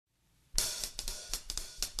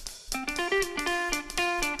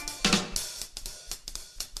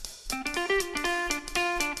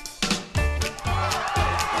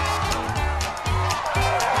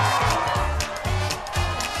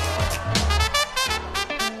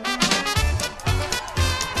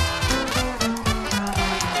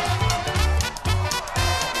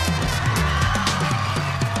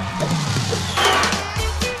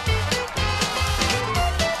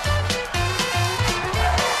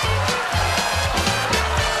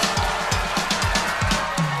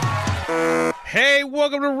Hey,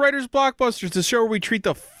 welcome to Writer's Blockbusters, the show where we treat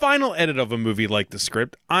the final edit of a movie like the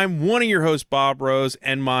script. I'm one of your hosts, Bob Rose,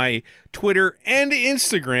 and my Twitter and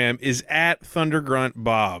Instagram is at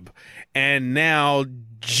ThunderGruntBob. And now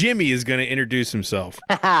Jimmy is going to introduce himself.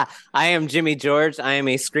 I am Jimmy George. I am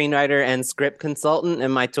a screenwriter and script consultant,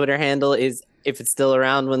 and my Twitter handle is, if it's still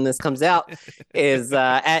around when this comes out, is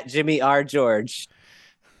at Jimmy R. George.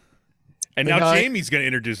 And now Jamie's going to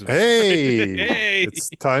introduce himself. Hey, it's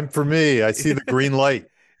time for me. I see the green light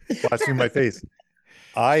flashing in my face.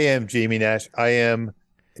 I am Jamie Nash. I am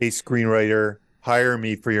a screenwriter. Hire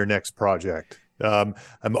me for your next project. I'm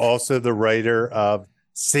also the writer of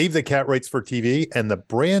Save the Cat Writes for TV and the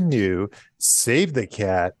brand new Save the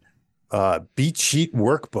Cat beat sheet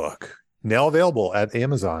workbook, now available at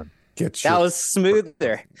Amazon. That was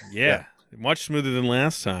smoother. Yeah, much smoother than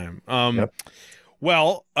last time. Yep.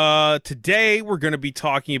 Well, today we're going to be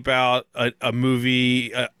talking about a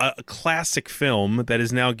movie, a classic film that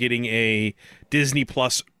is now getting a Disney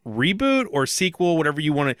Plus reboot or sequel, whatever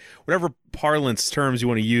you want to, whatever parlance terms you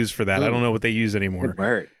want to use for that. I don't know what they use anymore. Good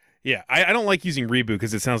word. Yeah, I don't like using reboot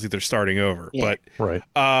because it sounds like they're starting over. Yeah.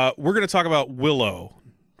 But we're going to talk about Willow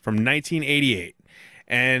from 1988.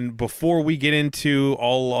 And before we get into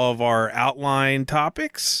all of our outline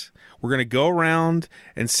topics, we're going to go around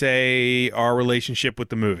and say our relationship with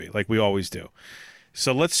the movie, like we always do.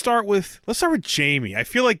 So let's start with Jamie. I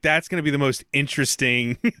feel like that's going to be the most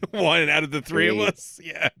interesting one out of the three of us.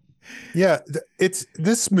 Yeah. Yeah,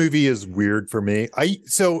 this movie is weird for me.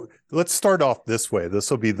 So let's start off this way. This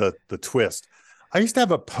will be the twist. I used to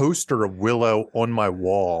have a poster of Willow on my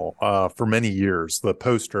wall for many years, the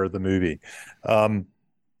poster of the movie.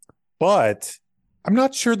 But I'm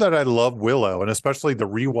not sure that I love Willow, and especially the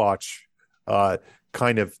rewatch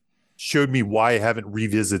kind of showed me why I haven't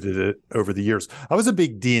revisited it over the years. I was a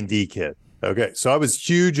big D&D kid. Okay, so I was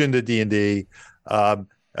huge into D&D.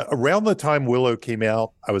 Around the time Willow came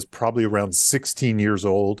out, I was probably around 16 years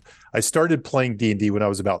old. I started playing D&D when I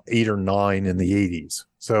was about 8 or 9 in the 80s.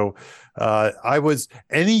 So I was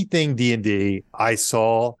anything D&D I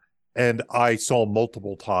saw, and I saw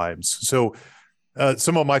multiple times. So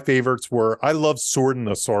some of my favorites were, I love Sword and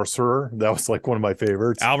the Sorcerer. That was like one of my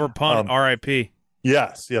favorites. Albert Punt, R.I.P.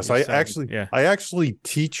 Yes. I actually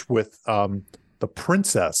teach with the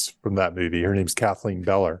princess from that movie. Her name's Kathleen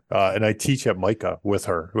Beller, and I teach at Micah with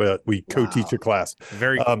her. We co-teach a class.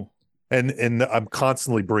 Very cool. And I'm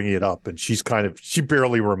constantly bringing it up, and she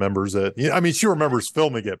barely remembers it. I mean, she remembers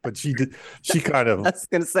filming it, but she kind of. I was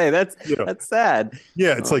gonna say that's sad.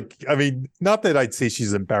 Yeah, it's like, I mean, not that I'd say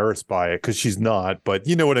she's embarrassed by it, because she's not, but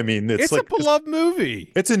you know what I mean. It's like a beloved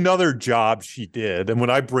movie. It's another job she did, and when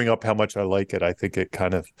I bring up how much I like it, I think it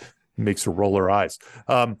kind of makes her roll her eyes.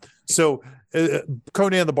 So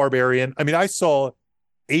Conan the Barbarian. I mean, I saw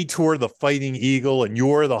Ator the Fighting Eagle and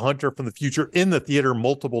Yor the Hunter from the Future in the theater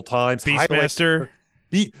multiple times. Beastmaster.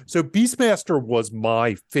 So Beastmaster was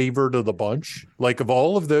my favorite of the bunch. Like, of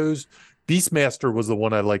all of those, Beastmaster was the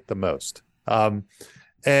one I liked the most.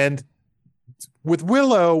 And with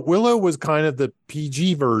Willow was kind of the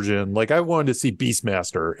PG version. Like, I wanted to see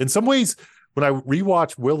Beastmaster. In some ways, when I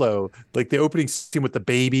rewatch Willow, like the opening scene with the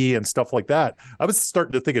baby and stuff like that, I was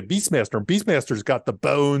starting to think of Beastmaster, and Beastmaster's got the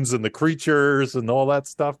bones and the creatures and all that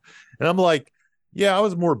stuff. And I'm like, yeah, I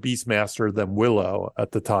was more Beastmaster than Willow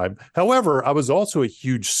at the time. However, I was also a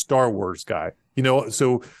huge Star Wars guy.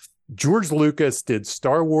 So George Lucas did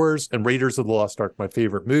Star Wars and Raiders of the Lost Ark, my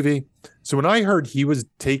favorite movie. So when I heard he was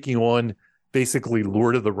taking on basically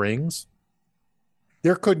Lord of the Rings,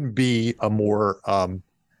 there couldn't be a more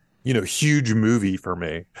huge movie for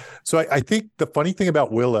me. So I think the funny thing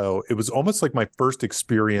about Willow, it was almost like my first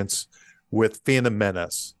experience with Phantom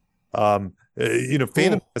Menace. Phantom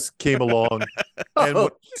Menace came along, and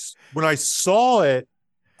when I saw it,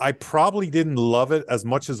 I probably didn't love it as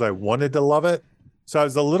much as I wanted to love it. So I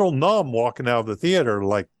was a little numb walking out of the theater,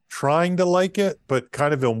 like trying to like it, but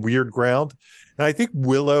kind of on weird ground. And I think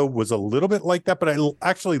Willow was a little bit like that, but I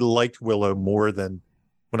actually liked Willow more than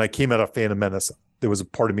when I came out of Phantom Menace. There was a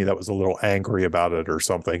part of me that was a little angry about it or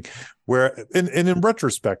something, where, and in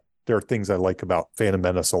retrospect, there are things I like about Phantom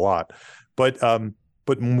Menace a lot, but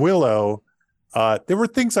in Willow, there were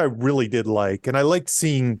things I really did like, and I liked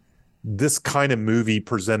seeing this kind of movie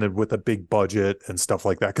presented with a big budget and stuff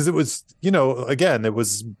like that, because it was, again, it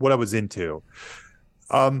was what I was into.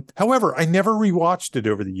 However, I never rewatched it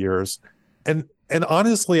over the years, and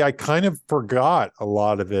honestly, I kind of forgot a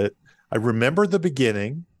lot of it. I remember the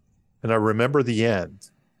beginning, and I remember the end,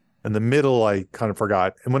 and the middle I kind of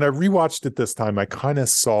forgot. And when I rewatched it this time, I kind of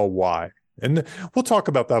saw why. And we'll talk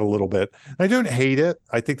about that a little bit. I don't hate it.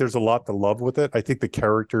 I think there's a lot to love with it. I think the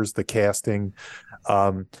characters, the casting,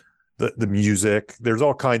 the music, there's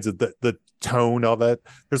all kinds of the tone of it.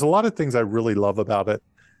 There's a lot of things I really love about it.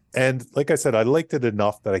 And like I said, I liked it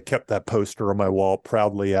enough that I kept that poster on my wall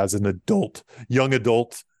proudly as an adult, young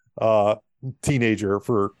adult, teenager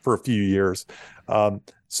for a few years.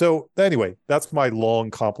 So anyway, that's my long,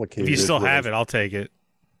 complicated. If you still have it, I'll take it.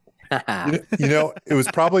 It was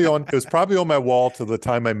probably on my wall till the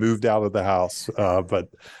time I moved out of the house, but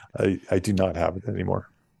I do not have it anymore.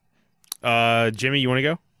 Jimmy, you want to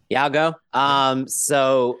go? Yeah, I'll go.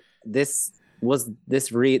 So this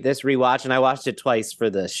rewatch, and I watched it twice for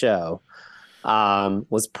the show.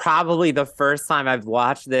 Was probably the first time I've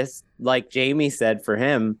watched this, like Jamie said, for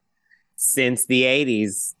him since the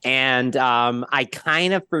 80s. And I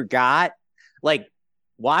kind of forgot, like,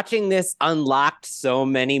 watching this unlocked so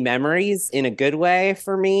many memories in a good way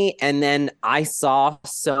for me. And then I saw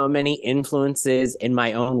so many influences in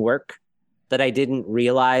my own work that I didn't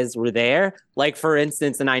realize were there. Like, for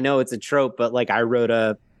instance, and I know it's a trope, but like I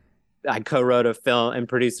co-wrote a film and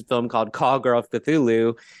produced a film called Call Girl of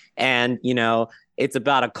Cthulhu. And, it's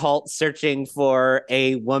about a cult searching for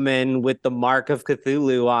a woman with the mark of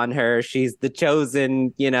Cthulhu on her. She's the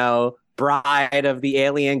chosen, bride of the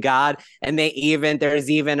alien god. And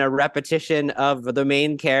there's even a repetition of the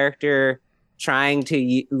main character trying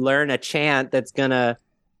to learn a chant that's gonna,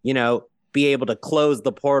 be able to close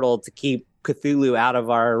the portal to keep Cthulhu out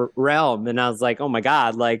of our realm. And I was like, oh my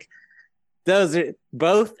God, like, those are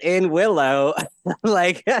both in Willow.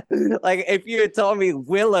 like if you had told me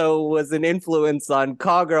Willow was an influence on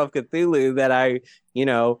Call Girl of Cthulhu that I,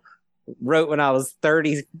 wrote when I was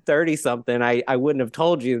 30 something, I wouldn't have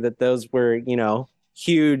told you that those were,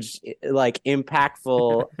 huge, like,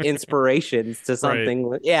 impactful inspirations to something.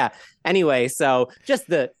 Right. Yeah. Anyway, so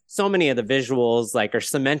just so many of the visuals like are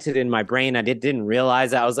cemented in my brain. I didn't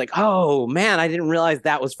realize that. I was like, oh man, I didn't realize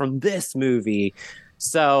that was from this movie.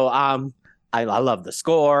 So I love the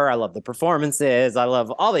score. I love the performances. I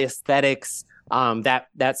love all the aesthetics.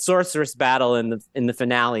 That sorceress battle in the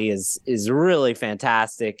finale is really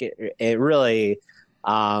fantastic. It really,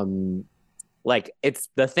 like, it's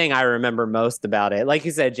the thing I remember most about it. Like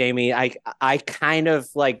you said, Jamie, I kind of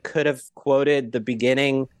like could have quoted the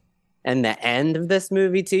beginning and the end of this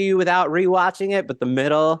movie to you without rewatching it, but the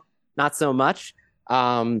middle, not so much.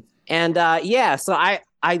 So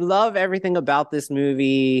I love everything about this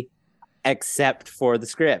movie except for the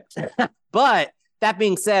script. But that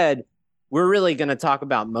being said, we're really going to talk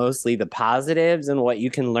about mostly the positives and what you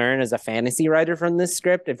can learn as a fantasy writer from this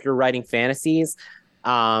script if you're writing fantasies.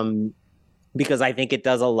 Because I think it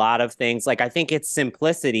does a lot of things. Like, I think its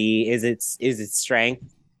simplicity is its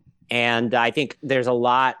strength. And I think there's a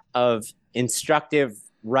lot of instructive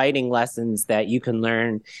writing lessons that you can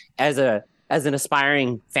learn as an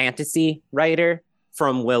aspiring fantasy writer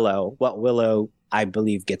from Willow. What Willow, I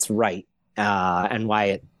believe, gets right, and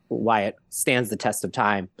why it stands the test of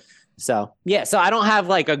time. So I don't have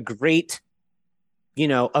like a great,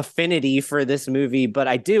 affinity for this movie, but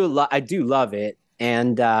I do love it,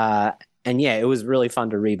 and it was really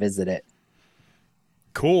fun to revisit it.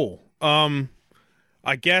 Cool.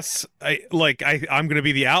 I guess I'm going to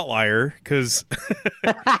be the outlier because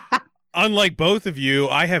unlike both of you,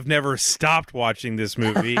 I have never stopped watching this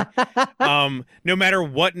movie. No matter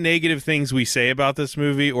what negative things we say about this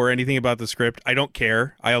movie or anything about the script, I don't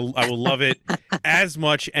care. I will love it as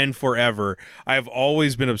much and forever. I have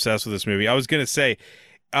always been obsessed with this movie. I was going to say,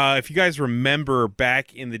 if you guys remember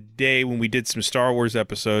back in the day when we did some Star Wars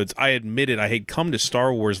episodes, I admitted I had come to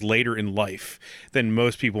Star Wars later in life than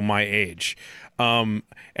most people my age. And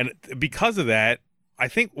because of that, I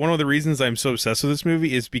think one of the reasons I'm so obsessed with this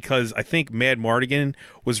movie is because I think Mad Mardigan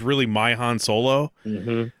was really my Han Solo.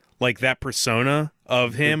 Mm-hmm. Like, that persona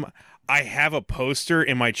of him. I have a poster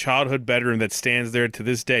in my childhood bedroom that stands there to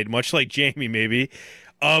this day, much like Jamie maybe,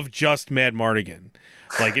 of just Mad Mardigan.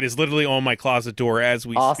 Like, it is literally on my closet door as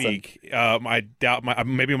we speak. I doubt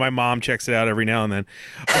maybe my mom checks it out every now and then.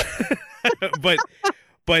 but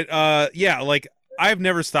like, I've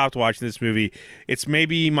never stopped watching this movie. It's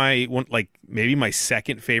maybe my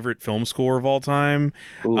second favorite film score of all time.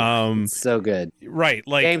 Ooh, it's so good. Right,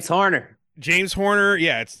 like James Horner.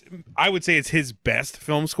 Yeah, I would say it's his best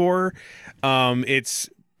film score. It's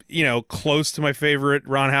close to my favorite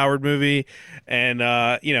Ron Howard movie, and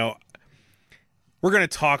we're going to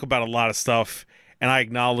talk about a lot of stuff, and I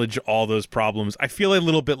acknowledge all those problems. I feel a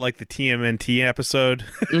little bit like the TMNT episode,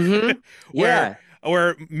 mm-hmm. where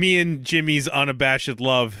me and Jimmy's unabashed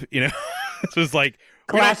love, it was like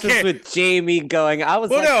clashes with Jamie going, I was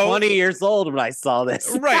 20 years old when I saw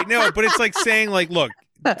this. Right. No, but it's like saying like, look,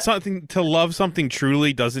 something to love something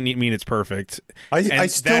truly doesn't mean it's perfect. I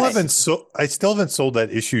still haven't sold that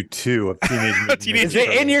issue 2 of Teenage Mutant Ninja Is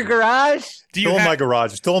it in your garage? Still in my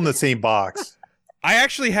garage, still in the same box. I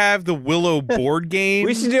actually have the Willow board game.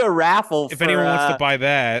 We should do a raffle if anyone wants to buy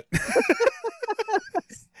that.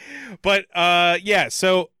 But yeah,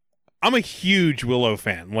 so I'm a huge Willow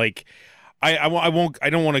fan. Like I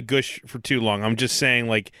don't want to gush for too long. I'm just saying,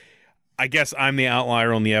 like, I guess I'm the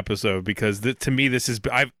outlier on the episode because to me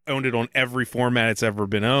I've owned it on every format it's ever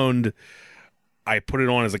been owned. I put it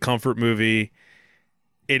on as a comfort movie.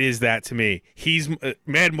 It is that to me. He's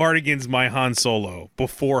Mad Mardigan's my Han Solo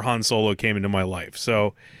before Han Solo came into my life.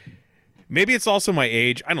 So maybe it's also my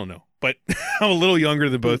age. I don't know, but I'm a little younger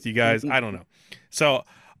than both you guys. I don't know. So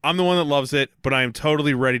I'm the one that loves it, but I am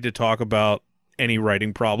totally ready to talk about any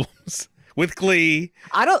writing problems with Glee.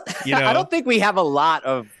 I don't think we have a lot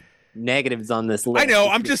of negatives on this list. I know.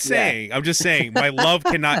 I'm just saying.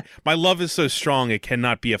 My love is so strong it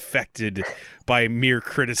cannot be affected by mere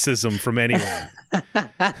criticism from anyone.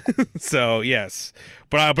 So yes,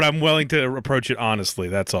 but I'm willing to approach it honestly.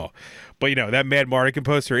 That's all. But that Mad Mardigan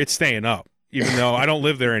poster, it's staying up, even though I don't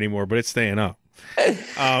live there anymore. But it's staying up.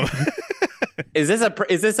 Is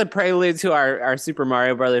this a prelude to our Super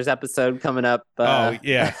Mario Brothers episode coming up? Oh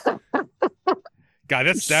yeah. God,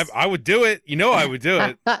 I would do it. I would do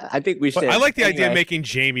it. I think we should. I like the idea of making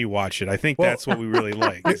Jamie watch it. I think that's what we really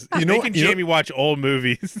like. Making Jamie watch old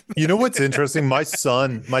movies. You know what's interesting? My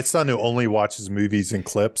son who only watches movies and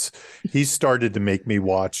clips, he started to make me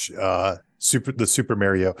watch the Super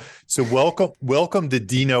Mario. So welcome to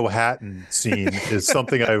Dino Hatton scene is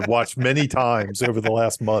something I've watched many times over the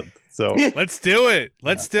last month. So let's do it.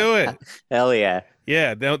 Let's do it. Hell yeah.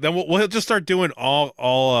 Yeah, then we'll just start doing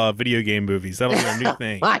all video game movies. That'll be our new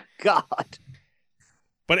thing. My God.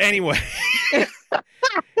 But anyway,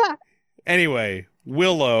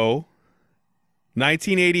 Willow,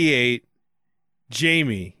 1988.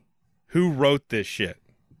 Jamie, who wrote this shit?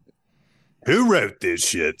 Who wrote this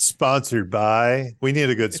shit? Sponsored by. We need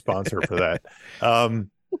a good sponsor for that.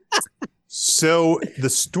 So the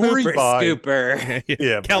story by Scooper.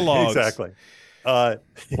 Yeah, Kellogg's. Exactly. Yeah.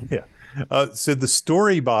 So the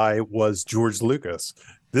story by was George Lucas.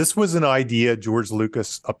 This was an idea George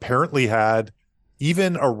Lucas apparently had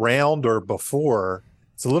even around or before.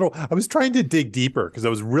 I was trying to dig deeper because I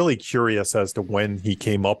was really curious as to when he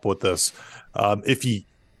came up with this. And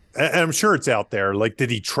I'm sure it's out there. Like,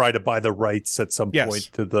 did he try to buy the rights at some point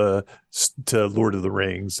to Lord of the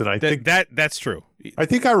Rings? And I think that's true. I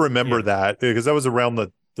think I remember that because that was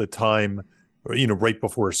around the time, right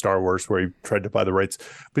before Star Wars, where he tried to buy the rights.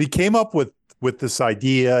 But he came up with this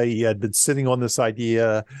idea. He had been sitting on this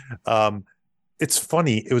idea. It's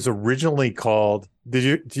funny. It was originally called.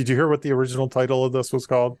 Did you hear what the original title of this was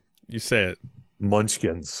called? You say it.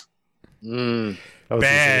 Munchkins.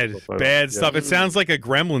 Bad stuff. It sounds like a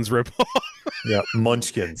Gremlins ripoff. Yeah,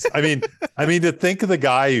 Munchkins. I mean, to think of the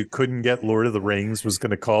guy who couldn't get Lord of the Rings was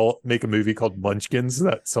going to make a movie called Munchkins.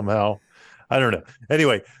 That somehow, I don't know.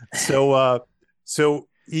 Anyway, so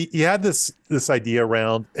he had this idea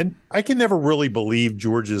around, and I can never really believe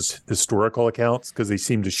George's historical accounts because they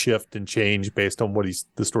seem to shift and change based on what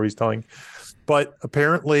the story's telling. But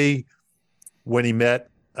apparently, when he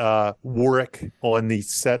met Warwick on the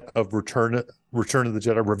set of Return of the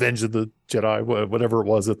Jedi, Revenge of the Jedi, whatever it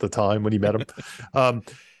was at the time when he met him,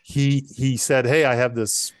 he said, "Hey, I have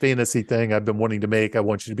this fantasy thing I've been wanting to make. I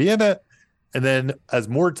want you to be in it." And then as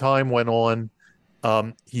more time went on,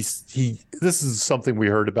 this is something we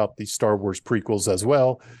heard about the Star Wars prequels as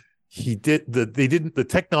well. The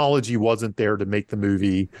technology wasn't there to make the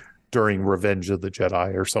movie during Revenge of the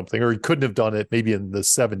Jedi or something, or he couldn't have done it maybe in the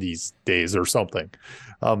 70s days or something.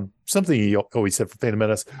 Something he always said for Phantom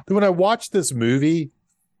Menace. But when I watched this movie,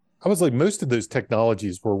 I was like, most of those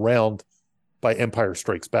technologies were around by Empire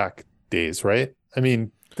Strikes Back days, right? I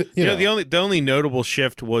mean, the only notable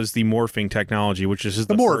shift was the morphing technology, which is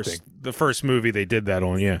the first movie they did that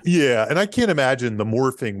on. Yeah, and I can't imagine the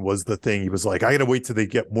morphing was the thing. He was like, I got to wait till they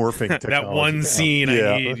get morphing technology. That one scene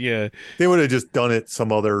I need. Yeah, they would have just done it some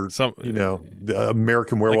the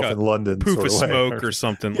American Werewolf in London, poof of smoke or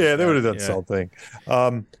something. Yeah, they would have done something.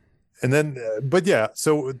 And then, but yeah,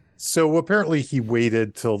 so apparently he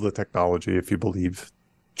waited till the technology, if you believe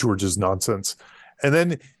George's nonsense. And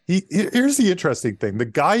then here's the interesting thing. The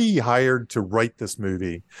guy he hired to write this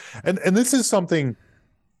movie, and this is something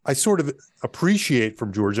I sort of appreciate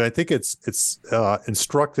from George, and I think it's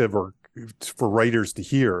instructive or for writers to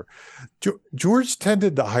hear. George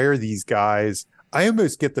tended to hire these guys I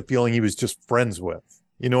almost get the feeling he was just friends with.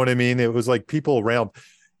 You know what I mean? It was like people around.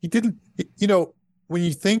 He didn't, when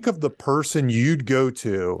you think of the person you'd go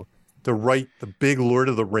to write the big Lord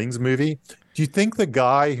of the Rings movie, do you think the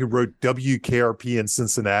guy who wrote WKRP in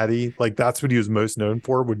Cincinnati, like that's what he was most known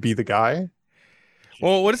for, would be the guy?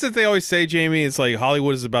 Well, what is it they always say, Jamie? It's like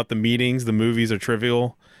Hollywood is about the meetings. The movies are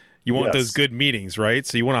trivial. You want those good meetings, right?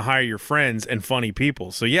 So you want to hire your friends and funny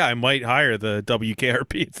people. So yeah, I might hire the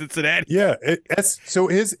WKRP in Cincinnati. Yeah. So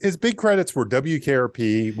his big credits were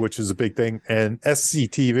WKRP, which is a big thing, and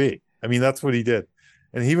SCTV. I mean, that's what he did.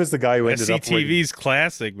 And he was the guy who ended up writing... SCTV's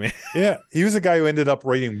classic, man. Yeah. He was the guy who ended up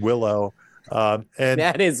writing Willow. And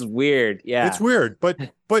that is weird. Yeah. It's weird. But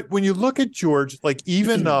when you look at George, like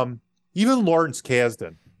even Lawrence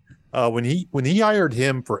Kasdan, when he hired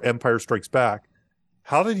him for Empire Strikes Back,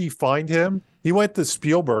 how did he find him? He went to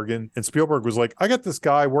Spielberg, and Spielberg was like, I got this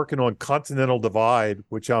guy working on Continental Divide,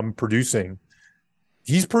 which I'm producing.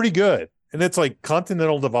 He's pretty good. And it's like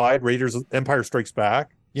Continental Divide, Raiders, Empire Strikes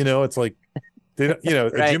Back. It's like, right.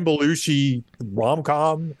 A Jim Belushi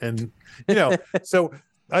rom-com. And, so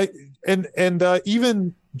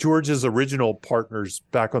even George's original partners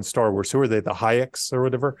back on Star Wars, who are they? The Hayeks or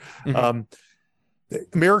whatever. Mm-hmm.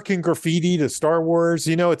 American Graffiti to Star Wars,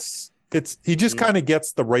 he just kind of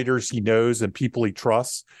gets the writers he knows and people he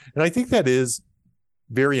trusts. And I think that is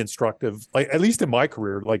very instructive. Like, at least in my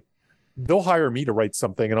career, like they'll hire me to write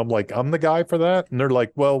something and I'm like, I'm the guy for that. And they're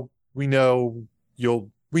like, well, we know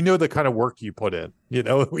the kind of work you put in,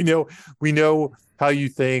 we know how you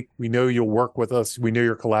think, we know you'll work with us. We know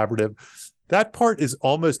you're collaborative. That part is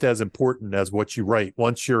almost as important as what you write.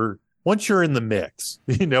 Once you're in the mix,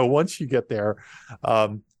 once you get there,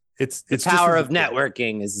 it's the power of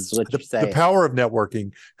networking is what you're saying. The power of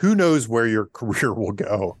networking. Who knows where your career will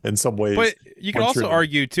go in some ways. But you can also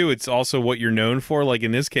argue, too, it's also what you're known for. Like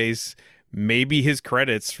in this case, maybe his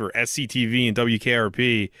credits for SCTV and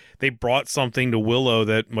WKRP, they brought something to Willow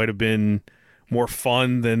that might have been more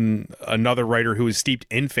fun than another writer who is steeped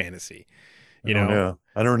in fantasy. I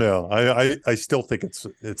don't know. I still think it's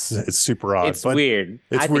super odd. It's weird.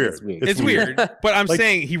 It's weird. It's weird. But I'm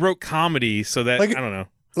saying he wrote comedy, so that I don't know.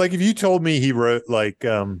 Like if you told me he wrote like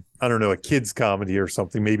I don't know, a kids comedy or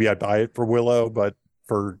something, maybe I'd buy it for Willow, but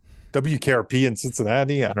for WKRP in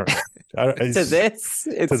Cincinnati, I don't know. It's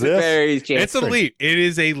very it's a leap. It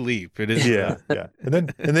is a leap. It is. Yeah.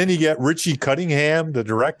 And then you get Richie Cunningham to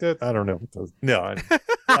direct it. I don't know. No.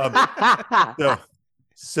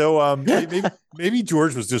 So maybe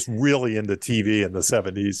George was just really into TV in the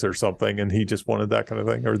 70s or something, and he just wanted that kind of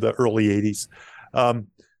thing, or the early 80s.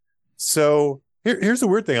 So here's the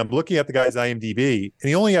weird thing. I'm looking at the guy's IMDb, and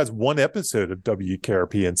he only has one episode of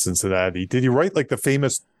WKRP in Cincinnati. Did he write like the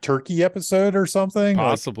famous turkey episode or something?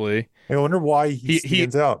 Possibly. I wonder why he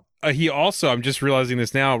stands out. He also, I'm just realizing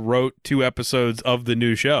this now, wrote 2 episods of the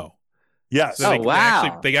new show. Yes. So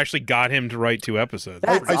they actually got him to write 2 episodes.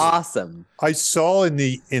 That's awesome. I saw in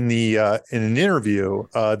an interview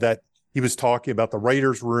that he was talking about the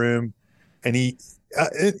writer's room, and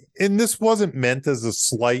and this wasn't meant as a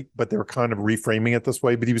slight, but they were kind of reframing it this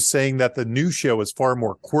way. But he was saying that the new show is far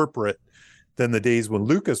more corporate than the days when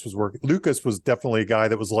Lucas was working. Lucas was definitely a guy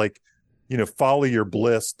that was like, follow your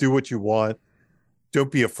bliss, do what you want, don't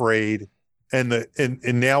be afraid. And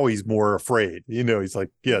now he's more afraid. He's like,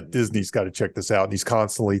 yeah, Disney's got to check this out. And he's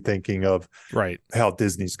constantly thinking of how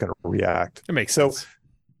Disney's going to react. It makes sense.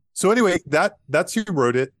 So anyway, that's who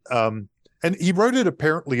wrote it. And he wrote it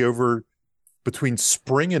apparently over between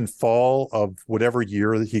spring and fall of whatever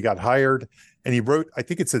year that he got hired. And he wrote, I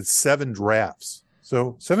think it said 7 drafts.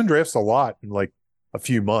 So 7 drafts, a lot in like a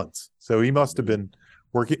few months. So he must have been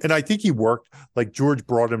working. And I think he worked, like George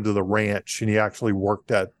brought him to the ranch, and he actually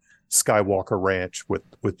worked at Skywalker Ranch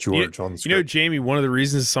with George on the script. Jamie, one of the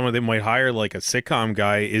reasons some of them might hire like a sitcom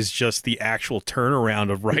guy is just the actual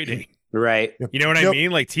turnaround of writing. Right. You know what I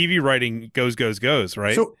mean? Like TV writing goes,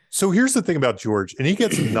 right? So here's the thing about George, and he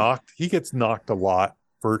gets knocked a lot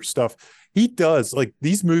for stuff. He does, like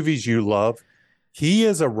these movies you love, he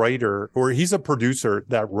is a writer, or he's a producer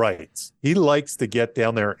that writes. He likes to get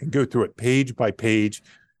down there and go through it page by page,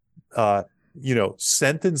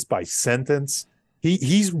 sentence by sentence.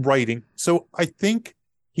 He's writing. So I think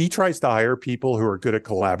he tries to hire people who are good at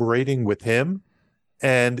collaborating with him.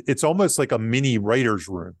 And it's almost like a mini writer's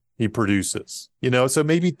room he produces, so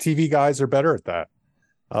maybe TV guys are better at that.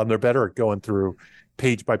 They're better at going through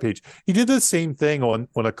page by page. He did the same thing on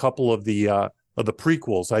a couple of the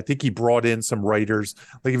prequels. I think he brought in some writers.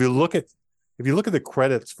 Like if you look at the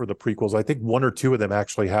credits for the prequels, I think 1 or 2 of them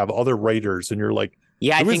actually have other writers, and you're like,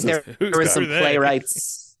 yeah, I think there were some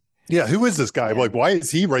playwrights. Yeah, who is this guy? Like, why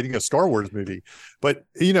is he writing a Star Wars movie? But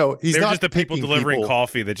he's They're not just the people picking delivering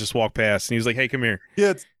coffee that just walked past, and he was like, "Hey, come here."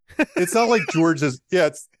 Yeah, it's not like George is. Yeah,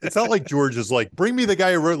 it's not like George is like, bring me the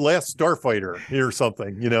guy who wrote Last Starfighter or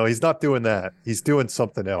something. He's not doing that. He's doing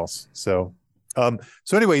something else. So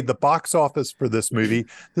anyway, the box office for this movie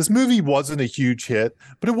wasn't a huge hit,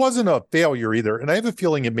 but it wasn't a failure either. And I have a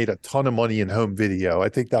feeling it made a ton of money in home video. I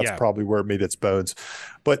think that's probably where it made its bones.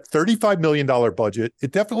 But $35 million budget,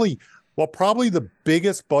 it definitely, well, probably the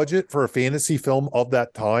biggest budget for a fantasy film of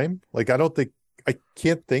that time. Like, I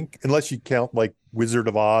can't think, unless you count like Wizard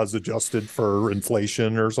of Oz adjusted for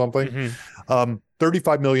inflation or something.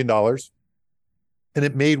 $35 million. And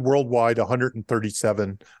it made worldwide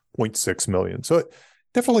 137.6 million. So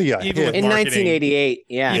definitely even in 1988.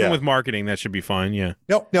 Yeah. Even with marketing, that should be fine. Yeah.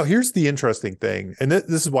 Now here's the interesting thing. And this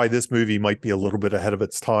is why this movie might be a little bit ahead of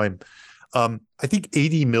its time. I think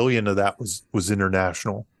 80 million of that was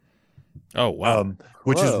international. Oh, wow.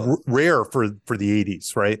 Which is rare for the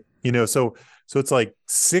 80s, right? So it's like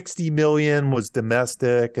 60 million was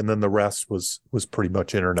domestic, and then the rest was pretty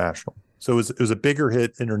much international. So it was a bigger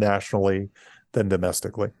hit internationally than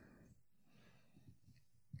domestically.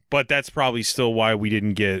 But that's probably still why we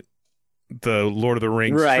didn't get the Lord of the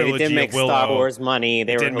Rings trilogy. It didn't make Star Wars money.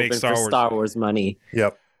 They were hoping for Star Wars money.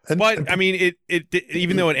 Yep. But I mean, it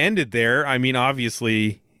even though it ended there, I mean,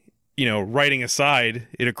 obviously, writing aside,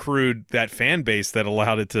 it accrued that fan base that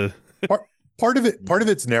allowed it to. Part of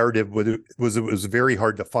its narrative was it was very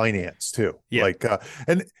hard to finance too. Yeah.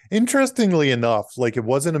 And interestingly enough, like, it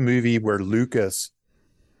wasn't a movie where Lucas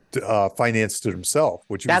financed it himself,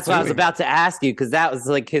 which that's what I was about to ask you, because that was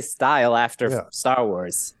like his style after Star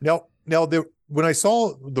Wars. Now, when I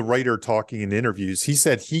saw the writer talking in interviews, he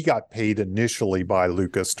said he got paid initially by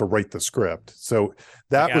Lucas to write the script. So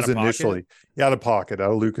that was initially out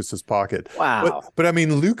of Lucas's pocket. Wow. But I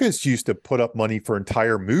mean, Lucas used to put up money for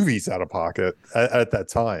entire movies out of pocket at that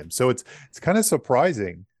time. So it's kind of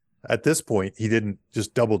surprising at this point he didn't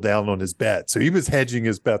just double down on his bet. So he was hedging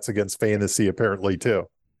his bets against fantasy apparently too.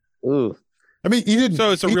 Ooh. I mean, he didn't.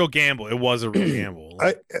 So it's a real gamble. It was a real gamble.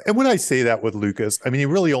 And when I say that with Lucas, I mean, he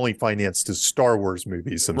really only financed his Star Wars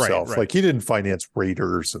movies himself. Right. Like, he didn't finance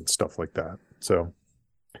Raiders and stuff like that. So,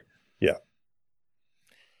 yeah.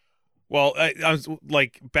 Well, I was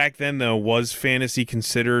like, back then though, was fantasy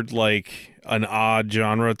considered like an odd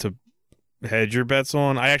genre to hedge your bets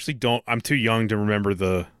on? I actually don't. I'm too young to remember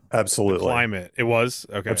the climate. It was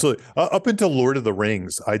okay. Absolutely. Up until Lord of the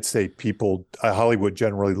Rings, I'd say people, Hollywood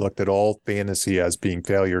generally looked at all fantasy as being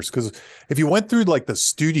failures, because if you went through like the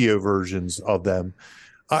studio versions of them,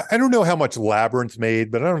 I don't know how much Labyrinth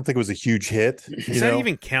made, but I don't think it was a huge hit. Does that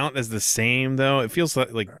even count as the same though? It feels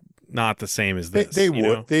like not the same as this. They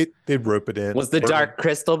would. They'd rope it in. Was the Dark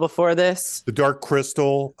Crystal before this? The Dark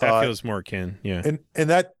Crystal. That feels more akin. Yeah. And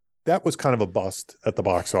that was kind of a bust at the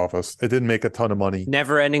box office. It didn't make a ton of money.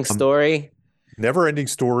 Never-ending story. Never-ending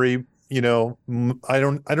story. I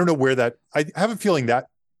don't know where that. I have a feeling that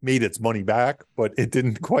made its money back, but it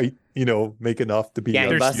didn't quite, make enough to be.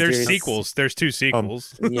 Yeah, there's sequels. There's 2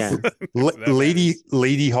 sequels. Yeah.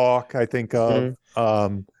 Lady Hawk, I think of.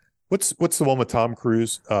 What's the one with Tom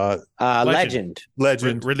Cruise? Legend.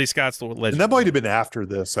 Ridley Scott's Legend. And that might have been after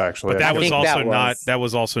this, actually. But that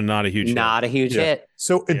was also not a huge hit. Not a huge hit.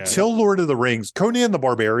 So until Lord of the Rings, Conan the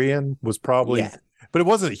Barbarian was probably, but it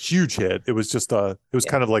wasn't a huge hit. It was just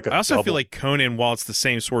kind of like a. I also double. feel like Conan, while it's the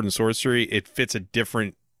same sword and sorcery, it fits a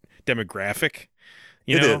different demographic.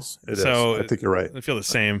 It is. I think you're right. I feel the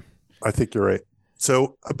same. I think you're right.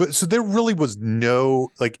 So there really was no,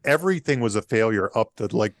 like, everything was a failure up to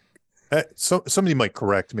like. Somebody might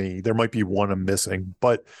correct me. There might be one I'm missing,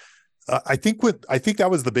 but I think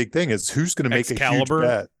that was the big thing is who's going to make Excalibur?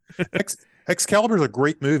 a huge bet. Excalibur is a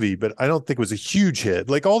great movie, but I don't think it was a huge hit.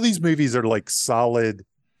 Like, all these movies are like solid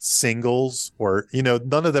singles, or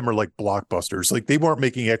none of them are like blockbusters. Like, they weren't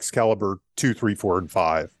making Excalibur 2, 3, 4, and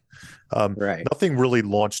 5. Right. Nothing really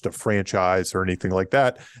launched a franchise or anything like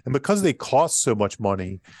that. And because they cost so much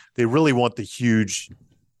money, they really want the huge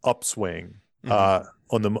upswing.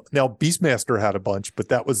 Now Beastmaster had a bunch, but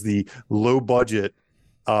that was the low budget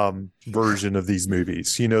version of these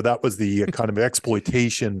movies. That was the kind of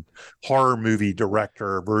exploitation horror movie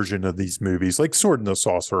director version of these movies, like Sword and the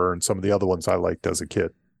Sorcerer and some of the other ones I liked as a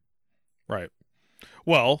kid. Right.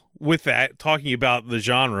 Well, with that, talking about the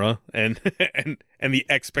genre and the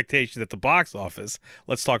expectations at the box office,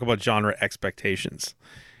 let's talk about genre expectations.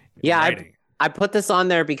 Yeah, I put this on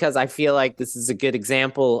there because I feel like this is a good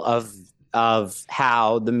example of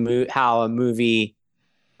how a movie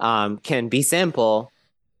can be simple,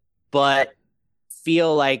 but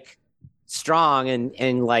feel like strong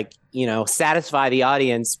and like, satisfy the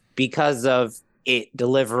audience because of it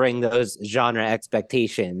delivering those genre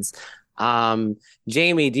expectations.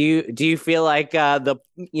 Jamie, do you feel like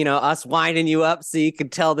us winding you up so you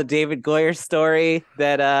could tell the David Goyer story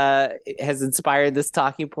that has inspired this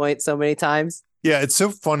talking point so many times? Yeah, it's so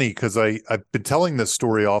funny because I've been telling this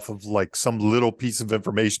story off of like some little piece of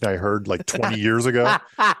information I heard like 20 years ago.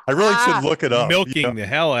 I really should look it up. Milking the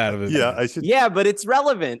hell out of it. Yeah, I should. Yeah, but it's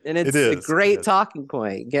relevant and it's a great talking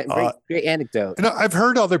point. Great anecdote. And I've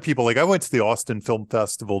heard other people, like I went to the Austin Film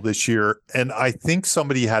Festival this year, and I think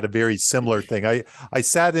somebody had a very similar thing. I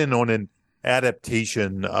sat in on an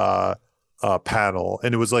adaptation panel,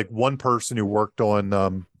 and it was like one person who worked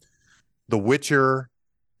on The Witcher,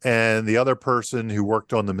 and the other person who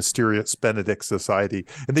worked on the Mysterious Benedict Society.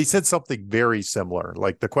 And they said something very similar.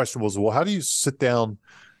 Like the question was, well, how do you sit down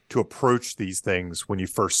to approach these things when you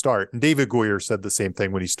first start? And David Goyer said the same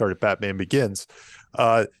thing when he started Batman Begins.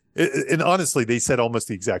 And honestly, they said almost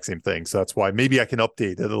the exact same thing. So that's why maybe I can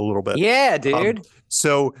update it a little bit. Yeah, dude.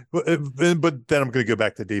 But then I'm going to go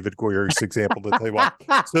back to David Goyer's example to tell you why.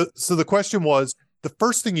 So the question was, the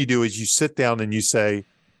first thing you do is you sit down and you say,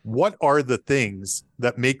 what are the things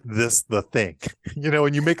that make this the thing?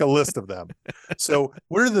 And you make a list of them. So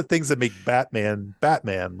what are the things that make Batman?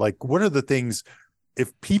 Like, what are the things,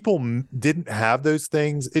 if people didn't have those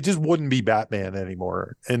things, it just wouldn't be Batman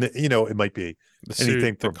anymore. And, it might be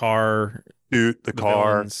anything from the car, the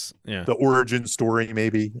car, villains, the origin story,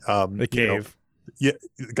 maybe. The cave.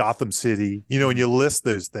 Gotham City, and you list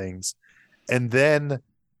those things. And then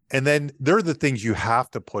they're the things you have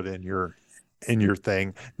to put in your thing.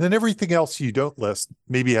 And then everything else you don't list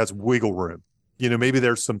maybe has wiggle room. Maybe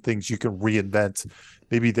there's some things you can reinvent.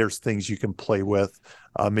 Maybe there's things you can play with.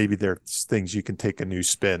 Maybe there's things you can take a new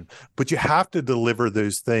spin. But you have to deliver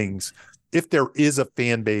those things. If there is a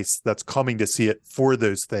fan base that's coming to see it for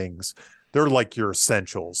those things, they're like your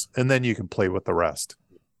essentials. And then you can play with the rest.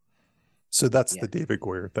 So that's the David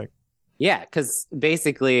Goyer thing. Yeah, because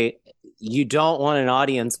basically you don't want an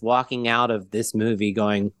audience walking out of this movie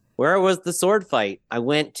going, where was the sword fight? I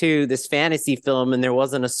went to this fantasy film and there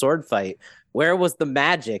wasn't a sword fight. Where was the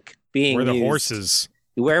magic being used? Where the horses?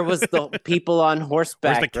 Where was the people on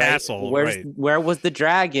horseback? Where's the castle? Where was the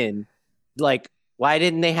dragon? Like, why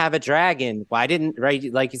didn't they have a dragon? Why didn't,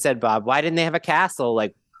 like you said, Bob, why didn't they have a castle?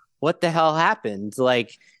 Like, what the hell happened?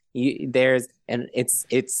 Like, it's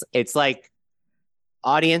like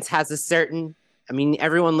audience has a certain,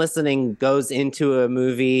 everyone listening goes into a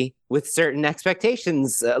movie with certain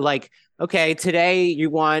expectations. Like, okay, today you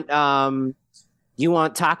want Taco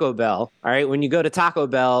Bell. All right, when you go to Taco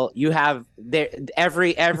Bell, you have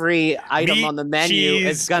every item meat, on the menu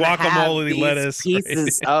cheese, is going to have these lettuce,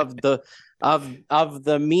 pieces of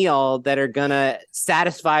the meal that are going to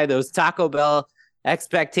satisfy those Taco Bell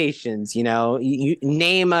expectations. You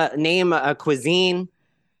name a cuisine.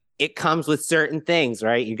 It comes with certain things,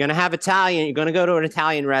 right? You're going to have Italian. You're going to go to an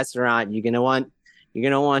Italian restaurant. You're going to want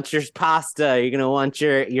your pasta. You're going to want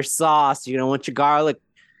your sauce. You're going to want your garlic.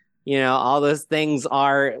 All those things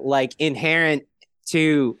are like inherent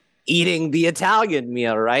to eating the Italian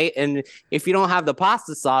meal, right? And if you don't have the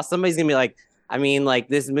pasta sauce, somebody's going to be like,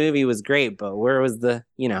 this movie was great, but where was the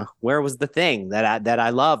thing that I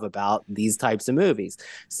love about these types of movies?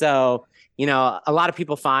 So, a lot of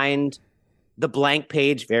people find the blank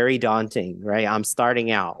page very daunting, right? I'm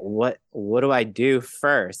starting out. What do I do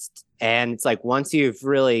first? And it's like, once you've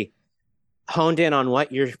really honed in on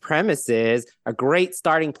what your premise is, a great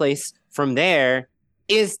starting place from there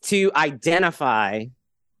is to identify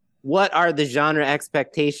what are the genre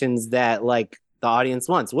expectations that like the audience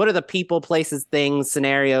wants. What are the people, places, things,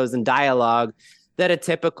 scenarios, and dialogue that a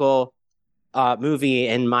typical movie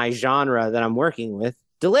in my genre that I'm working with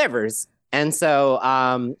delivers? And so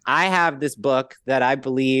I have this book that I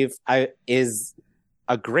believe is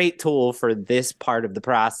a great tool for this part of the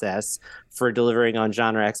process for delivering on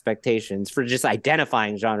genre expectations, for just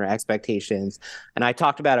identifying genre expectations. And I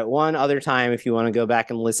talked about it one other time if you want to go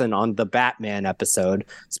back and listen on the Batman episode,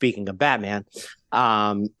 speaking of Batman.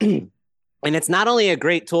 And it's not only a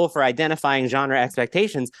great tool for identifying genre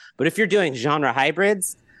expectations, but if you're doing genre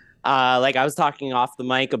hybrids, like I was talking off the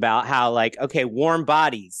mic about how like, okay, Warm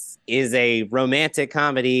Bodies is a romantic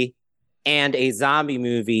comedy and a zombie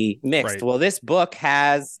movie mixed. Right. Well, this book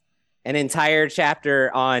has an entire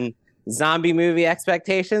chapter on zombie movie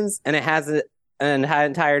expectations, and it has an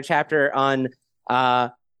entire chapter on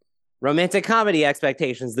romantic comedy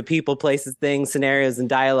expectations, the people, places, things, scenarios, and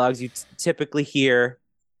dialogues you typically hear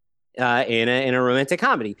in a romantic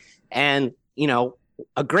comedy. And,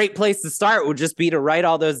 a great place to start would just be to write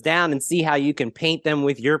all those down and see how you can paint them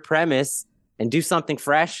with your premise and do something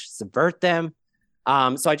fresh, subvert them.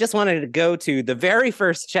 So I just wanted to go to the very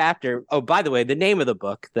first chapter. Oh, by the way, the name of the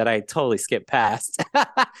book that I totally skipped past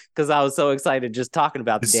because I was so excited just talking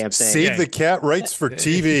about the damn thing. Save the Cat rights for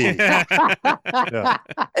TV. Yeah.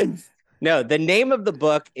 No, the name of the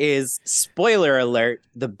book is, spoiler alert,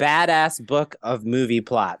 The Badass Book of Movie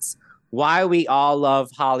Plots. Why We All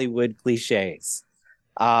Love Hollywood Cliches.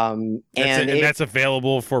 And that's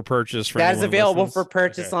available for purchase. That's available for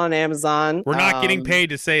purchase on Amazon. We're not getting paid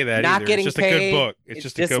to say that. Not either. getting it's just paid. A good book. It's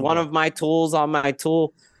just a good one book. of my tools on my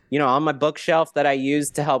on my bookshelf that I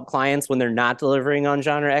use to help clients when they're not delivering on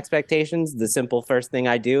genre expectations. The simple first thing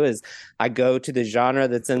I do is I go to the genre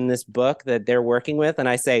that's in this book that they're working with, and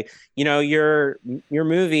I say, your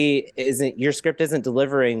your script isn't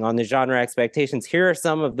delivering on the genre expectations. Here are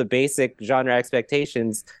some of the basic genre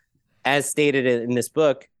expectations as stated in this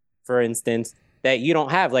book, for instance, that you don't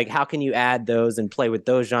have. Like, how can you add those and play with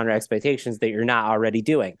those genre expectations that you're not already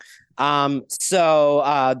doing?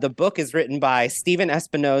 So the book is written by Steven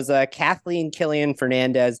Espinoza, Kathleen Killian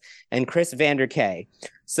Fernandez, and Chris Vanderkay.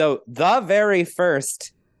 So the very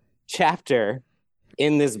first chapter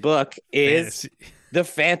in this book is the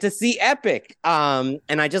fantasy epic. And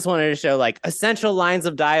I just wanted to show essential lines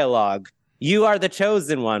of dialogue. You are the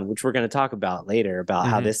chosen one, which we're going to talk about later, about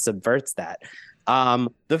how this subverts that.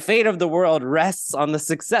 The fate of the world rests on the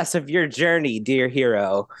success of your journey, dear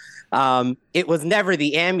hero. It was never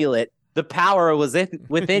the amulet. The power was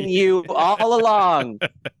within you all along.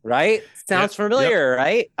 Right? Sounds familiar,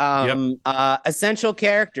 right? Essential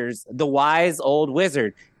characters, the wise old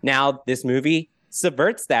wizard. Now, this movie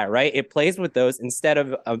subverts that, right? It plays with those. Instead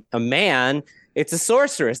of a man, it's a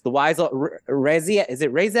sorceress. The wise old Raziel. Is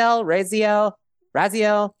it Raziel?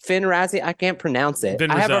 Finn Raziel? I can't pronounce it. Finn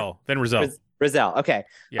Raziel. Raziel. Okay.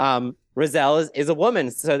 Yeah. Raziel is a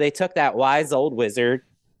woman. So they took that wise old wizard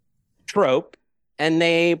trope and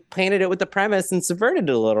they painted it with the premise and subverted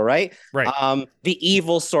it a little, right? Right. The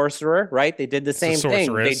evil sorcerer, right? They did the same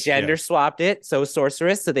thing. They gender swapped it. So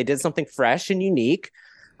sorceress. So they did something fresh and unique.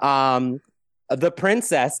 The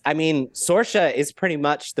princess, Sorsha is pretty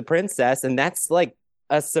much the princess, and that's like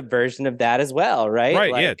a subversion of that as well, right?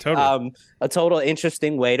 Right, yeah, totally. A total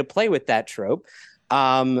interesting way to play with that trope.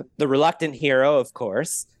 The reluctant hero, of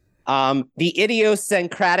course. The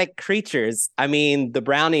idiosyncratic creatures. The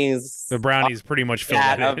brownies. The brownies pretty much fill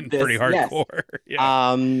that in pretty hardcore. Yes.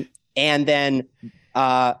 Yeah. And then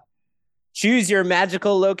choose your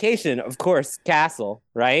magical location. Of course, castle,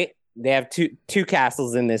 right? They have two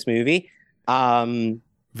castles in this movie.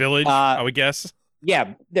 Village, I would guess.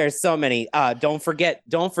 Yeah, there's so many. Don't forget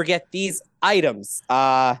these items.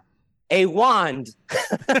 A wand,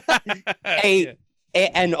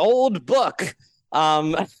 an old book.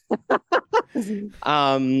 So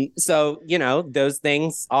those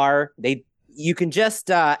things are you can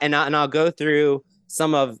just and I'll go through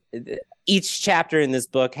some of each chapter in this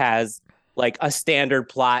book has like a standard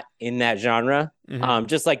plot in that genre.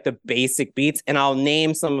 Just like the basic beats, and I'll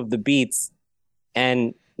name some of the beats,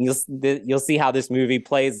 and you'll see how this movie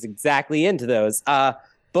plays exactly into those.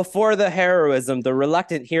 Before the heroism, the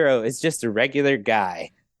reluctant hero is just a regular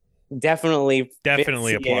guy. Definitely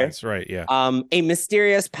applies, here. Right? Yeah. A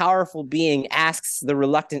mysterious, powerful being asks the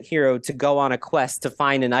reluctant hero to go on a quest to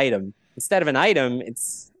find an item. Instead of an item,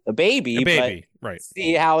 it's a baby. Right.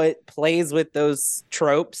 See how it plays with those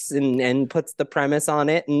tropes and puts the premise on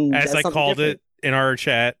it. And as I called it in our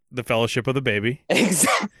chat, the Fellowship of the Baby.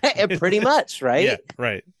 Exactly. Pretty much, right? Yeah,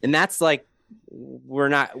 right. And that's like, we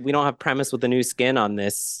don't have premise with a new skin on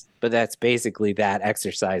this, but that's basically that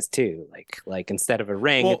exercise too. Like instead of a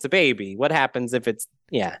ring, it's a baby. What happens if it's,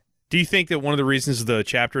 yeah. Do you think that one of the reasons the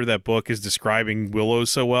chapter of that book is describing Willow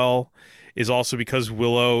so well is also because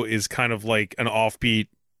Willow is kind of like an offbeat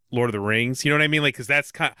Lord of the Rings? You know what I mean? Like, because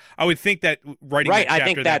that's kind of, I would think that writing that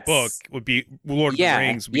chapter of that book would be Lord of the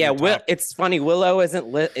Rings. It's funny. Willow isn't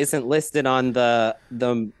listed on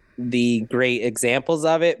the great examples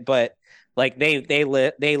of it, but like they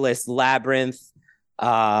list Labyrinth,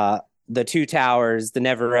 the Two Towers, the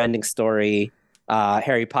Never Ending Story,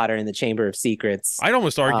 Harry Potter and the Chamber of Secrets. I'd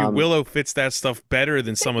almost argue Willow fits that stuff better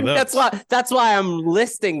than some of those. That's why I'm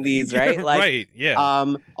listing these, right? Yeah, right.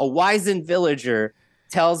 Yeah. A wizened villager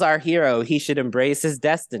tells our hero he should embrace his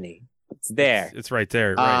destiny. It's there. It's right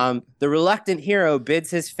there. Right. The reluctant hero bids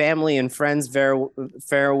his family and friends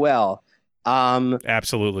farewell.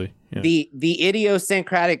 Absolutely. Yeah. The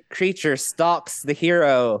idiosyncratic creature stalks the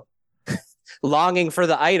hero, longing for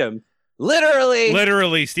the item.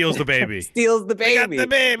 Literally steals the baby. Steals the baby. I got the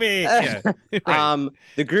baby. Yeah. Right.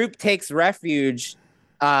 The group takes refuge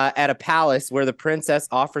at a palace where the princess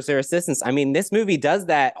offers her assistance. I mean, this movie does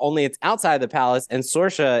that, only it's outside the palace, and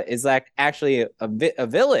Sorsha is like actually a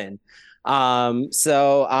villain.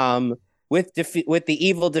 With the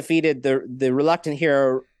evil defeated, the reluctant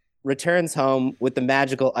hero returns home with the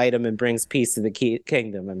magical item and brings peace to the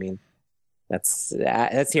kingdom. I mean, that's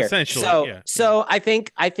here. Essentially, so I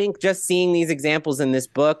think just seeing these examples in this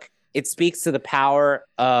book, it speaks to the power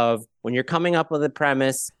of when you're coming up with a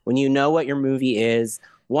premise, when you know what your movie is.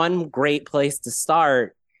 One great place to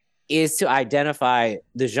start is to identify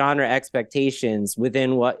the genre expectations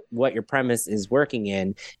within what your premise is working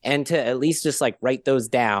in, and to at least just like write those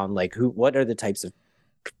down, like what are the types of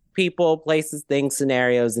people, places, things,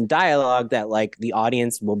 scenarios, and dialogue that like the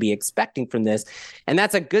audience will be expecting from this. And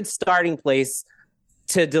that's a good starting place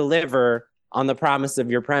to deliver on the promise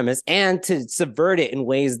of your premise and to subvert it in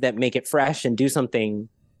ways that make it fresh and do something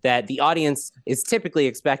that the audience is typically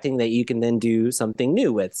expecting that you can then do something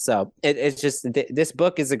new with. So it's just, this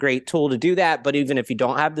book is a great tool to do that. But even if you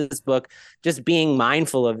don't have this book, just being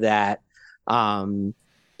mindful of that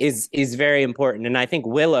is very important. And I think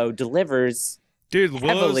Willow delivers. Dude, Willow's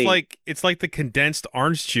heavily. like, it's like the condensed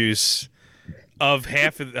orange juice of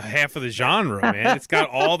half of the genre, man. It's got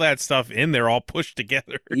all that stuff in there, all pushed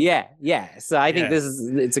together. Yeah. So I think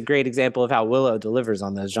it's a great example of how Willow delivers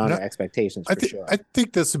on those genre expectations. For sure. I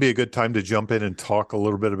think this would be a good time to jump in and talk a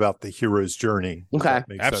little bit about the hero's journey. Okay,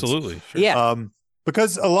 absolutely. Sure. Yeah.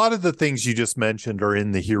 Because a lot of the things you just mentioned are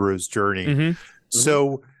in the hero's journey. Mm-hmm.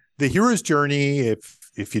 So the hero's journey,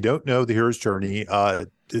 if you don't know the hero's journey,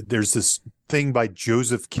 there's this thing by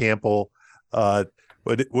Joseph Campbell.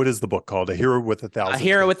 What is the book called? A Hero with a Thousand. A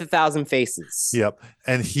Hero with a Thousand Faces. Yep.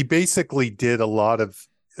 And he basically did a lot of.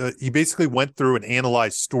 He basically went through and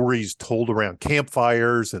analyzed stories told around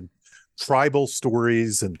campfires and tribal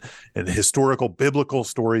stories and historical biblical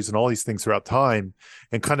stories and all these things throughout time,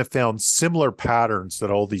 and kind of found similar patterns that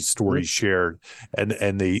all these stories shared,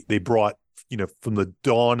 and they brought, from the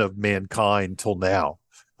dawn of mankind till now.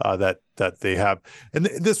 That they have, and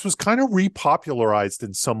this was kind of repopularized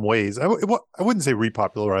in some ways. I wouldn't say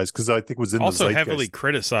repopularized, because I think it was in also the heavily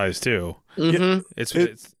criticized too. Mm-hmm. It's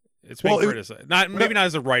been criticized. Maybe not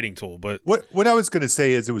as a writing tool, but what I was going to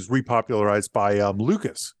say is it was repopularized by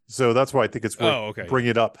Lucas. So that's why I think it's worth bringing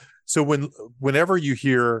it up. So whenever you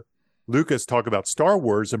hear Lucas talk about Star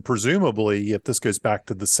Wars, and presumably if this goes back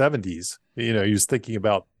to the 70s, he was thinking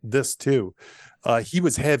about this too. He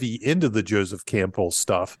was heavy into the Joseph Campbell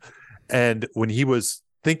stuff. And when he was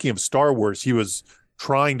thinking of Star Wars, he was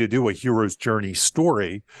trying to do a hero's journey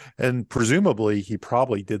story. And presumably he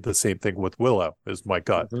probably did the same thing with Willow, is my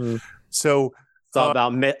gut. Mm-hmm. So it's all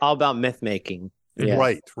about myth making. Yeah.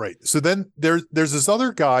 Right. So then there's this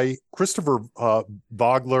other guy, Christopher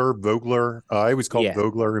Vogler. I always call him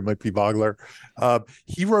Vogler. It might be Vogler.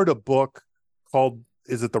 He wrote a book called,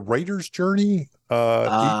 is it The Writer's Journey? He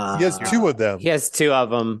has two of them. He has two of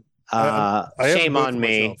them. Shame on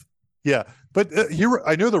me. Myself. Yeah. But here,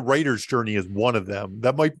 I know The Writer's Journey is one of them.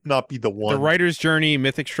 That might not be the one. The Writer's Journey,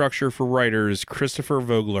 Mythic Structure for Writers, Christopher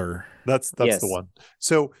Vogler. That's the one.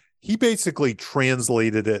 So he basically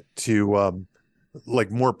translated it to like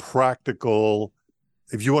more practical.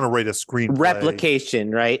 If you want to write a screenplay, replication,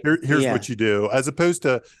 right? Here's what you do, as opposed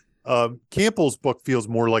to Campbell's book feels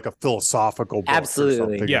more like a philosophical book.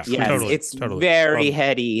 Absolutely. Yeah, totally. It's very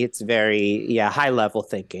heady. It's very high level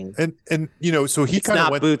thinking. And so he kind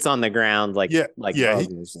of went boots on the ground like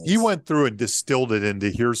he went through and distilled it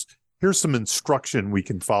into here's some instruction we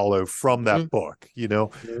can follow from that book,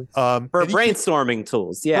 for brainstorming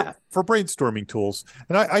tools. Yeah. For brainstorming tools.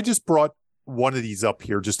 And I just brought one of these up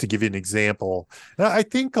here just to give you an example. And I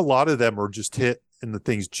think a lot of them are just hit in the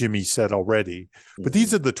things Jimmy said already, but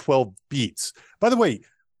these are the 12 beats. By the way,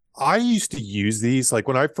 I used to use these, like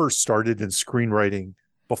when I first started in screenwriting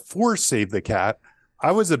before Save the Cat,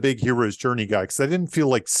 I was a big hero's journey guy because I didn't feel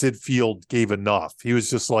like Sid Field gave enough. He was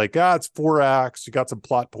just like, it's 4 acts. You got some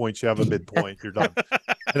plot points. You have a midpoint. You're done.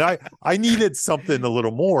 And I needed something a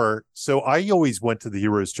little more. So I always went to the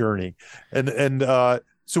hero's journey. And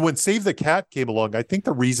so when Save the Cat came along, I think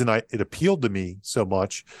the reason it appealed to me so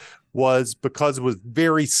much was because it was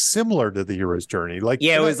very similar to the hero's journey.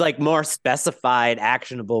 It was like more specified,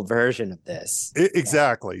 actionable version of this.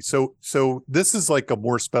 Exactly. So this is like a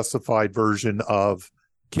more specified version of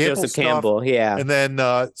Joseph Campbell. Yeah. And then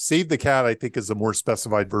Save the Cat, I think, is a more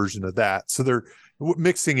specified version of that. So they're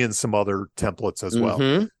mixing in some other templates as well.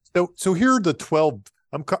 Mm-hmm. So here are the 12.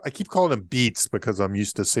 I keep calling them beats because I'm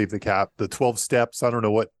used to Save the Cat. The 12 steps. I don't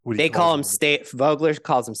know what they call them. Vogler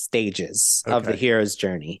calls them stages of the hero's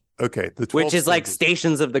journey. Okay, which is like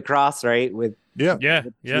Stations of the Cross, right? With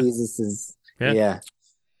Jesus is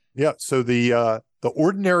Yeah. So the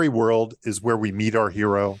ordinary world is where we meet our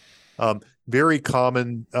hero. Very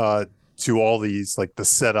common to all these, like the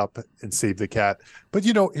setup and Save the Cat. But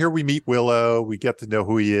here we meet Willow. We get to know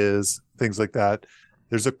who he is, things like that.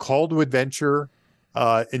 There's a call to adventure,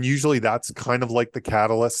 and usually that's kind of like the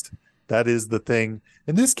catalyst. That is the thing.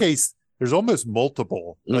 In this case, there's almost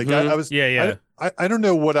multiple. Like I was, I don't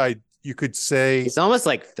know what you could say. It's almost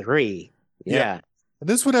like 3. Yeah. And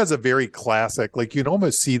this one has a very classic, like you can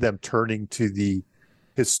almost see them turning to the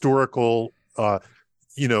historical,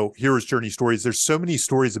 hero's journey stories. There's so many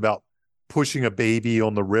stories about pushing a baby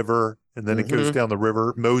on the river and then it goes down the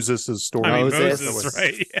river. Moses' story. I mean, Moses,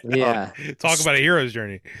 right? Yeah. Talk about a hero's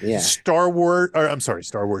journey. Yeah. Star Wars.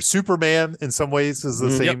 Superman in some ways is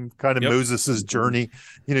the same kind of Moses' journey.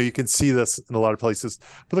 You can see this in a lot of places.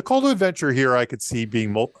 But the call to adventure here, I could see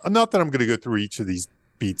being not that I'm going to go through each of these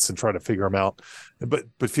beats and try to figure them out, but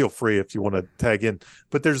feel free if you want to tag in.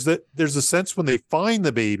 But there's a sense when they find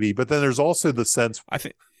the baby, but then there's also the sense I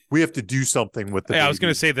think we have to do something with the baby. I was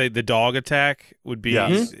going to say the dog attack would be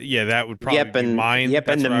that would probably be mine.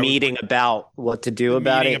 And the meeting about what to do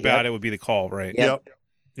about it. It would be the call, right?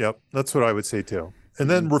 Yep. That's what I would say too. And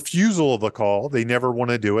then refusal of the call. They never want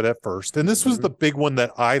to do it at first. And this was the big one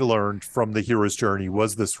that I learned from the hero's journey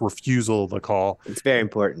was this refusal of the call. It's very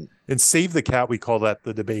important. And Save the Cat, we call that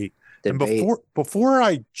the debate. And before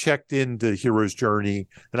I checked into Hero's Journey,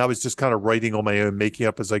 and I was just kind of writing on my own, making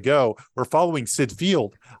up as I go, or following Sid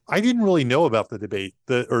Field, I didn't really know about the debate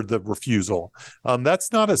or the refusal.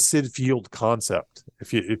 That's not a Sid Field concept.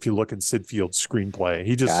 If you look in Sid Field's screenplay,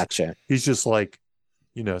 he's just like,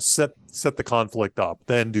 set the conflict up,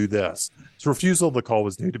 then do this. So refusal of the call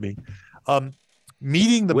was new to me.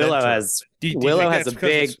 Meeting the Willow mentor. Willow has a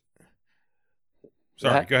big.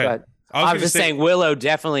 Sorry, go ahead. I was just saying Willow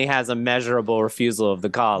definitely has a measurable refusal of the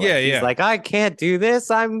call. He's like, I can't do this.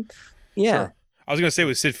 Sure. I was going to say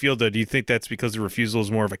with Sid Field, though, do you think that's because the refusal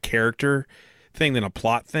is more of a character thing than a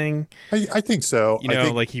plot thing? I think so.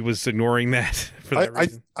 Like he was ignoring that for that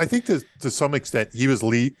reason. I think to some extent he was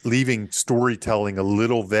leaving storytelling a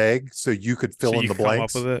little vague so you could fill in the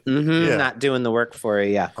blanks. Come up with it. Not doing the work for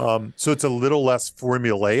you. So it's a little less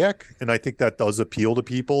formulaic, and I think that does appeal to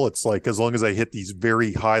people. It's like as long as I hit these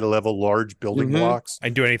very high level, large building blocks, I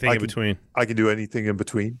can do anything in between. I can do anything in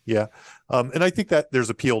between. Yeah, and I think that there's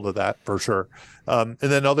appeal to that for sure. And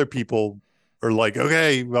then other people are like,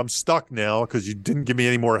 okay, I'm stuck now because you didn't give me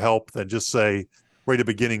any more help than just say right at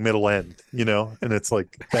beginning, middle, end, and it's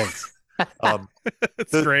like, thanks.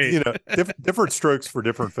 That's great. Different strokes for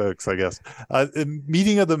different folks, I guess.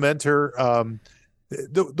 Meeting of the mentor.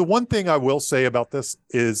 The one thing I will say about this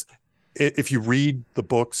is if you read the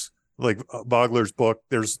books, like Vogler's book,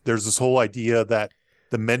 there's this whole idea that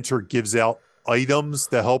the mentor gives out items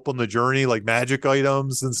to help on the journey, like magic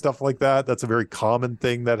items and stuff like that. That's a very common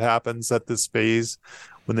thing that happens at this phase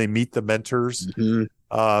when they meet the mentors.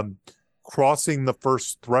 Crossing the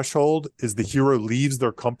first threshold is the hero leaves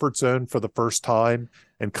their comfort zone for the first time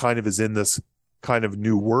and kind of is in this kind of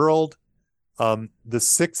new world. The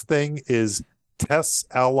sixth thing is tests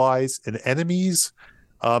allies and enemies.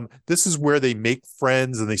 This is where they make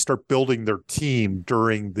friends and they start building their team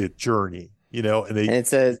during the journey. And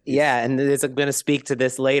it's going to speak to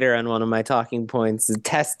this later on one of my talking points. It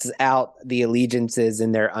tests out the allegiances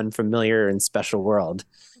in their unfamiliar and special world.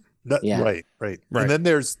 Right. And then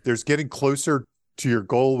there's getting closer to your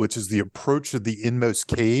goal, which is the approach of the inmost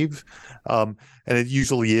cave. And it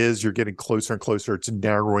usually is, you're getting closer and closer. It's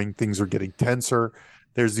narrowing. Things are getting tenser.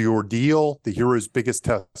 There's the ordeal, the hero's biggest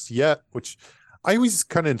test yet, which I always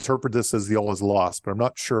kind of interpret this as the all is lost, but I'm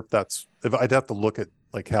not sure if I'd have to look at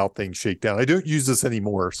like how things shake down. I don't use this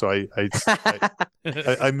anymore, so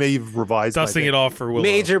I may have revised. Dusting it off for Willow.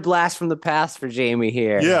 Major blast from the past for Jamie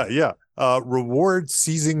here. Yeah. Reward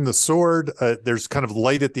seizing the sword. There's kind of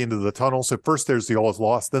light at the end of the tunnel. So first there's the all is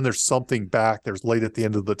lost. Then there's something back. There's light at the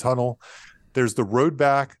end of the tunnel. There's the road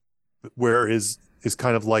back, where is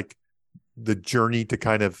kind of like the journey to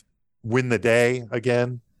kind of win the day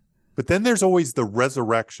again. But then there's always the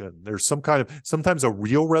resurrection. There's sometimes a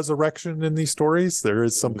real resurrection in these stories. There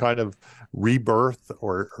is some kind of rebirth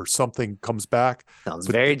or something comes back. Sounds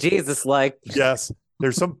very Jesus-like. Yes.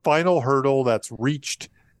 There's some final hurdle that's reached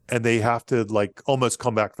and they have to like almost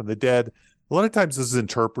come back from the dead. A lot of times this is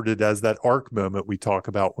interpreted as that arc moment we talk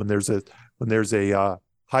about when there's a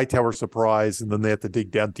high tower surprise and then they have to dig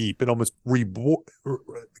down deep and almost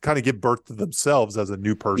kind of give birth to themselves as a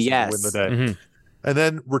new person to win the day. And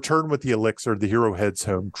then return with the elixir, the hero heads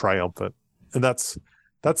home triumphant. And that's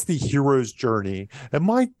the hero's journey. And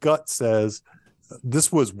my gut says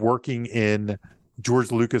this was working in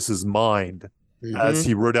George Lucas's mind as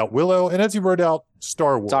he wrote out Willow and as he wrote out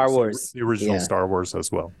Star Wars. Star Wars. The original Yeah. Star Wars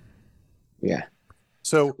as well. Yeah.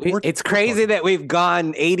 So It's crazy that we've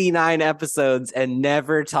gone 89 episodes and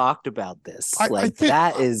never talked about this.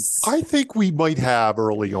 I think we might have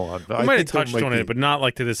early on. We might have touched on it, but not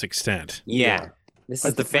like to this extent. Yeah. This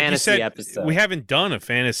is the fantasy episode. We haven't done a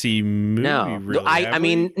fantasy movie. No, really, I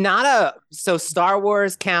mean, not a. So Star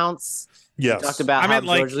Wars counts. Yes. We talked about how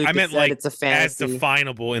George Lucas said it's a fantasy. as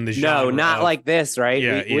definable in the genre. No, not like this, right?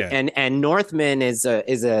 Yeah, And Northman is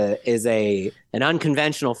an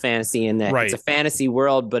unconventional fantasy in that it's a fantasy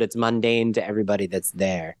world, but it's mundane to everybody that's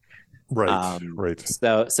there. Right.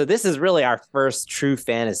 So this is really our first true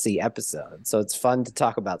fantasy episode. So it's fun to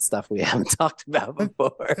talk about stuff we haven't talked about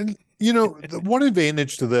before. And the one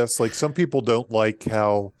advantage to this, like some people don't like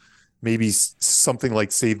how maybe something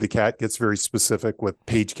like Save the Cat gets very specific with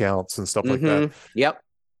page counts and stuff like that. Yep.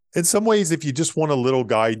 In some ways, if you just want a little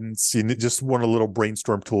guidance, you just want a little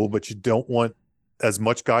brainstorm tool, but you don't want as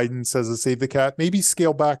much guidance as a Save the Cat, maybe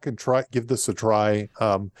scale back and give this a try.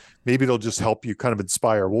 Maybe it'll just help you kind of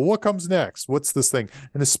inspire. Well, what comes next? What's this thing?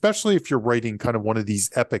 And especially if you're writing kind of one of these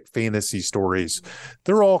epic fantasy stories,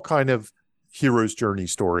 they're all kind of hero's journey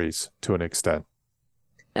stories to an extent.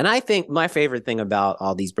 And I think my favorite thing about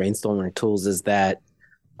all these brainstorming tools is that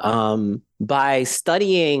by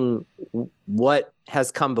studying what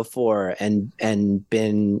has come before and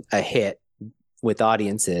been a hit with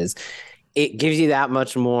audiences, it gives you that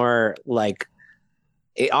much more, like,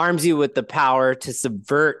 it arms you with the power to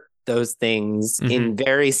subvert those things in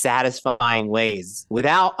very satisfying ways.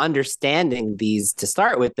 Without understanding these to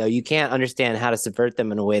start with, though, you can't understand how to subvert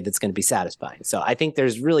them in a way that's going to be satisfying. So I think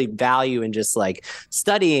there's really value in just like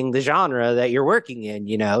studying the genre that you're working in,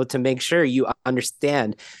 to make sure you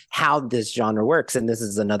understand how this genre works. And this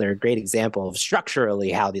is another great example of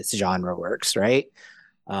structurally how this genre works, right?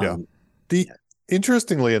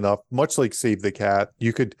 Interestingly enough, much like Save the Cat,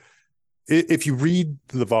 you could, if you read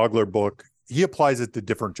the Vogler book, he applies it to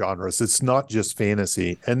different genres. It's not just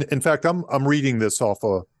fantasy. And in fact, I'm reading this off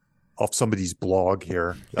somebody's blog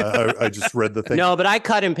here. I just read the thing. No, but I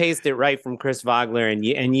cut and pasted it right from Chris Vogler, and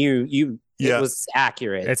you it was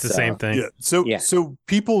accurate. It's the same thing. Yeah. So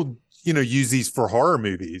people, use these for horror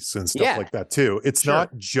movies and stuff like that too. It's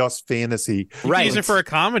not just fantasy. You can use it for a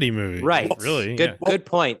comedy movie. Right. Really. Good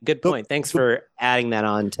point. Good point. Thanks for adding that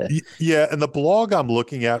on to. Yeah. And the blog I'm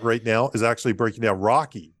looking at right now is actually breaking down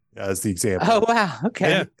Rocky as the example. Oh, wow.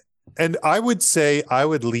 Okay. And I would say I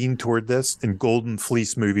would lean toward this in Golden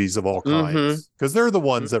Fleece movies of all kinds, because they're the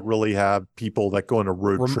ones that really have people that go on a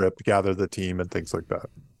road trip, gather the team and things like that.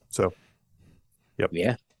 So, yep.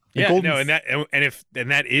 Yeah. Yeah, and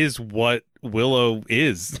that is what Willow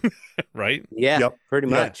is, right? Yeah, pretty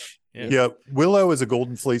much. Yeah, Willow is a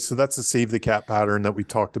Golden Fleece, so that's a Save the Cat pattern that we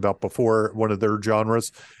talked about before, one of their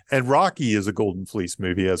genres. And Rocky is a Golden Fleece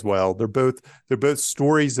movie as well. They're both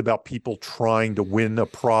stories about people trying to win a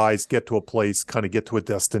prize, get to a place, kind of get to a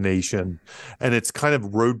destination. And it's kind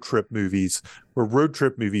of road trip movies, where road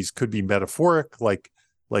trip movies could be metaphoric, like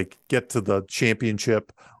get to the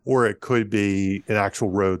championship, or it could be an actual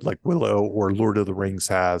road like Willow or Lord of the Rings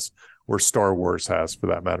has, or Star Wars has, for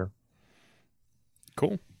that matter.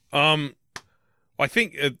 Cool. I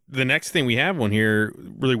think the next thing we have one here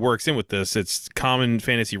really works in with this. It's common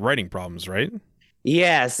fantasy writing problems, right?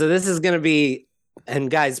 Yeah. So this is going to be, and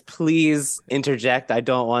guys, please interject. I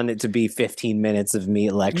don't want it to be 15 minutes of me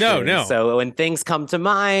lecturing. No. So when things come to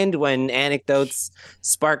mind, when anecdotes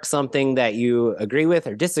spark something that you agree with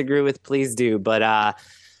or disagree with, please do. But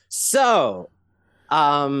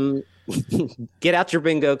get out your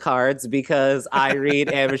bingo cards, because I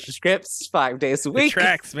read amateur scripts 5 days a week. It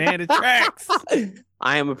tracks, man. It tracks.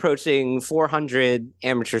 I am approaching 400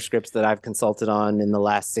 amateur scripts that I've consulted on in the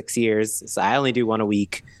last 6 years. So I only do one a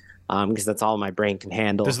week, because that's all my brain can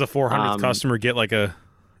handle. Does the 400th customer get like a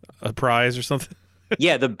prize or something?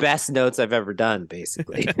 Yeah, the best notes I've ever done,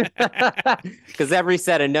 basically. Because every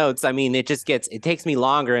set of notes, I mean, it takes me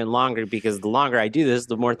longer and longer, because the longer I do this,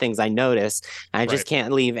 the more things I notice. I just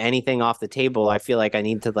can't leave anything off the table. I feel like I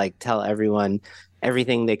need to tell everyone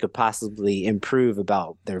everything they could possibly improve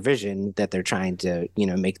about their vision that they're trying to,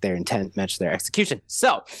 make their intent match their execution.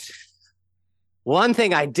 So one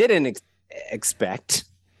thing I didn't expect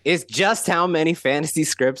is just how many fantasy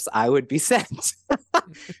scripts I would be sent.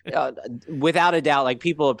 Without a doubt,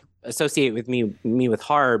 people associate with me with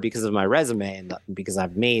horror because of my resume and because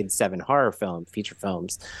I've made 7 horror feature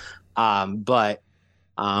films. But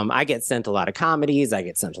I get sent a lot of comedies. I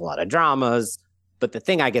get sent a lot of dramas. But the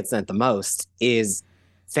thing I get sent the most is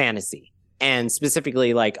fantasy. And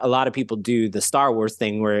specifically, like a lot of people do the Star Wars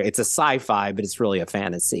thing where it's a sci-fi, but it's really a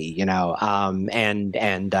fantasy, and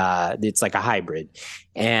it's like a hybrid.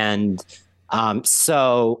 And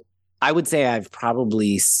so I would say I've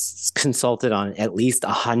probably consulted on at least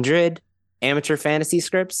 100 amateur fantasy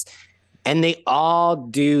scripts, and they all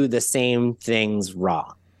do the same things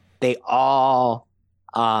wrong. They all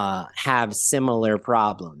have similar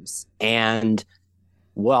problems. And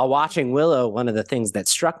while watching Willow, one of the things that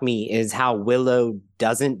struck me is how Willow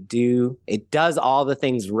does all the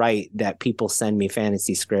things right that people send me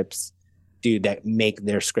fantasy scripts do that make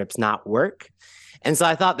their scripts not work. And so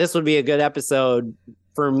I thought this would be a good episode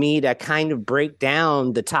for me to kind of break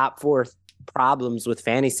down the top 4 problems with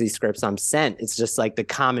fantasy scripts I'm sent. It's just like the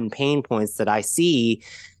common pain points that I see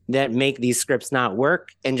that make these scripts not work,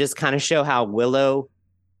 and just kind of show how Willow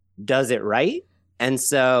does it right. And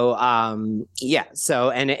so, and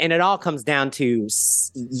it all comes down to,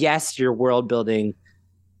 yes, your world building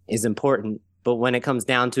is important, but when it comes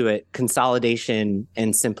down to it, consolidation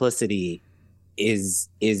and simplicity is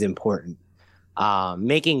important.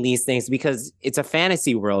 Making these things, because it's a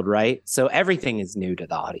fantasy world, right? So everything is new to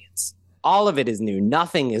the audience. All of it is new.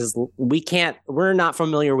 We're not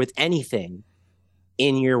familiar with anything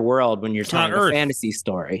in your world when you're telling a fantasy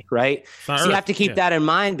story, right? So you have to keep that in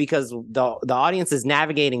mind, because the audience is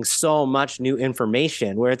navigating so much new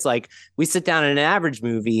information, where it's like we sit down in an average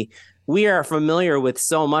movie, we are familiar with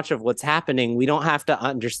so much of what's happening. We don't have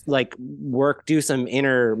to do some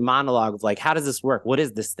inner monologue of like, how does this work? What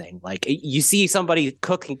is this thing? Like, you see somebody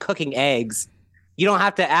cooking eggs. You don't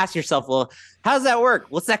have to ask yourself, well, how does that work?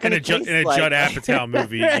 What's that going to taste like? In a Judd Apatow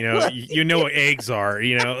movie, you know what eggs are,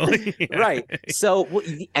 Right. So,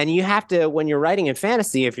 and you have to, when you're writing in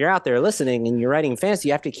fantasy, if you're out there listening and you're writing in fantasy,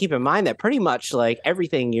 you have to keep in mind that pretty much like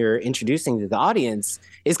everything you're introducing to the audience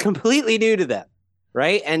is completely new to them,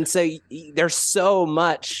 right? And so there's so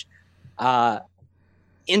much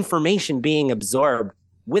information being absorbed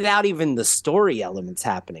without even the story elements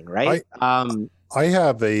happening, right? I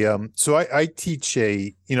have I teach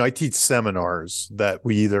seminars that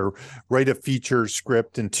we either write a feature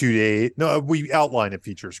script in 2 days. No, we outline a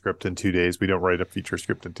feature script in 2 days. We don't write a feature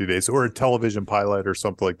script in 2 days, or a television pilot or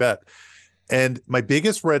something like that. And my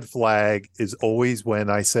biggest red flag is always when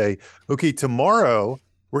I say, okay, tomorrow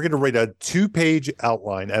we're going to write a 2-page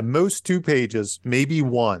outline, at most 2 pages, maybe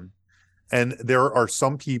 1. And there are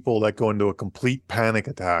some people that go into a complete panic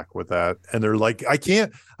attack with that. And they're like,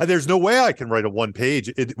 there's no way I can write a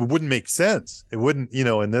 1-page. It wouldn't make sense. It wouldn't,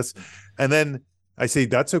 in this. And then I say,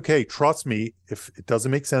 that's okay. Trust me. If it doesn't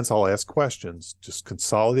make sense, I'll ask questions. Just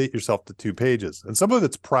consolidate yourself to 2 pages. And some of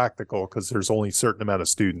it's practical because there's only a certain amount of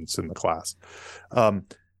students in the class.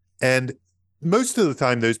 And most of the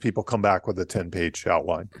time, those people come back with a 10-page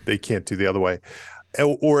outline. They can't do the other way.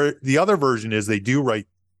 Or the other version is they do write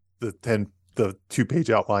the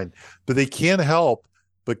 2-page outline, but they can't help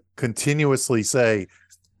but continuously say,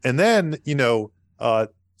 and then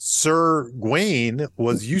Sir Gawain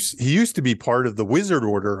used to be part of the wizard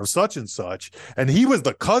order of such and such, and he was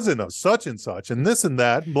the cousin of such and such, and this and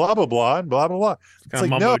that, and blah blah blah, and blah blah blah. It's kind of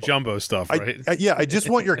mumbo jumbo stuff, right? I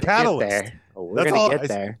just want your catalyst. We're gonna get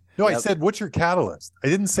there. No, yep. I said, what's your catalyst? I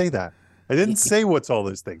didn't say that. I didn't say what's all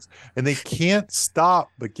those things, and they can't stop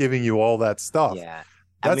but giving you all that stuff. Yeah.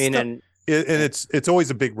 It's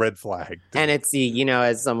always a big red flag. And it's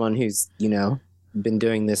as someone who's, been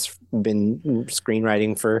doing this, been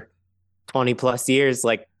screenwriting for 20 plus years,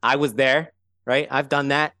 like I was there, right? I've done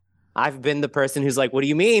that. I've been the person who's like, what do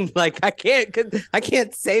you mean? Like, I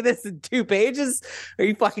can't say this in 2 pages. Are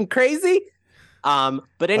you fucking crazy?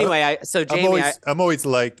 But anyway, Jamie, I'm always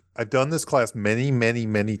like, I've done this class many, many,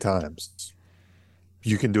 many times.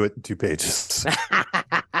 You can do it in 2 pages.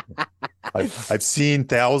 I've seen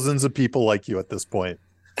thousands of people like you at this point.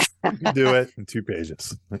 You can do it in 2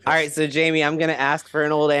 pages. All right, so Jamie, I'm going to ask for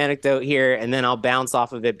an old anecdote here, and then I'll bounce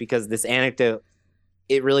off of it, because this anecdote,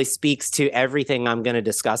 it really speaks to everything I'm going to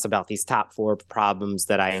discuss about these top 4 problems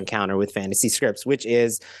that I encounter with fantasy scripts, which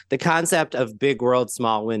is the concept of big world,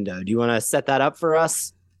 small window. Do you want to set that up for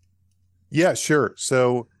us? Yeah, sure.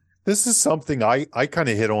 So this is something I kind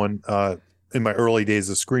of hit on in my early days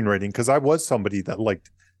of screenwriting, because I was somebody that liked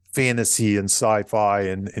fantasy and sci-fi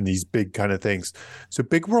and these big kind of things. So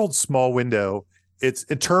big world, small window,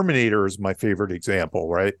 Terminator is my favorite example,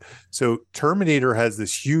 right? So Terminator has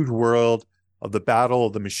this huge world of the battle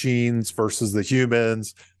of the machines versus the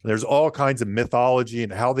humans. There's all kinds of mythology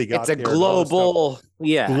and how they got there. It's a global,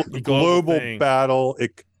 global battle.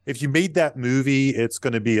 If you made that movie, it's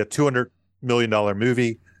going to be a $200 million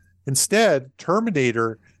movie. Instead,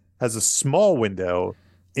 Terminator has a small window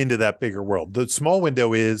into that bigger world. The small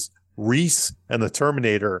window is Reese and the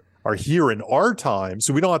Terminator are here in our time,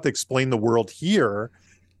 so we don't have to explain the world here.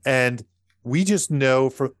 And we just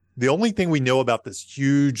know the only thing we know about this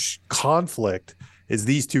huge conflict is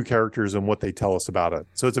these two characters and what they tell us about it.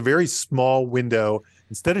 So it's a very small window.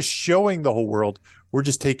 Instead of showing the whole world, we're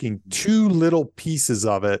just taking two little pieces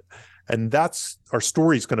of it. And that's our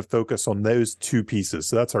story is going to focus on those two pieces.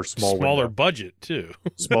 So that's our smaller budget too.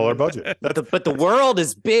 Smaller budget. But the world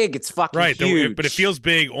is big. It's fucking huge. But it feels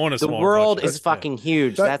big on a the small world budget. is fucking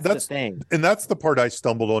huge. That's the thing. And that's the part I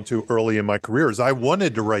stumbled onto early in my career is I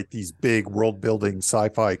wanted to write these big world building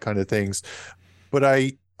sci-fi kind of things, but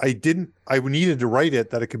I needed to write it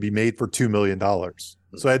that it could be made for $2 million.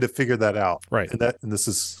 So I had to figure that out. Right. And this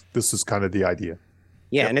is kind of the idea.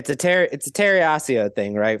 Yeah, and it's a Terry Osio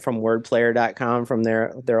thing, right? From wordplayer.com, from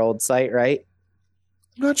their old site, right?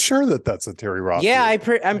 I'm not sure that that's a Terry Ross. Yeah,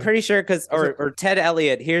 I'm pretty sure because or Ted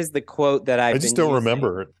Elliott. Here's the quote that I just don't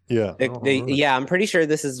remember it. Yeah, yeah, I'm pretty sure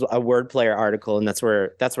this is a Wordplayer article, and that's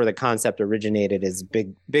where the concept originated. Is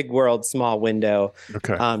big world, small window.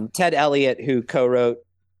 Okay. Ted Elliott, who co-wrote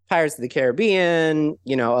Pirates of the Caribbean,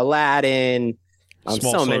 Aladdin,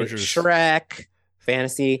 so many Shrek.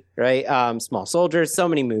 Fantasy, right? Small Soldiers, so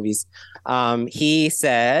many movies. He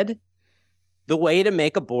said, the way to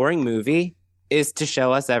make a boring movie is to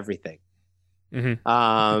show us everything.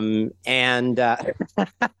 Mm-hmm.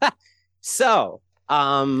 So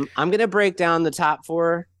I'm going to break down the top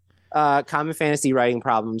 4 common fantasy writing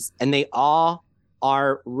problems, and they all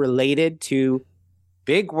are related to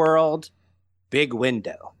big world, big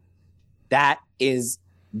window. That is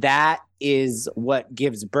what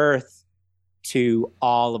gives birth to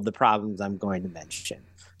all of the problems I'm going to mention.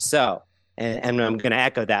 So, and I'm going to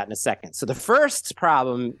echo that in a second. So the first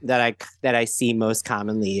problem that I see most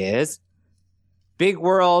commonly is big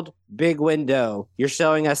world, big window. You're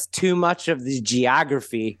showing us too much of the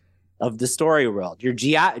geography of the story world. Your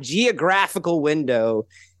geographical window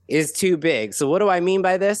is too big. So what do I mean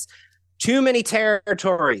by this? Too many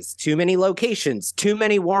territories, too many locations, too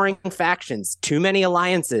many warring factions, too many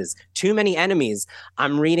alliances, too many enemies.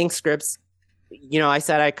 I'm reading scripts. I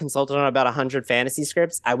said I consulted on about 100 fantasy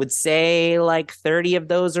scripts. I would say like 30 of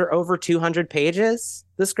those are over 200 pages.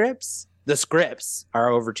 The scripts are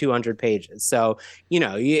over 200 pages. So,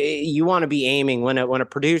 you want to be aiming when a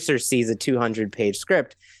producer sees a 200-page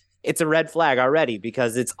script, it's a red flag already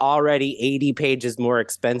because it's already 80 pages more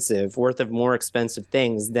expensive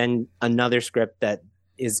things than another script that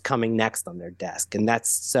is coming next on their desk. And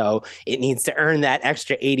that's so it needs to earn that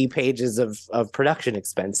extra 80 pages of production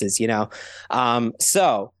expenses,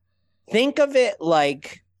 So think of it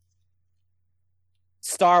like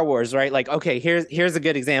Star Wars, right? Like, okay, here's a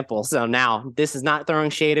good example. So now this is not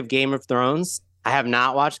throwing shade of Game of Thrones. I have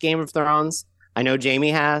not watched Game of Thrones. I know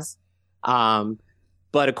Jamie has.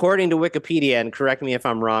 But according to Wikipedia, and correct me if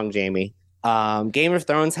I'm wrong, Jamie, Game of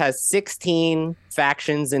Thrones has 16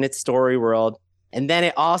 factions in its story world. And then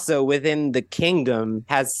it also, within the kingdom,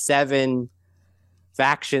 has 7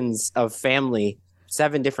 factions of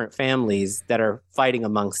 7 different families that are fighting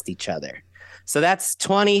amongst each other. So that's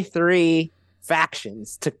 23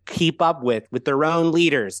 factions to keep up with their own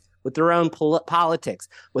leaders, with their own politics,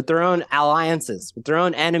 with their own alliances, with their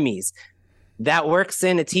own enemies. That works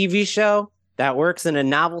in a TV show. That works in a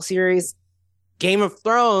novel series. Game of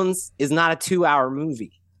Thrones is not a 2-hour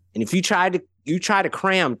movie. And if you try to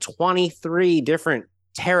cram 23 different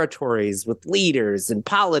territories with leaders and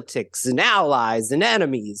politics and allies and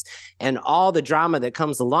enemies and all the drama that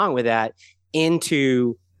comes along with that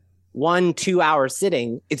into 1-2-hour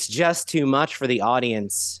sitting, it's just too much for the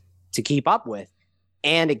audience to keep up with.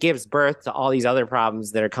 And it gives birth to all these other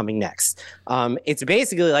problems that are coming next. It's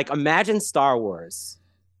basically like, imagine Star Wars.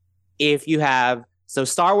 So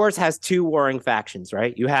Star Wars has 2 warring factions,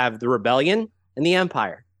 right? You have the Rebellion and the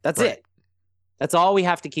Empire. That's right. It. That's all we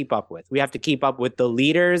have to keep up with. We have to keep up with the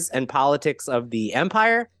leaders and politics of the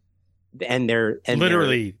Empire, and the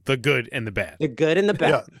good and the bad. The good and the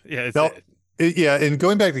bad. Yeah, and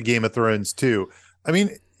going back to Game of Thrones too. I mean,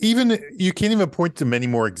 even you can't even point to many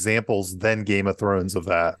more examples than Game of Thrones of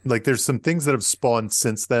that. Like, there's some things that have spawned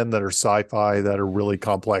since then that are sci-fi that are really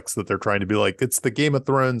complex that they're trying to be like, it's the Game of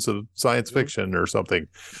Thrones of science fiction or something.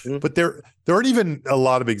 Mm-hmm. But there aren't even a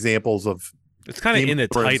lot of examples of. It's kind of in the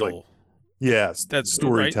title. Like, yes, that's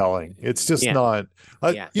storytelling. Right? It's just not.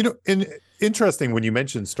 And interesting when you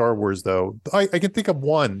mention Star Wars, though. I can think of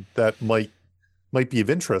one that might be of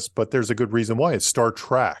interest, but there's a good reason why. It's Star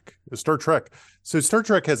Trek. So Star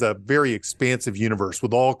Trek has a very expansive universe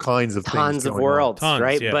with all kinds of tons of worlds,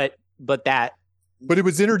 right? Yeah. But But it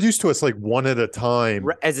was introduced to us like one at a time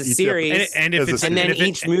as a series, and if it's and then and if it-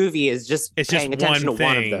 each movie is just it's paying just attention one to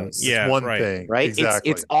one of thing. those. Yeah, one right. thing, Right?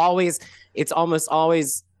 Exactly. It's almost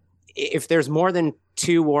always, if there's more than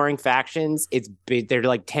two warring factions, they're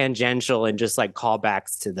like tangential and just like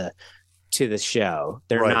callbacks to the show.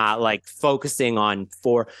 They're Right. not like focusing on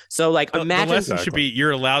four. So like The imagine lesson should be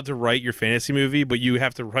you're allowed to write your fantasy movie, but you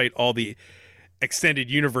have to write all the extended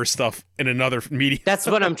universe stuff in another medium. that's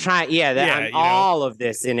what I'm trying. Yeah, Yeah, you know. all of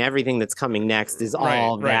this and everything that's coming next is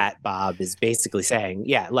all Right. that Bob is basically saying.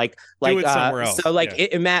 Yeah, like it somewhere else, So like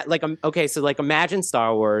yeah. okay, so like imagine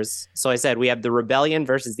Star Wars. So I said we have the rebellion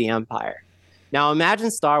versus the Empire. Now imagine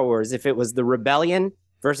Star Wars if it was the rebellion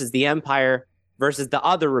versus the Empire versus the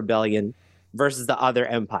other rebellion versus the other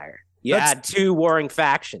Empire. You had two warring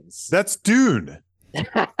factions. That's Dune.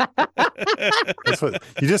 That's what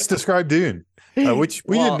you just described. Dune, which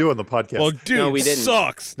we didn't do on the podcast. Well, Dune No, we didn't.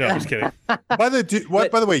 sucks. No, I'm just kidding. By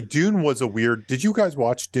the way, Dune was a weird. Did you guys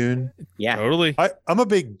watch Dune? Yeah, Totally. I'm a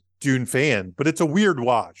big Dune fan, but it's a weird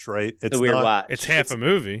watch, right? It's a weird watch. It's half a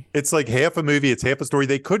movie. It's like half a movie. It's half a story.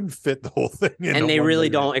 They couldn't fit the whole thing in. And they one really movie.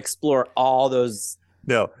 don't explore all those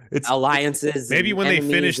No, it's alliances. Maybe and when they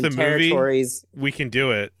enemies finish and the movie, territories. we can do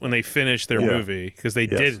it when they finish their Yeah. movie because they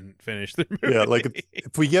Yes. didn't finish the movie. yeah, like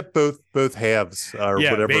if we get both halves or yeah,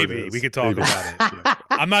 whatever. maybe it is, we could talk maybe. about it. Yeah.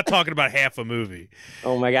 I'm not talking about half a movie.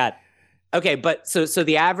 Oh my God. Okay, but so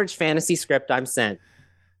the average fantasy script I'm sent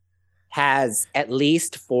has at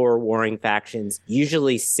least 4 warring factions,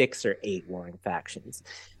 usually 6 or 8 warring factions.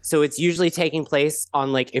 So it's usually taking place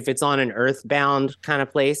on, like, if it's on an earthbound kind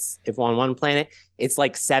of place, if on one planet, it's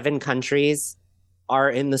like 7 countries are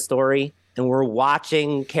in the story. And we're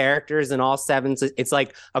watching characters in all 7. So it's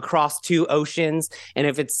like across 2 oceans. And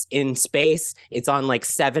if it's in space, it's on like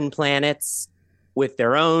 7 planets with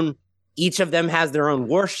their own. Each of them has their own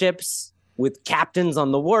warships with captains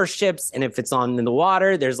on the warships. And if it's on in the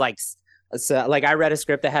water, there's like I read a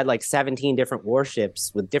script that had like 17 different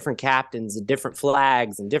warships with different captains and different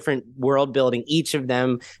flags and different world building. Each of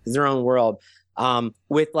them is their own world.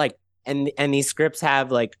 With like, and these scripts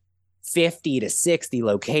have like 50 to 60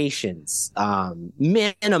 locations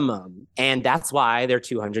minimum. And that's why they're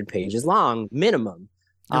 200 pages long minimum.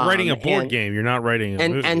 You're writing a board game. You're not writing a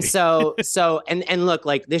movie. And so look,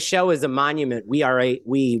 like, this show is a monument. We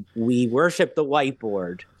worship the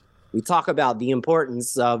whiteboard. We talk about the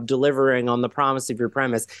importance of delivering on the promise of your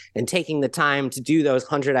premise and taking the time to do those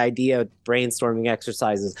 100 idea brainstorming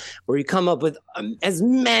exercises where you come up with as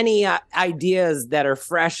many ideas that are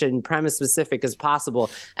fresh and premise specific as possible.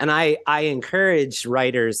 And I encourage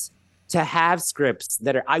writers to have scripts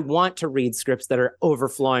I want to read scripts that are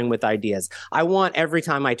overflowing with ideas. I want every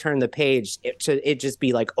time I turn the page, it just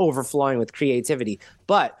be like overflowing with creativity.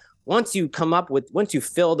 But once you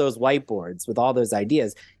fill those whiteboards with all those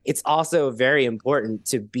ideas, it's also very important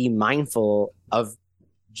to be mindful of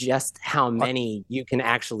just how many you can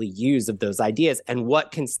actually use of those ideas and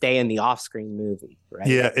what can stay in the off-screen movie, right?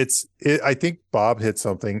 Yeah, I think Bob hit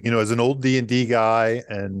something, as an old D&D guy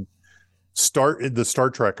and the Star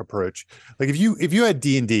Trek approach. Like if you had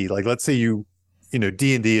D&D, like let's say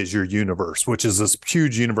D&D is your universe, which is this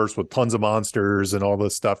huge universe with tons of monsters and all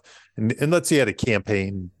this stuff. And let's say you had a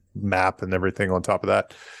campaign map and everything on top of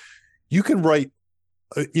that. You can write,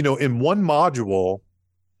 in one module,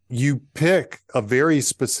 you pick a very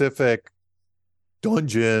specific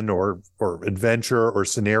dungeon or adventure or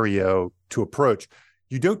scenario to approach.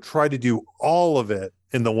 You don't try to do all of it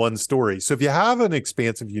in the one story. So if you have an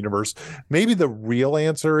expansive universe, maybe the real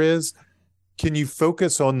answer is, can you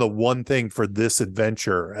focus on the one thing for this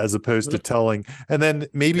adventure as opposed to telling, and then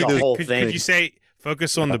maybe The whole could thing. you say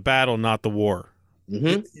focus on the battle, not the war?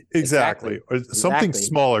 Mhm. Exactly. Or something Exactly.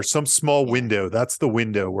 smaller, some small window. That's the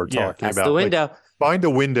window we're talking That's about. the Like, window. find a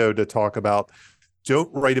window to talk about.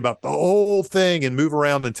 Don't write about the whole thing and move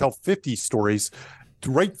around and tell 50 stories.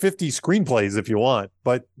 Write 50 screenplays if you want,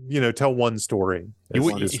 but tell one story. You,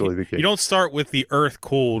 That's really the key. you don't start with the earth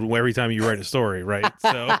cooled every time you write a story, right?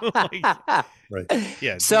 So, Right.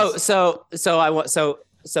 yeah. So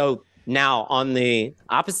now on the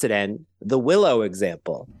opposite end, the Willow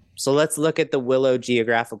example. So let's look at the Willow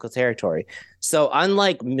geographical territory. So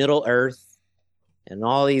unlike Middle Earth and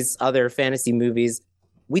all these other fantasy movies,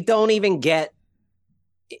 we don't even get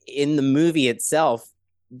in the movie itself.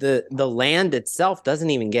 The land itself doesn't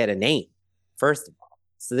even get a name, first of all.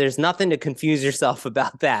 So there's nothing to confuse yourself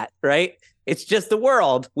about that, right? It's just the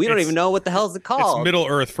world. We don't even know what the hell is it called. It's Middle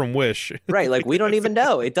Earth from Wish. Right, like we don't even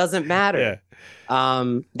know. It doesn't matter.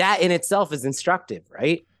 Yeah. That in itself is instructive,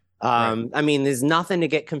 right? Right. I mean, there's nothing to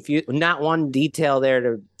get confused. Not one detail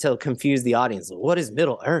there to confuse the audience. What is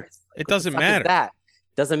Middle Earth? It doesn't What the fuck is matter. that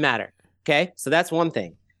doesn't matter. Okay, so that's one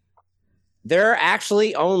thing. There are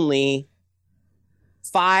actually only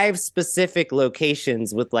 5 specific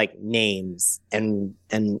locations with like names and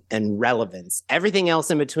relevance. Everything else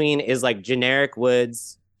in between is like generic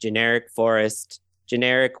woods, generic forest,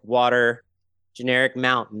 generic water, generic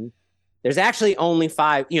mountain. There's actually only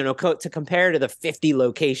 5, to compare to the 50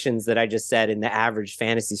 locations that I just said in the average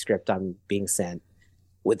fantasy script I'm being sent,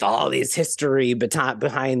 with all these history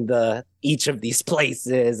behind each of these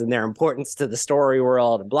places and their importance to the story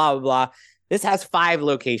world and blah, blah, blah. This has 5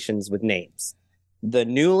 locations with names. The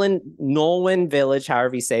Nolwenn Village,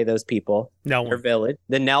 however you say those people, their village,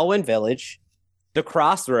 the Nelwyn Village, the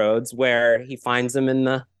Crossroads, where he finds them in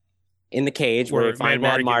the cage, where we find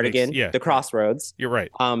Mad Mardigan, the Crossroads. You're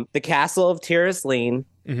right. The Castle of Tiras Lane,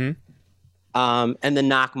 Mm-hmm. And the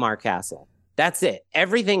Nockmar Castle. That's it.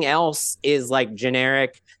 Everything else is like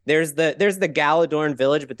generic. There's the Galadorn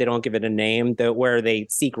Village, but they don't give it a name. Where they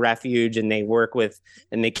seek refuge and they work with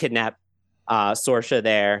and they kidnap Sorsha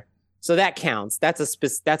there. So that counts. That's a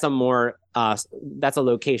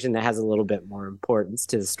location that has a little bit more importance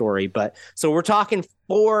to the story. But so we're talking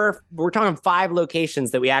 5 locations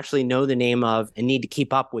that we actually know the name of and need to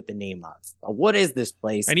keep up with the name of. What is this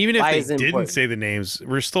place? And even if they didn't say the names,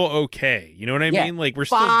 we're still okay. You know what I mean? Like we're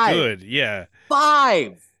 5. still good. Yeah.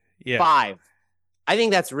 5. Yeah. 5. I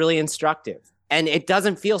think that's really instructive. And it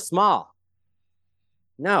doesn't feel small.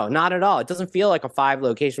 No, not at all. It doesn't feel like a 5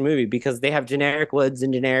 location movie because they have generic woods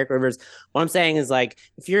and generic rivers. What I'm saying is, like,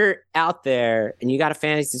 if you're out there and you got a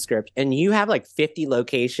fantasy script and you have like 50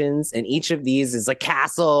 locations and each of these is a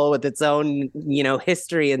castle with its own,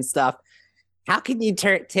 history and stuff, how can you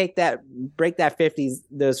break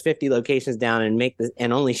those 50 locations down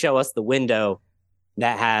and only show us the window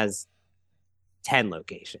that has 10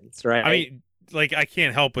 locations, right? I mean, like, I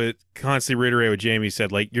can't help but constantly reiterate what Jamie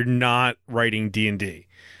said. Like, you're not writing D&D.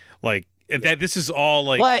 Like, that. This is all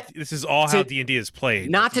how D&D is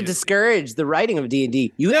played. Not to discourage the writing of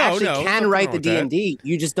D&D. You can write the D&D.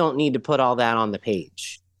 You just don't need to put all that on the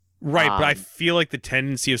page. Right, but I feel like the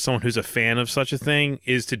tendency of someone who's a fan of such a thing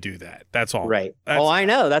is to do that. That's all. Right. I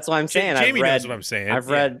know. That's what I'm saying. Jamie knows what I'm saying. I've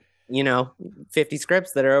read 50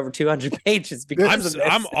 scripts that are over 200 pages because of this.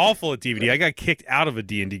 I'm awful at DVD. I got kicked out of a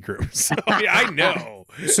D&D group, so I know.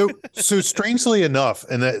 So strangely enough,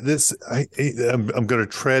 and I'm going to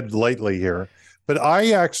tread lightly here, but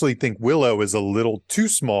I actually think Willow is a little too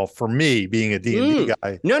small for me, being a D&D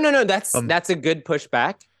guy. No. That's a good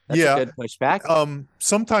pushback. That's a good pushback.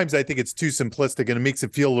 Sometimes I think it's too simplistic and it makes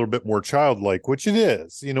it feel a little bit more childlike, which it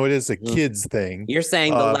is. It is a kid's thing. You're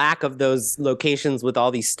saying the lack of those locations with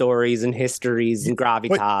all these stories and histories and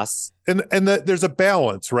gravitas. There's a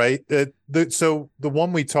balance, right? So the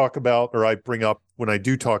one we talk about, or I bring up when I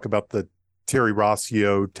do talk about the Terry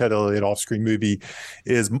Rossio, Ted Elliott off-screen movie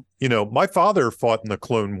is, my father fought in the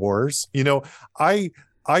Clone Wars. I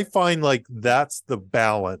find like that's the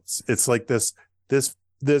balance. It's like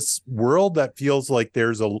this world that feels like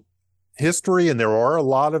there's a history and there are a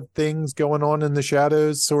lot of things going on in the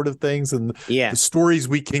shadows, sort of things, and the stories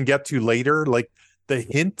we can get to later, like the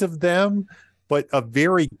hint of them, but a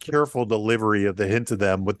very careful delivery of the hint of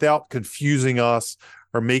them without confusing us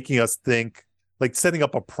or making us think, like setting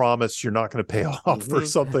up a promise you're not going to pay off or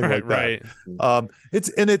something like that. Right.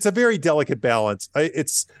 It's a very delicate balance.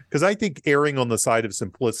 It's because I think erring on the side of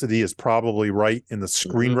simplicity is probably right in the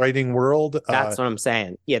screenwriting world. That's what I'm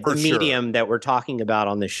saying. Yeah, the medium that we're talking about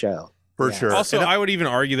on this show. For sure. Also, I would even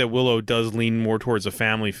argue that Willow does lean more towards a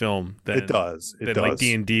family film than it does. Like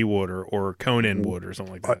D&D would or Conan would or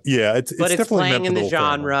something like that. It's playing in the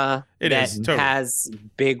genre has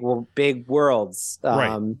big worlds.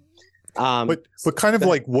 Right. But kind of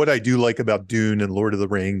like what I do like about Dune and Lord of the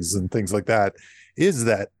Rings and things like that is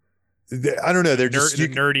that I don't know, they're just the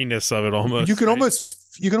nerdiness of it almost. You can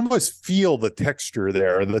almost feel the texture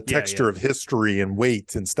there, the texture of history and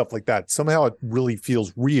weight and stuff like that. Somehow it really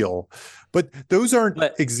feels real. But those aren't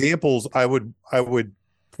examples I would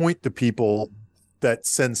point to people that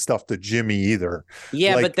send stuff to Jimmy either.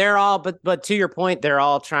 Yeah, but they're all but to your point, they're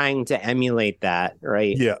all trying to emulate that,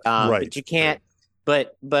 right? Yeah, right. But you can't.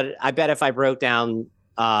 But I bet if I broke down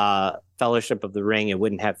Fellowship of the Ring, it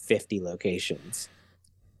wouldn't have 50 locations.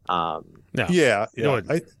 No. Yeah.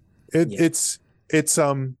 It's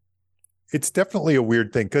definitely a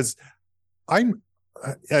weird thing because I'll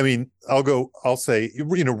say,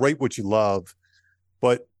 write what you love,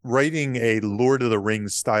 but writing a Lord of the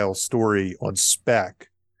Rings style story on spec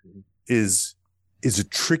is is a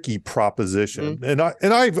tricky proposition. And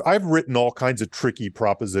I've written all kinds of tricky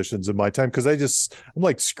propositions in my time because I'm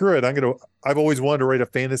like, screw it. I've always wanted to write a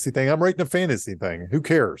fantasy thing. I'm writing a fantasy thing. Who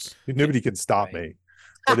cares? Nobody can stop me.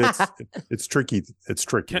 But it's tricky. It's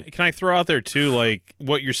tricky. Can I throw out there too, like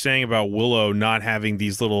what you're saying about Willow not having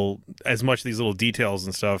these little details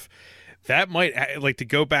and stuff? That might, like, to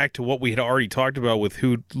go back to what we had already talked about with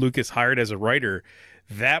who Lucas hired as a writer.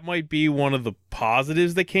 That might be one of the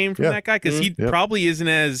positives that came from that guy, because he probably isn't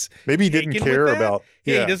as maybe he didn't care about.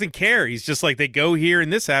 Yeah, he doesn't care. He's just like, they go here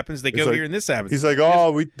and this happens. They go here and this happens. He's like,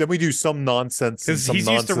 we do some nonsense. Because he's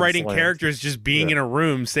used to writing characters just being in a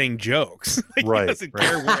room saying jokes. Like, right. He doesn't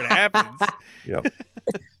care where it happens.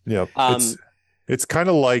 Yeah. It's kind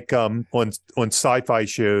of like on sci-fi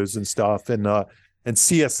shows and stuff, and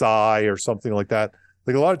CSI or something like that.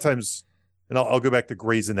 Like a lot of times. And I'll go back to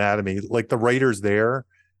Grey's Anatomy. Like the writers there,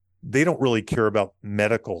 they don't really care about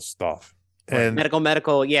medical stuff. And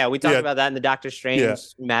medical. Yeah, we talked about that in the Doctor Strange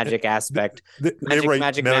magic aspect. They write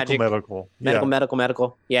medical.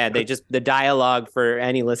 Medical. Yeah, they just, the dialogue, for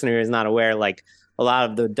any listener who is not aware, like a lot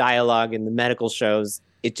of the dialogue in the medical shows,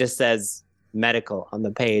 it just says medical on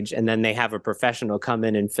the page, and then they have a professional come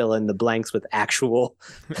in and fill in the blanks with actual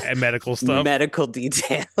and medical stuff, medical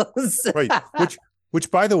details. Right.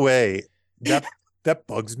 Which by the way, that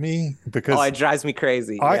bugs me because it drives me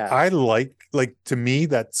crazy. I like to me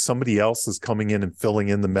that somebody else is coming in and filling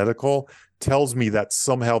in the medical tells me that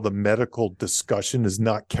somehow the medical discussion is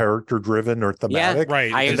not character driven or thematic. Yeah,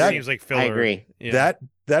 right. It seems like filler. I agree. Yeah.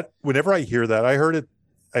 That whenever I hear that, I heard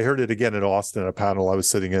it again in Austin at a panel I was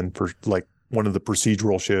sitting in for like one of the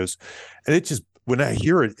procedural shows, and it just, when I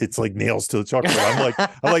hear it, it's like nails to the chalkboard.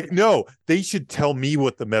 I'm like, no, they should tell me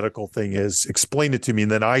what the medical thing is, explain it to me,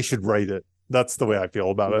 and then I should write it. That's the way I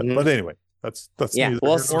feel about it. But anyway, that's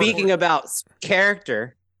Well, speaking about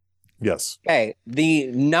character, yes. Okay, the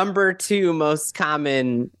number 2 most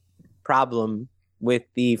common problem with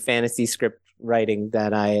the fantasy script writing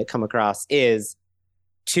that I come across is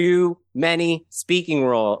too many speaking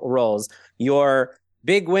roles. Your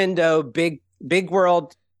big window, big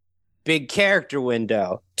world, big character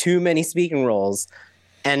window, too many speaking roles.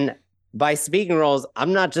 And by speaking roles,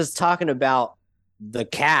 I'm not just talking about the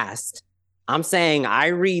cast. I'm saying I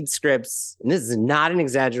read scripts, and this is not an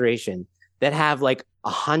exaggeration, that have like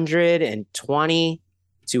 120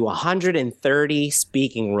 to 130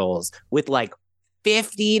 speaking roles with like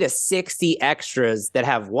 50 to 60 extras that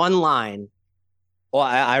have one line. Well,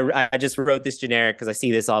 I just wrote this generic because I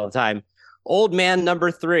see this all the time. Old man number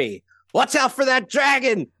 3, watch out for that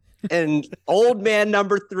dragon. And old man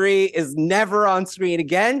number 3 is never on screen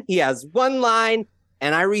again. He has one line.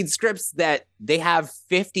 And I read scripts that they have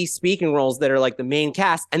 50 speaking roles that are like the main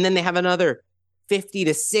cast. And then they have another 50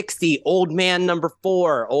 to 60. Old man number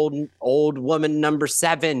 4, old woman number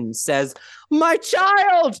 7 says, my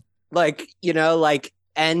child. Like, you know, like,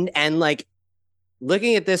 and like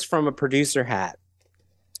looking at this from a producer hat,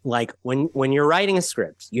 like when you're writing a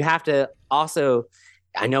script, you have to also,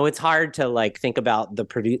 I know it's hard to like think about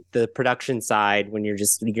the production side when you're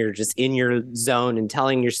just in your zone and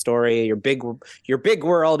telling your story, your big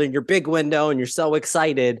world and your big window, and you're so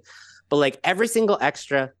excited. But like every single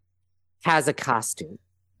extra has a costume.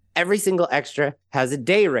 Every single extra has a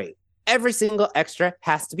day rate. Every single extra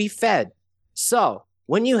has to be fed. So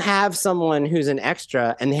when you have someone who's an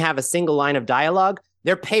extra and they have a single line of dialogue,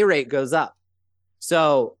 their pay rate goes up.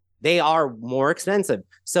 So they are more expensive.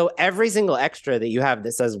 So every single extra that you have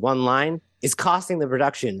that says one line is costing the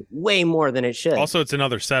production way more than it should. Also, it's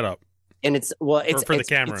another setup. And it's for the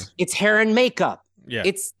camera. It's hair and makeup. Yeah.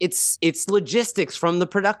 It's logistics from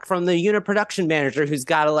the unit production manager who's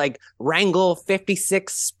got to like wrangle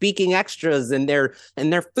 56 speaking extras and their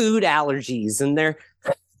food allergies and their,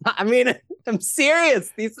 I mean, I'm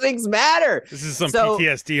serious. These things matter. This is some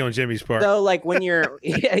PTSD on Jimmy's part. So like when you're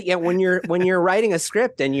when you're writing a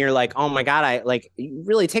script and you're like, oh my God, you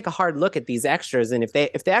really take a hard look at these extras. And if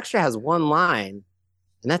the extra has one line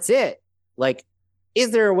and that's it, like, is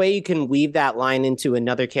there a way you can weave that line into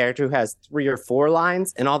another character who has 3 or 4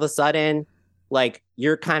 lines, and all of a sudden, like,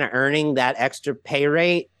 you're kind of earning that extra pay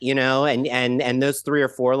rate, you know, and those 3 or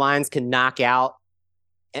 4 lines can knock out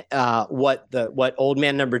what old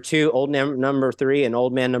man number 2, old man number 3, and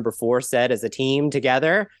old man number 4 said as a team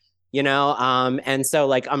together, you know. And so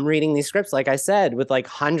like I'm reading these scripts, like I said, with like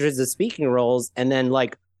hundreds of speaking roles and then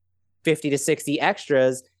like 50 to 60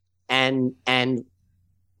 extras, and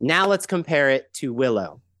now let's compare it to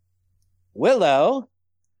Willow. Willow,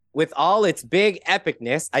 with all its big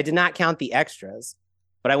epicness, I did not count the extras,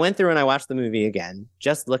 but I went through and I watched the movie again,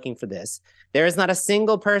 just looking for this. There is not a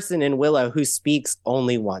single person in Willow who speaks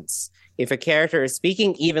only once. if a character is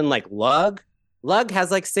speaking, even like Lug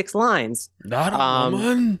has like 6 lines. Not a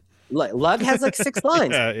woman. Lug has like 6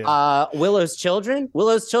 lines. Yeah. Willow's children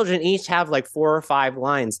each have like 4 or 5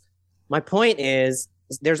 lines. My point is,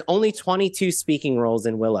 there's only 22 speaking roles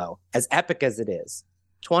in Willow, as epic as it is.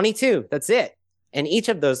 22, that's it. And each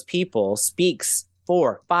of those people speaks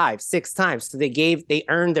 4, 5, 6 times. So they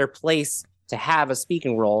earned their place to have a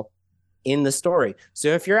speaking role in the story. So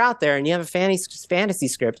if you're out there and you have a fantasy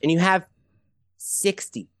script and you have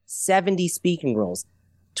 60, 70 speaking roles,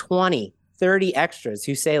 20, 30 extras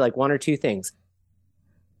who say like 1 or 2 things,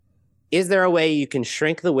 is there a way you can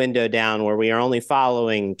shrink the window down where we are only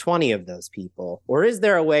following 20 of those people? Or is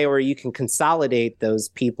there a way where you can consolidate those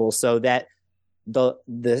people so that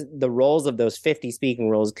the roles of those 50 speaking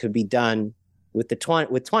roles could be done with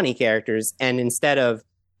 20 characters, and instead of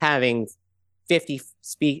having 50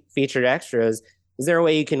 featured extras, is there a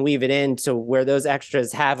way you can weave it in to where those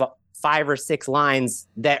extras have 5 or 6 lines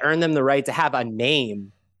that earn them the right to have a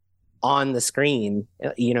name on the screen,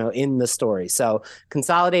 in the story? So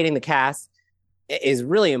consolidating the cast is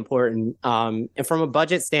really important. And from a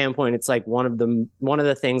budget standpoint, it's like one of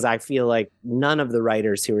the things I feel like none of the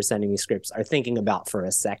writers who are sending me scripts are thinking about for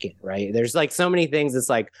a second, right? There's like so many things. It's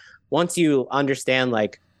like, once you understand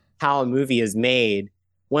like how a movie is made,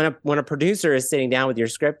 when a producer is sitting down with your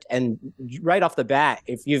script, and right off the bat,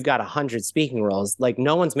 if you've got 100 speaking roles, like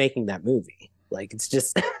no one's making that movie. Like it's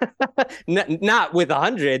just not with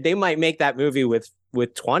 100. They might make that movie with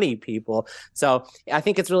 20 people. So I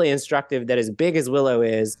think it's really instructive that as big as Willow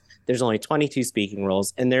is, there's only 22 speaking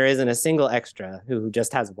roles, and there isn't a single extra who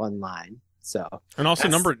just has 1 line. So, and also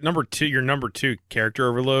number 2, your number 2 character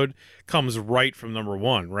overload comes right from number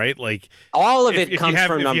 1, right? Like all of it comes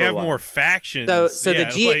from number 1. If you have more factions, so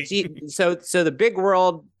the big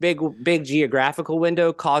world, big geographical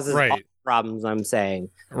window causes all the problems I'm saying.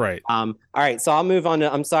 Right. All right. So I'll move on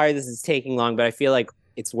to. I'm sorry this is taking long, but I feel like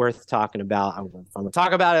it's worth talking about. I'm going to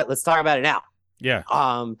talk about it. Let's talk about it now. Yeah.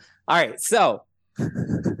 All right. So.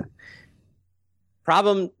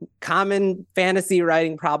 Common fantasy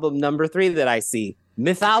writing problem number 3 that I see: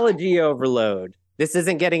 mythology overload. This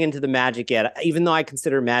isn't getting into the magic yet. Even though I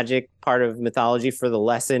consider magic part of mythology for the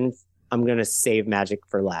lesson, I'm going to save magic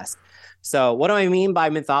for last. So what do I mean by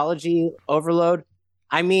mythology overload?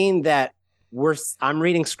 I mean that I'm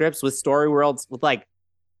reading scripts with story worlds with like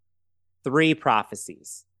 3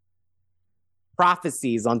 prophecies.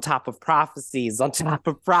 Prophecies on top of prophecies on top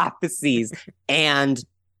of prophecies, and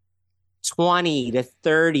 20 to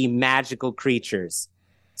 30 magical creatures.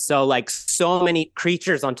 So like so many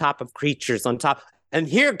creatures on top of creatures on top. And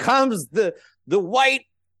here comes the white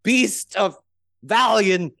beast of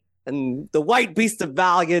Valian. And the white beast of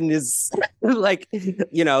Valian is like,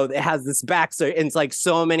 it has this backstory. And it's like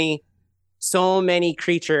so many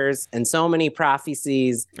creatures and so many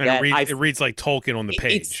prophecies. And that it reads like Tolkien on the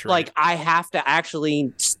page. It's right? like I have to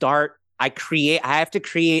actually I have to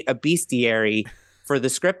create a bestiary for the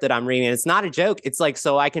script that I'm reading. And it's not a joke. It's like,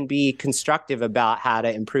 so I can be constructive about how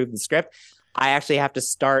to improve the script, I actually have to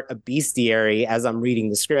start a bestiary as I'm reading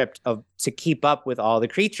the script to keep up with all the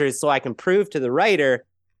creatures, so I can prove to the writer,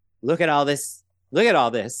 look at all this.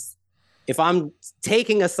 If I'm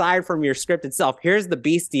taking aside from your script itself, here's the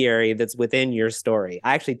bestiary that's within your story.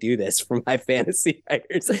 I actually do this for my fantasy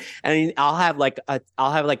writers. And I'll have like a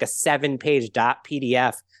 7-page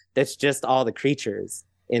 .pdf that's just all the creatures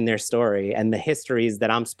in their story and the histories that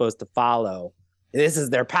I'm supposed to follow. This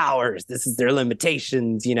is their powers. This is their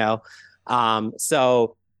limitations,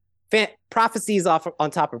 So prophecies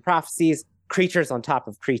on top of prophecies, creatures on top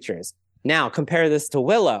of creatures. Now compare this to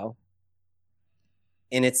Willow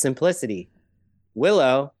in its simplicity.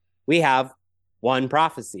 Willow, we have one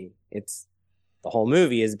prophecy. It's the whole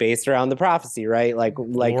movie is based around the prophecy, right? Like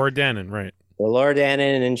Laura Dannon, right? Laura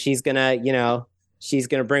Dannon, and she's gonna, she's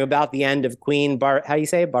gonna bring about the end of Queen how do you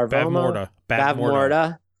say it? Bavmorda.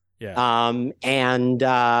 Bavmorda. Yeah. And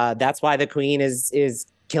that's why the queen is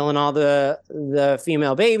killing all the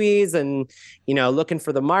female babies and, looking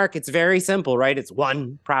for the mark. It's very simple, right? It's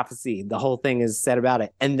one prophecy. The whole thing is said about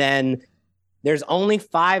it. And then there's only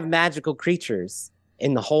 5 magical creatures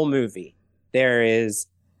in the whole movie. There is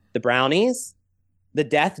the brownies, the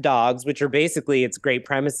death dogs, which are basically its great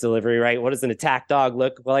premise delivery, right? What does an attack dog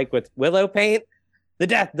look like with Willow paint? The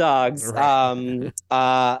death dogs. Right.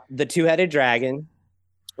 The 2-headed dragon,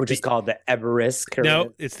 which is called the Eberisk.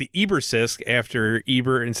 No, it's the Ebersisk after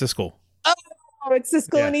Eber and Siskel. Oh, it's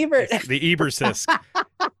Siskel and Ebert. The Ebersisk.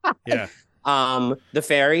 Yeah. The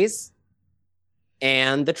fairies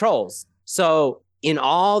and the trolls. So in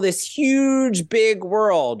all this huge, big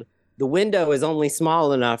world, the window is only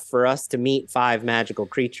small enough for us to meet 5 magical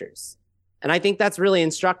creatures. And I think that's really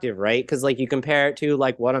instructive, right? Because like you compare it to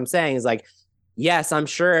like what I'm saying is like, yes, I'm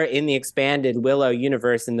sure in the expanded Willow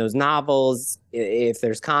universe, in those novels, if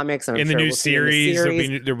there's comics, I'm in the sure new we'll see in the series,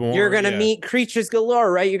 series, there more, you're gonna meet creatures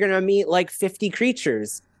galore, right? You're gonna meet like 50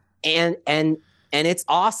 creatures, and it's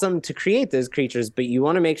awesome to create those creatures, but you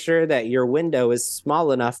want to make sure that your window is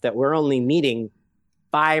small enough that we're only meeting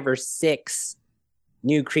 5 or 6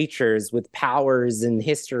 new creatures with powers and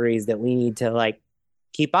histories that we need to like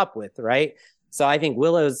keep up with, right? So I think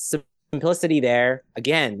Willow's simplicity there,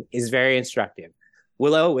 again, is very instructive.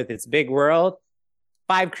 Willow with its big world,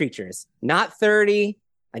 5 creatures, not 30.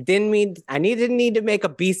 I didn't need to make a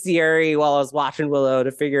bestiary while I was watching Willow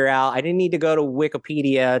to figure out. I didn't need to go to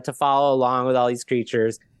Wikipedia to follow along with all these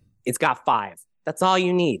creatures. It's got 5. That's all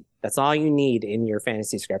you need. That's all you need in your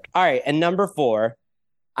fantasy script. All right, and number 4,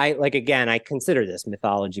 I consider this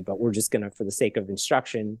mythology, but we're just gonna, for the sake of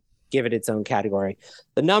instruction, give it its own category.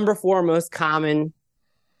 The number 4 most common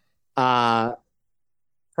problem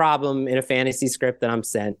in a fantasy script that I'm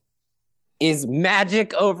sent is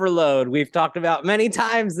magic overload. We've talked about many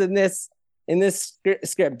times in this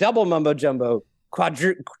script. Double mumbo jumbo,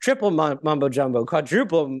 triple mumbo jumbo,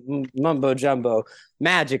 quadruple mumbo jumbo,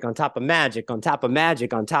 magic on top of magic on top of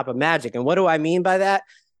magic on top of magic. And what do I mean by that?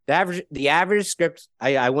 The average script,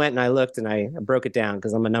 I went and I looked and I broke it down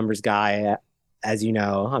because I'm a numbers guy. As you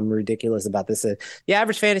know, I'm ridiculous about this. The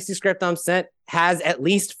average fantasy script I'm sent has at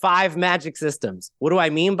least 5 magic systems. What do I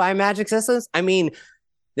mean by magic systems? I mean,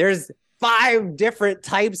 there's 5 different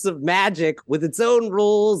types of magic with its own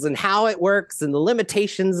rules and how it works and the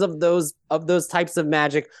limitations of those types of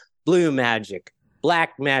magic. Blue magic,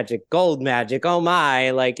 black magic, gold magic. Oh my,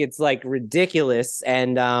 like it's like ridiculous.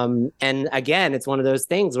 And again, it's one of those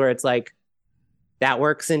things where it's like that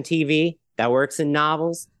works in TV, that works in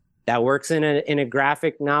novels, that works in a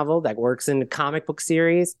graphic novel, that works in a comic book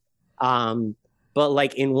series. But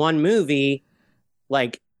like in one movie,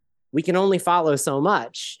 like we can only follow so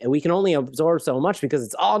much and we can only absorb so much because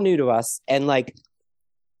it's all new to us. And like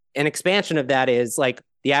an expansion of that is like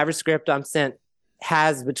the average script I'm sent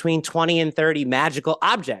has between 20 and 30 magical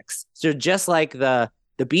objects. So just like the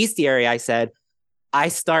bestiary I said,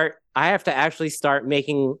 I have to actually start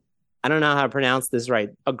making, I don't know how to pronounce this right,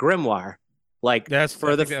 a grimoire. Like that's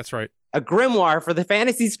right. A grimoire for the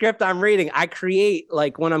fantasy script I'm reading. I create,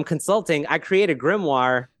 like when I'm consulting, I create a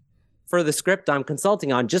grimoire for the script I'm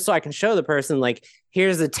consulting on, just so I can show the person, like,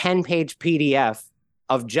 here's a 10-page PDF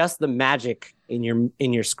of just the magic in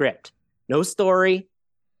your script. No story,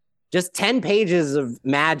 just 10 pages of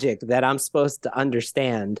magic that I'm supposed to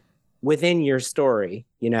understand within your story,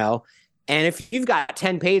 you know? And if you've got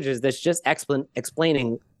 10 pages that's just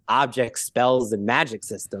explaining objects, spells, and magic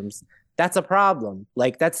systems, that's a problem.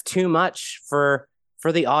 Like, that's too much for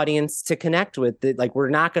the audience to connect with. Like, we're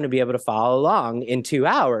not going to be able to follow along in 2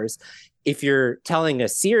 hours. If you're telling a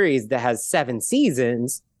series that has 7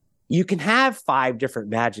 seasons, you can have 5 different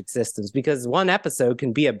magic systems because one episode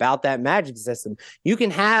can be about that magic system. You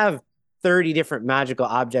can have 30 different magical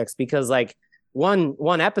objects because like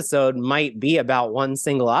one episode might be about one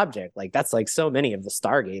single object. Like that's like so many of the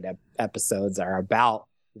Stargate episodes are about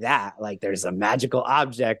that. Like there's a magical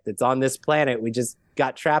object that's on this planet we just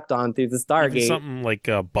got trapped on through the Stargate. Even something like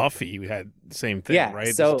Buffy, we had the same thing, yeah,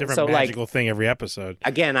 right? So, There's a different magical thing every episode.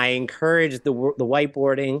 Again, I encourage the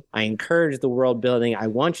whiteboarding. I encourage the world building. I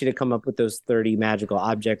want you to come up with those 30 magical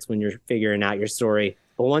objects when you're figuring out your story.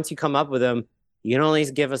 But once you come up with them, you can only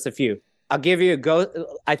give us a few. I'll give you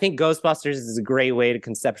I think Ghostbusters is a great way to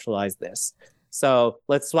conceptualize this. So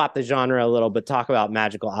let's swap the genre a little, but talk about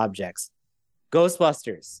magical objects.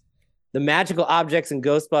 Ghostbusters. The magical objects in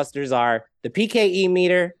Ghostbusters are the PKE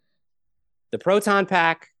meter, the proton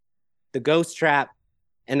pack, the ghost trap,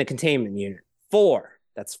 and the containment unit. 4.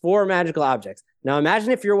 That's 4 magical objects. Now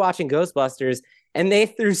imagine if you're watching Ghostbusters and they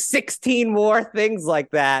threw 16 more things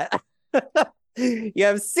like that. You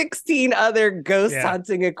have 16 other ghost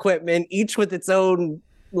hunting equipment, each with its own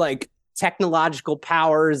like technological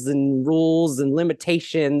powers and rules and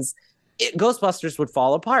limitations. Ghostbusters would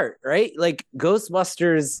fall apart, right? Like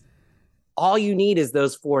Ghostbusters, all you need is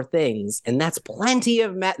those 4 things, and that's plenty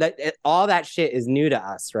of all that shit is new to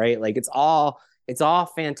us, right? Like it's all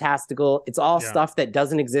fantastical. It's all stuff that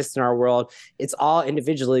doesn't exist in our world. It's all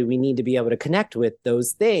individually. We need to be able to connect with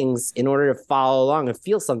those things in order to follow along and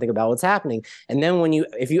feel something about what's happening. And then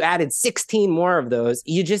if you added 16 more of those,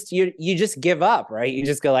 you just give up, right? You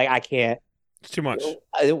just go like, I can't. It's too much.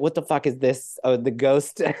 What the fuck is this? Oh, the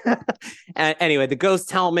ghost. And anyway, the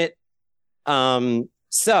ghost helmet.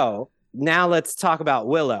 So now let's talk about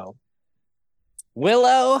Willow.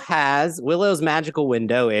 Willow's magical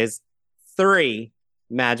window is 3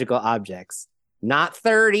 magical objects, not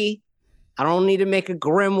 30. I don't need to make a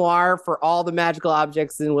grimoire for all the magical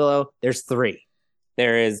objects in Willow. There's 3.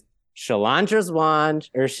 There is Shalandra's wand,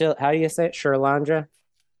 or how do you say it? Shalandra?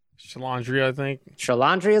 Shalandria, I think.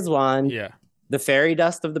 Shalandria's wand. Yeah. The fairy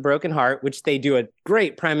dust of the broken heart, which they do a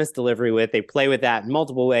great premise delivery with. They play with that in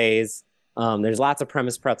multiple ways. There's lots of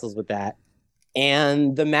premise pretzels with that.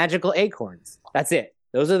 And the magical acorns. That's it.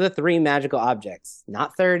 Those are the 3 magical objects,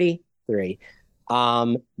 not 33.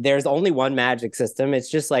 There's only one magic system. It's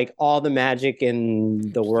just like all the magic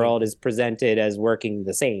in the world is presented as working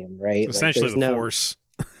the same, right? Essentially the Force.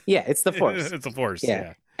 Yeah, it's the Force. It's the Force,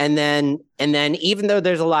 yeah. And then even though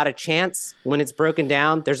there's a lot of chance when it's broken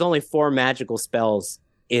down, there's only 4 magical spells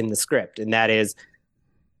in the script, and that is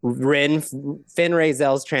Finn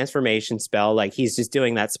Razel's transformation spell. Like, he's just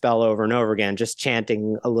doing that spell over and over again, just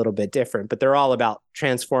chanting a little bit different, but they're all about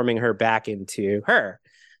transforming her back into her.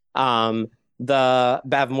 The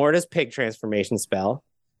Bavmorda's pig transformation spell,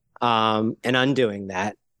 and undoing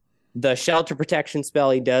that. The shelter protection spell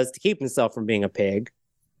he does to keep himself from being a pig.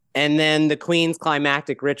 And then the Queen's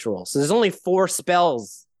climactic ritual. So there's only 4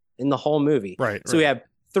 spells in the whole movie. Right. So we have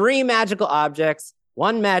 3 magical objects,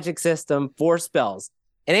 1 magic system, 4 spells.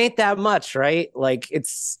 It ain't that much, right? Like,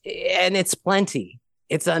 it's plenty.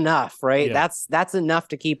 It's enough, right? Yeah. That's enough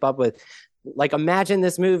to keep up with. Like, imagine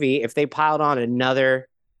this movie if they piled on another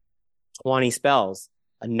 20 spells,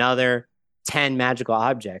 another 10 magical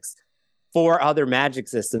objects, 4 other magic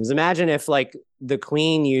systems. Imagine if, like, the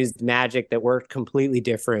Queen used magic that worked completely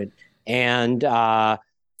different, and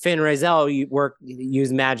Finn Razel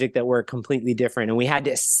used magic that worked completely different, and we had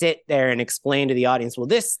to sit there and explain to the audience, well,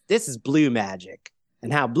 this is blue magic,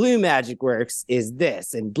 and how blue magic works is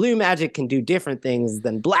this, and blue magic can do different things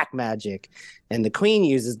than black magic, and the Queen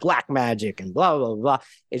uses black magic, and blah blah blah.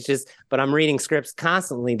 It's just, but I'm reading scripts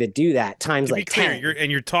constantly to do that times to like be clear, 10.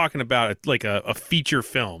 you're talking about like a feature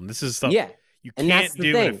film. This is stuff. Yeah. You can't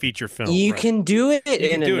do in a feature film. You right. can do it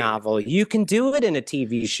in a novel. You can do it in a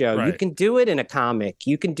TV show. Right. You can do it in a comic.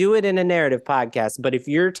 You can do it in a narrative podcast. But if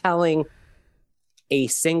you're telling a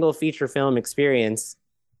single feature film experience,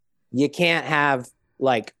 you can't have,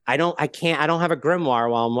 like, I don't have a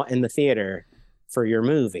grimoire while I'm in the theater for your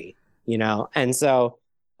movie, you know? And so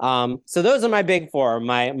those are my big 4.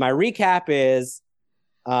 My recap is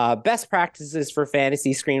best practices for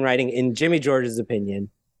fantasy screenwriting in Jimmy George's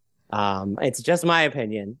opinion. It's just my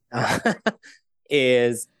opinion.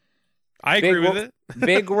 Is I agree with it.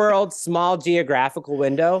 Big world, small geographical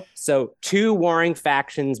window. So 2 warring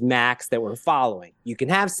factions max that we're following. You can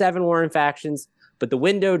have 7 warring factions, but the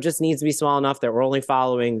window just needs to be small enough that we're only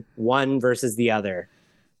following one versus the other.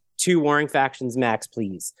 2 warring factions max,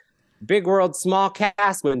 please. Big world, small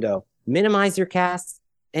cast window. Minimize your cast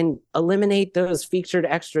and eliminate those featured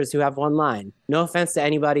extras who have 1 line. No offense to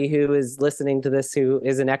anybody who is listening to this who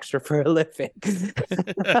is an extra for a living.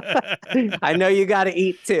 I know you got to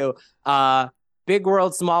eat too. Big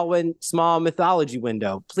world, small mythology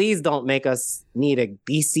window. Please don't make us need a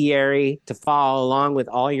bestiary to follow along with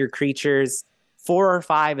all your creatures. 4 or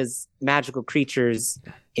 5 as magical creatures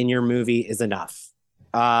in your movie is enough.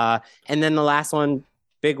 And then the last one,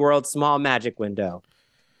 big world, small magic window.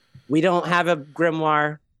 We don't have a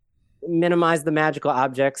grimoire. Minimize the magical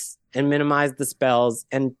objects and minimize the spells,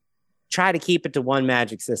 and try to keep it to 1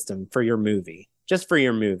 magic system for your movie. Just for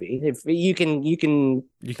your movie. If you can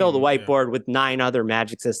fill the whiteboard with 9 other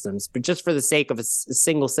magic systems, but just for the sake of a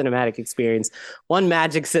single cinematic experience, 1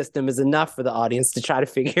 magic system is enough for the audience to try to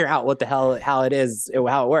figure out what the hell, how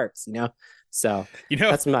it works, you know? So,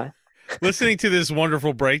 that's my... Listening to this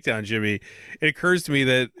wonderful breakdown, Jimmy, it occurs to me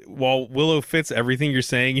that while Willow fits everything you're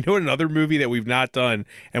saying, you know what, another movie that we've not done,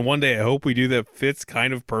 and one day I hope we do, that fits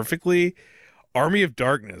kind of perfectly? Army of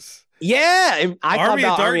Darkness. Yeah, Army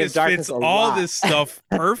of Darkness fits all this stuff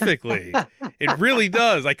perfectly. It really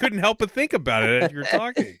does. I couldn't help but think about it as you were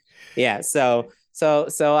talking. Yeah, so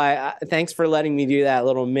I thanks for letting me do that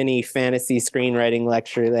little mini fantasy screenwriting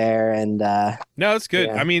lecture there. And no, it's good.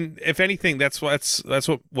 Yeah. I mean, if anything, that's what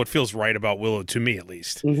feels right about Willow, to me at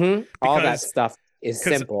least. Mm-hmm. All that stuff is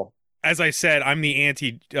simple. As I said, I'm the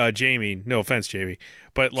anti Jamie. No offense, Jamie,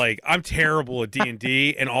 but like, I'm terrible at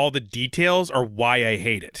D&D, and all the details are why I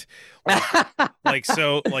hate it.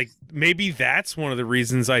 Like maybe that's one of the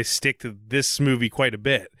reasons I stick to this movie quite a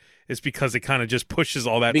bit. It's because it kind of just pushes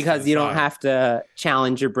all that. Because you don't have to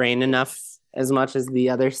challenge your brain enough as much as the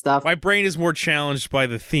other stuff. My brain is more challenged by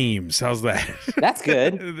the themes. How's that? That's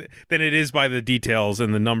good. Than it is by the details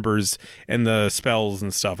and the numbers and the spells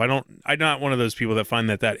and stuff. I'm not one of those people that find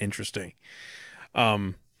that interesting.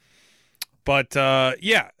 But But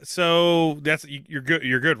yeah, so that's you're good.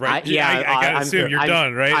 You're good, right? I gotta assume you're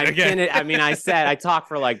done, right? I mean, I talked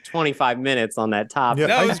for like 25 minutes on that topic. Yeah,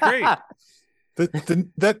 that was great.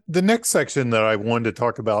 The next section that I wanted to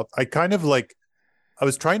talk about, I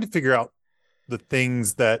was trying to figure out the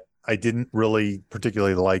things that I didn't really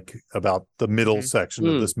particularly like about the middle section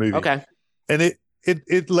of this movie. Okay, and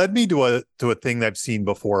it led me to a thing that I've seen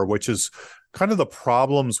before, which is kind of the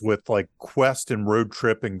problems with like quest and road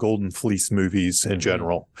trip and Golden Fleece movies in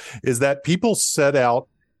general, is that people set out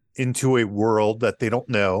into a world that they don't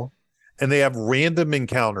know and they have random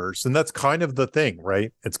encounters. And that's kind of the thing,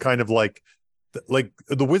 right? It's kind of like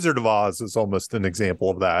the Wizard of Oz is almost an example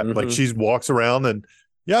of that. Like she walks around and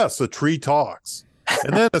yes, a tree talks.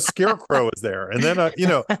 And then a scarecrow is there. And then,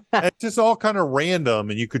 it's just all kind of random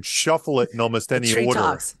and you could shuffle it in almost any order.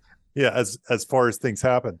 Talks. Yeah. As far as things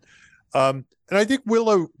happen. And I think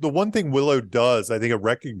the one thing Willow does, I think it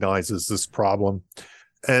recognizes this problem.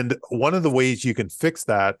 And one of the ways you can fix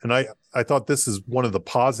that, and I thought this is one of the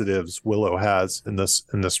positives Willow has in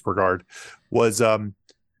this regard, was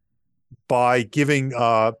by giving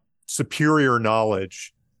superior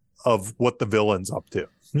knowledge of what the villain's up to.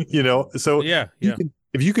 So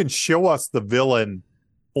if you can show us the villain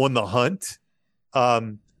on the hunt,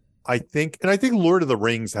 I think Lord of the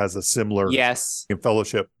Rings has a similar in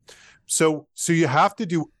Fellowship. So you have to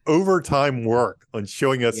do overtime work on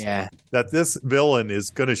showing us that this villain is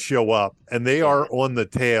going to show up and they are on the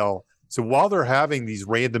tail. So while they're having these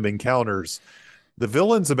random encounters, the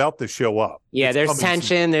villain's about to show up. Yeah, there's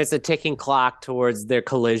tension. There's a ticking clock towards their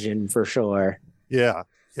collision for sure. Yeah.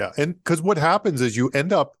 Yeah. And because what happens is you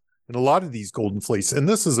end up in a lot of these Golden Fleece, and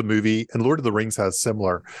this is a movie, and Lord of the Rings has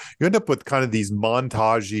similar, you end up with kind of these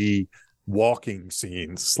montagey walking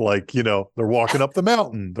scenes, like, they're walking up the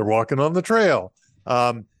mountain, they're walking on the trail.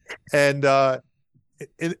 I think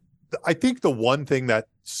the one thing that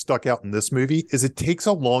stuck out in this movie is it takes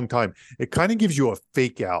a long time. It kind of gives you a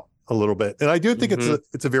fake out a little bit. And I do think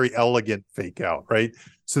it's a very elegant fake out, right?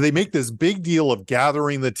 So they make this big deal of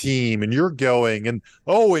gathering the team and you're going and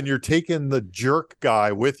you're taking the jerk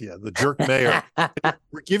guy with you, the jerk mayor.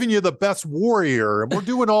 We're giving you the best warrior and we're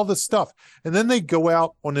doing all this stuff. And then they go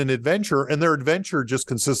out on an adventure and their adventure just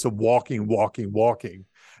consists of walking.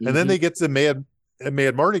 And then they get to Mad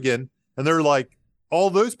Mardigan and they're like, all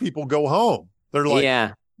those people go home. They're like,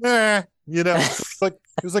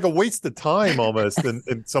 it was like a waste of time almost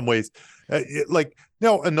in some ways.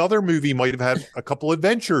 Another movie might have had a couple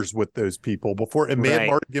adventures with those people before, and Mad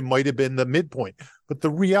Mardigan might have been the midpoint. But the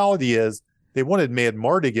reality is they wanted Mad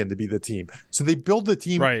Mardigan to be the team. So they build the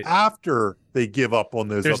team after they give up on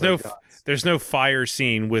those other guys. There's no fire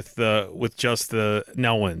scene with just the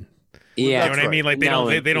Nelwyn. Yeah, you know what I mean? Like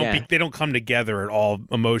they don't come together at all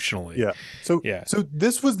emotionally. Yeah. So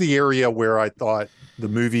this was the area where I thought the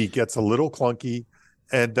movie gets a little clunky,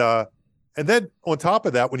 and then on top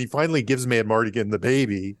of that, when he finally gives Mad Mardigan the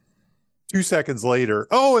baby, 2 seconds later,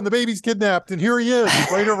 and the baby's kidnapped, and here he is,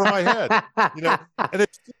 right over my head. And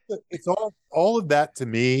it's all of that to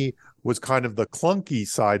me was kind of the clunky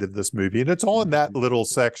side of this movie, and it's all in that little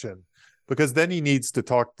section, because then he needs to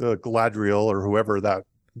talk to Galadriel or whoever that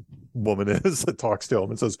woman is that talks to him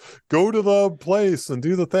and says, go to the place and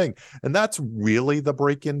do the thing. And that's really the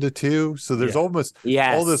break into two. So there's almost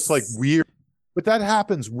all this like weird, but that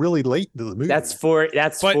happens really late into the movie. That's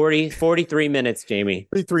 43 minutes, Jamie.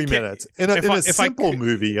 43 minutes. In a simple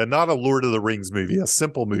movie, and not a Lord of the Rings movie, a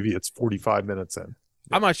simple movie, it's 45 minutes in.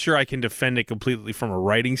 I'm not sure I can defend it completely from a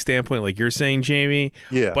writing standpoint, like you're saying, Jamie.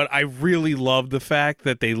 Yeah. But I really love the fact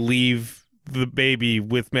that they leave the baby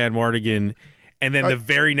with Mad Mardigan, and then the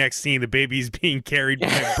very next scene, the baby's being carried by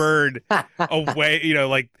a bird away.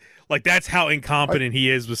 Like that's how incompetent he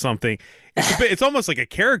is with something. It's almost like a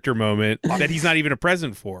character moment that he's not even a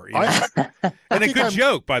present for. And a good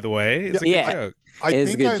joke, by the way. It's a good joke.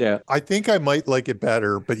 It's a good joke. I think I might like it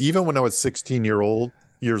better, but even when I was 16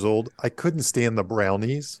 years old, I couldn't stand the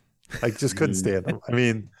brownies. I just couldn't stand them. I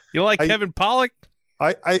mean, you like Kevin Pollak?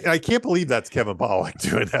 I can't believe that's Kevin Pollak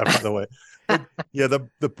doing that, by the way. But yeah,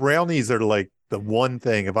 the brownies are like the one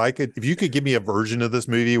thing. If you could give me a version of this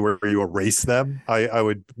movie where you erase them, I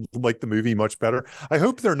would like the movie much better. I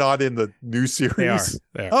hope they're not in the new series.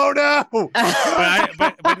 They are. Oh no! I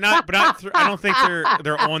don't think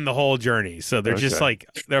they're on the whole journey. So they're just like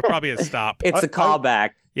they're probably a stop. It's a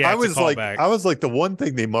callback. I was like the one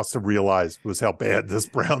thing they must have realized was how bad this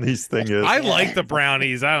brownies thing is. I like the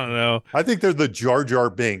brownies. I don't know. I think they're the Jar Jar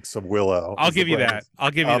Binks of Willow. I'll give you that.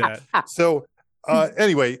 So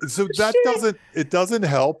Anyway, so that doesn't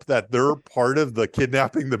help that they're part of the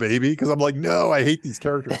kidnapping the baby, because I'm like, no, I hate these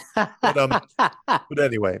characters. But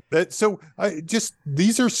anyway,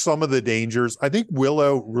 these are some of the dangers. I think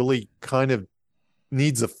Willow really kind of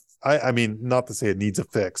needs I mean, not to say it needs a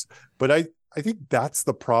fix, but I think that's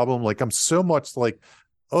the problem. Like, I'm so much like,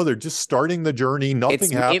 oh, they're just starting the journey.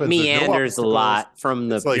 Nothing happens. It meanders a lot from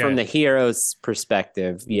the hero's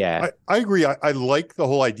perspective. Yeah. I agree. I like the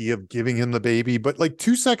whole idea of giving him the baby, but like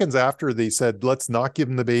 2 seconds after they said, let's not give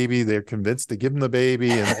him the baby, they're convinced to give him the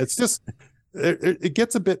baby. And it's just, it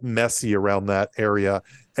gets a bit messy around that area.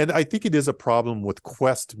 And I think it is a problem with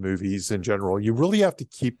quest movies in general. You really have to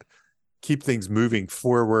keep things moving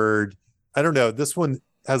forward. I don't know. This one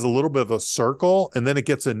has a little bit of a circle, and then it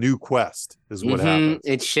gets a new quest is what happens.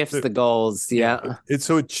 It shifts the goals. Yeah.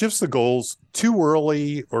 So it shifts the goals too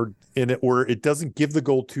early, or it doesn't give the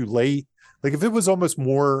goal too late. Like, if it was almost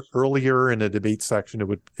more earlier in a debate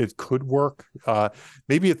section, it could work.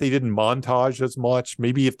 Maybe if they didn't montage as much,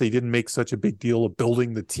 maybe if they didn't make such a big deal of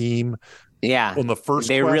building the team. Yeah. On the first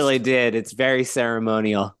they quest. Really did. It's very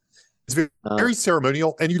ceremonial. It's very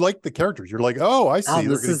ceremonial, and you like the characters. You're like, oh, I see.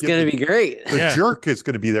 This is going to be great. The jerk is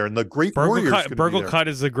going to be there, and the great warrior. Burgle Cut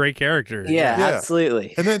is a great character. Yeah,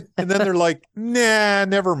 absolutely. And then they're like, nah,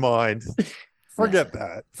 never mind. Forget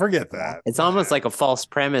that. It's almost like a false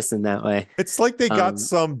premise in that way. It's like they got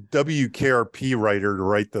some WKRP writer to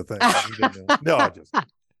write the thing.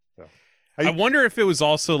 I wonder if it was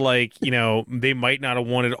also like, they might not have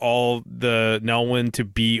wanted all the Nelwyn to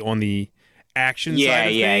be on the action side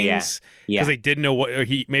of things because they didn't know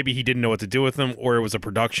he didn't know what to do with them, or it was a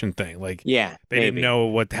production thing. Like, they didn't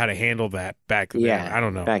know how to handle that back then. I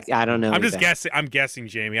don't know. I don't know. I'm just guessing. I'm guessing,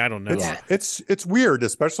 Jamie. I don't know. It's weird,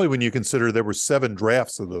 especially when you consider there were 7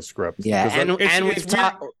 drafts of the script. Yeah, and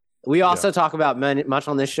we also talk about much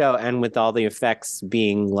on this show, and with all the effects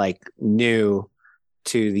being like new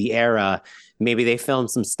to the era, maybe they filmed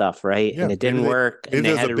some stuff, right? And it didn't work, and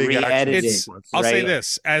they had to re-edit it. I'll say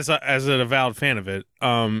this as an avowed fan of it.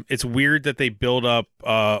 It's weird that they build up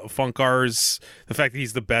Funkar's, the fact that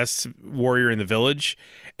he's the best warrior in the village,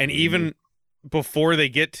 and even before they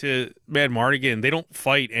get to Mad Mardigan, they don't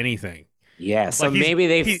fight anything. Yeah, so maybe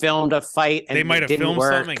they filmed a fight and they might have filmed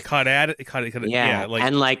something and cut at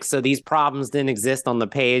it. So these problems didn't exist on the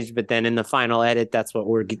page, but then in the final edit, that's what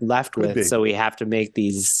we're left with. So we have to make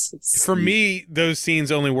these. For me, those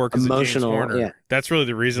scenes only work as emotional. A James Horner. Yeah. That's really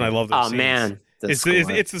the reason I love those scenes. Man,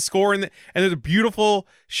 it's the score and there's beautiful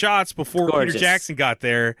shots before Peter Jackson got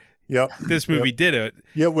there. Yep, this movie did it.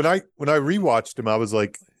 Yeah, when I rewatched them, I was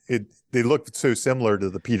like, they looked so similar to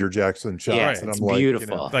the Peter Jackson shots. Yeah, and I'm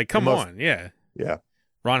beautiful. Like, come on. Yeah.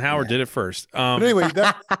 Ron Howard did it first. But anyway,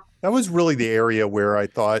 that was really the area where I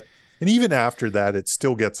thought, and even after that, it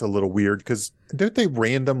still gets a little weird, because don't they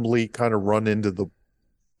randomly kind of run into the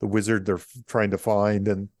wizard they're trying to find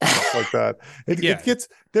and stuff like that? It gets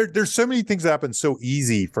there's so many things that happen so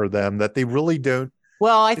easy for them that they really don't.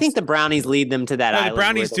 Well, I think the brownies lead them to that island.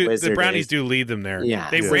 The brownies do lead them there. Yeah,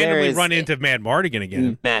 they randomly run into Mad Mardigan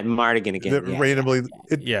again. Randomly,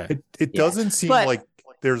 it doesn't seem like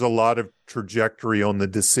there's a lot of trajectory on the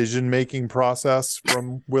decision-making process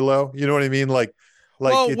from Willow. You know what I mean?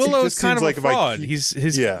 Willow's kind of a fraud.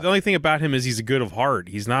 The only thing about him is he's good of heart.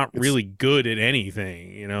 He's not really good at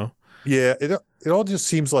anything. Yeah, it all just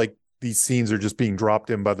seems like these scenes are just being dropped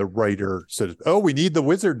in by the writer. So, we need the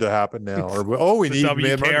wizard to happen now, or we need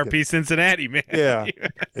WKRP Cincinnati, man. Yeah.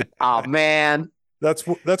 Oh man, that's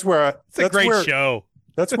where it's a great show.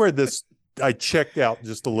 That's where I checked out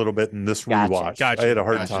just a little bit in this rewatch. Gotcha. I had a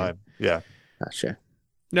hard time. Yeah. Gotcha.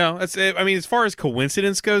 No, as far as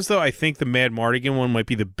coincidence goes, though, I think the Mad Mardigan one might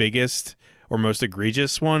be the biggest or most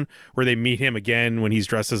egregious one, where they meet him again when he's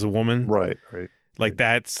dressed as a woman. Right. Like,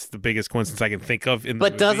 that's the biggest coincidence I can think of in the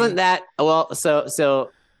movie. Doesn't that so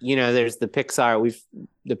there's the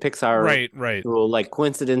Pixar right rule, like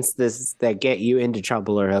coincidences that get you into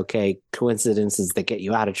trouble are okay, coincidences that get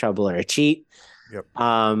you out of trouble are a cheat. Yep.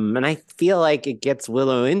 And I feel like it gets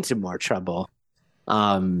Willow into more trouble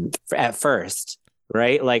at first.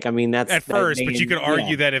 Right, like, I mean, that's at first, but you could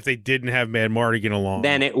argue that if they didn't have Mad Mardigan along,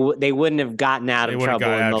 then they wouldn't have gotten out of trouble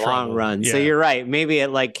in the long run. Yeah. So you're right. Maybe it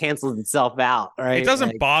like cancels itself out. Right. It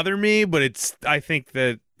doesn't bother me, but I think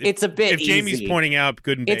that it's a bit. If Jamie's pointing out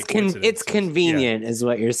good and bad, it's convenient, is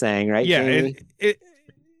what you're saying, right? Yeah. Jamie?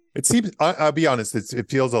 It seems, I'll be honest, it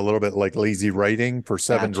feels a little bit like lazy writing for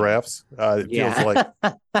 7 drafts. It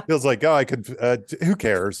feels like, oh, I could, who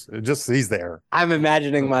cares? Just, he's there. I'm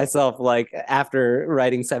imagining myself like after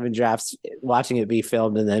writing 7 drafts, watching it be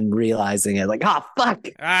filmed and then realizing it like, oh, fuck.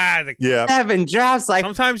 7 drafts. Like,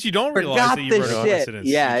 sometimes you don't realize that you wrote a precedence.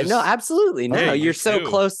 Yeah, no, absolutely. No, Yeah, you're so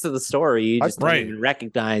close to the story. You just don't even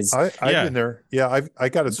recognize. I've been there. Yeah, I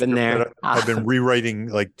got a script that I've been rewriting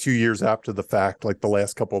like 2 years after the fact, like the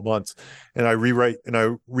last couple of months. And I rewrite and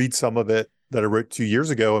I read some of it that I wrote 2 years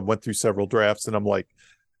ago and went through several drafts. And I'm like,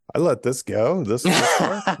 I let this go. This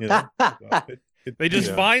they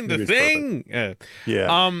just find the thing.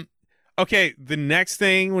 Yeah. Okay. The next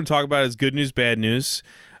thing we'll talk about is good news, bad news.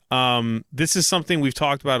 This is something we've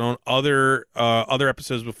talked about on other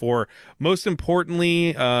episodes before. Most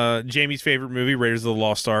importantly, Jamie's favorite movie, Raiders of the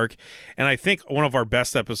Lost Ark. And I think one of our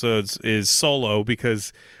best episodes is Solo,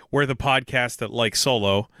 because we're the podcast that likes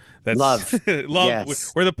Solo. That's love.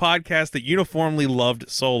 Yes. We're the podcast that uniformly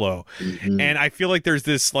loved Solo. Mm-hmm. And I feel like there's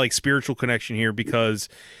this like spiritual connection here because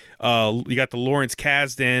you got the Lawrence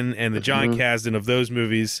Kasdan and the John Kasdan of those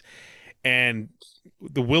movies. And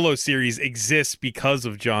the Willow series exists because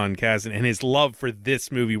of John Kasdan and his love for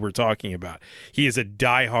this movie we're talking about. He is a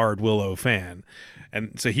diehard Willow fan.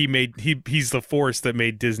 And so he's the force that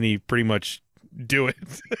made Disney pretty much do it.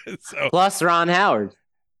 Plus Ron Howard,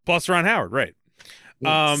 right.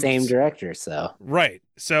 Same director, so. Right.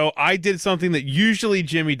 So I did something that usually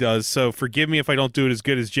Jimmy does, so forgive me if I don't do it as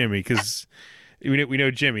good as Jimmy, because we know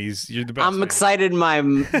Jimmy's. You're the best. I'm excited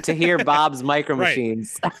to hear Bob's Micro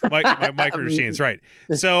Machines. my Micro Machines, right.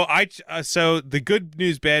 So so the good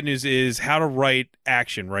news, bad news is how to write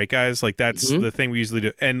action, right, guys? Like that's the thing we usually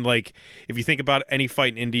do. And like if you think about any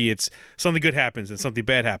fight in indie, it's something good happens and something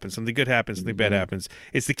bad happens, something good happens, something bad happens.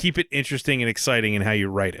 It's to keep it interesting and exciting in how you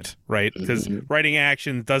write it, right? Because writing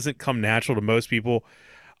action doesn't come natural to most people.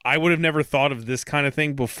 I would have never thought of this kind of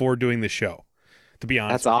thing before doing the show. To be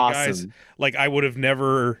honest, that's with awesome. You guys. Like I would have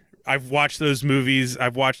never. I've watched those movies.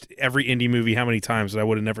 I've watched every indie movie how many times, and I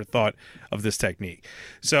would have never thought of this technique.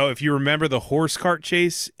 So if you remember the horse cart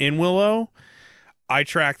chase in Willow, I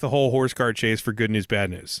tracked the whole horse cart chase for good news,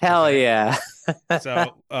 bad news. Hell yeah!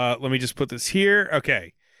 So let me just put this here.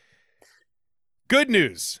 Okay. Good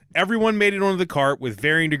news: everyone made it onto the cart with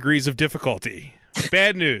varying degrees of difficulty.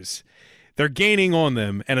 Bad news: they're gaining on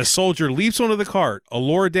them, and a soldier leaps onto the cart.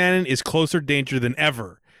 Laura Dannon is closer to danger than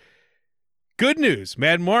ever. Good news,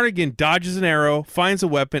 Madmartigan dodges an arrow, finds a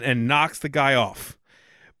weapon, and knocks the guy off.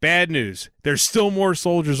 Bad news, there's still more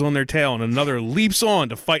soldiers on their tail, and another leaps on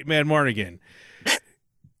to fight Madmartigan.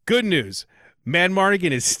 Good news,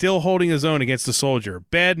 Madmartigan is still holding his own against the soldier.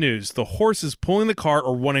 Bad news, the horses pulling the cart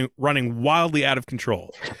are running wildly out of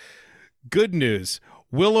control. Good news,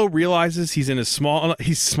 Willow realizes he's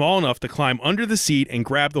small enough to climb under the seat and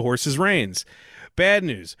grab the horse's reins. Bad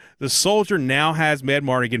news. The soldier now has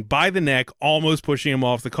Madmartigan by the neck, almost pushing him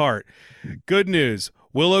off the cart. Good news.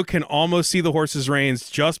 Willow can almost see the horse's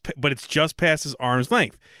reins, but it's just past his arm's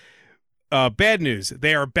length. Bad news.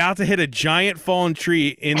 They are about to hit a giant fallen tree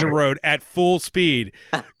in the road at full speed.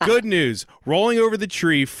 Good news. Rolling over the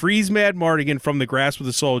tree frees Madmartigan from the grasp of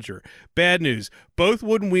the soldier. Bad news. Both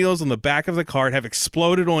wooden wheels on the back of the cart have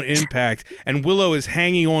exploded on impact, and Willow is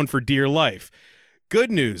hanging on for dear life. Good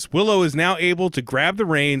news. Willow is now able to grab the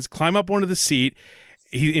reins, climb up onto the seat,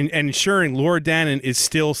 and ensuring Laura Dannon is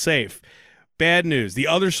still safe. Bad news. The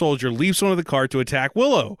other soldier leaps onto the cart to attack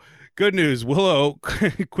Willow. Good news, Willow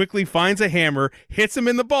quickly finds a hammer, hits him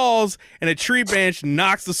in the balls, and a tree branch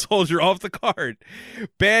knocks the soldier off the cart.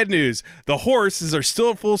 Bad news, the horses are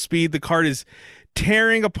still at full speed. The cart is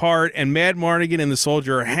tearing apart, and Madmartigan and the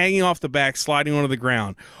soldier are hanging off the back, sliding onto the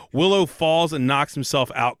ground. Willow falls and knocks himself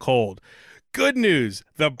out cold. Good news,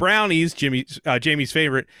 the brownies, Jamie's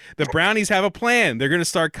favorite, the brownies have a plan. They're going to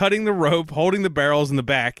start cutting the rope, holding the barrels in the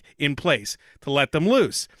back in place to let them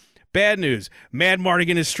loose. Bad news,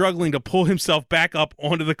 Madmartigan is struggling to pull himself back up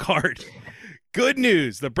onto the cart. Good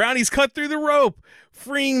news, the brownies cut through the rope,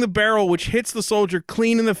 freeing the barrel, which hits the soldier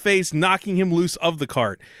clean in the face, knocking him loose of the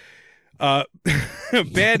cart.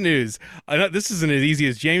 Bad news, this isn't as easy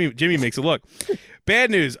as Jamie makes it look.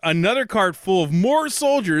 Bad news, another cart full of more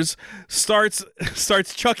soldiers starts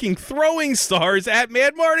chucking throwing stars at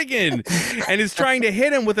Madmartigan and is trying to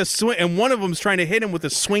hit him with a swing, and one of them is trying to hit him with a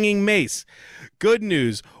swinging mace. Good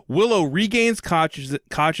news, Willow regains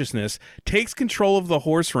consciousness, takes control of the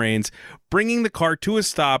horse reins, bringing the cart to a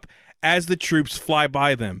stop as the troops fly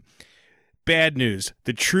by them. Bad news.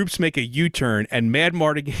 The troops make a U-turn, and Mad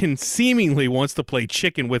Mardigan seemingly wants to play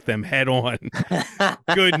chicken with them head on.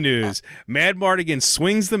 Good news. Mad Mardigan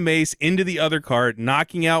swings the mace into the other cart,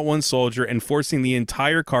 knocking out one soldier and forcing the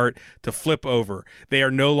entire cart to flip over. They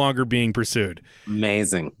are no longer being pursued.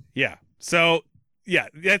 Amazing. Yeah. So, yeah,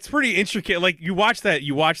 that's pretty intricate. Like, you watch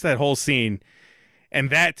that whole scene, and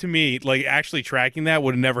that, to me, like, actually tracking that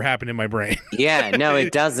would have never happened in my brain. Yeah, no,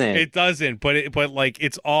 it doesn't. It doesn't, but like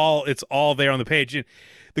it's all there on the page. And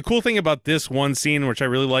the cool thing about this one scene, which I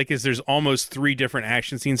really like, is there's almost 3 different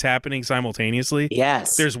action scenes happening simultaneously.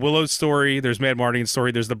 Yes. There's Willow's story, there's Mad Mardigan's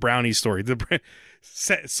story, there's the Brownies story.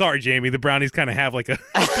 Sorry, Jamie, the Brownies kind of have like a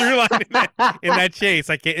through line in that chase.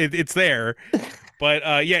 It's there.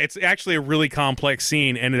 But yeah, it's actually a really complex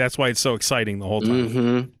scene, and that's why it's so exciting the whole time.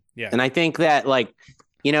 Mm-hmm. Yeah. And I think that, like,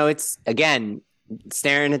 you know, it's, again,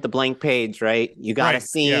 staring at the blank page, right? You got a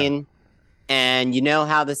scene, and you know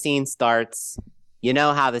how the scene starts. You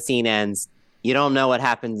know how the scene ends. You don't know what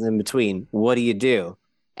happens in between. What do?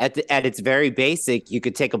 At its very basic, you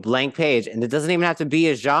could take a blank page, and it doesn't even have to be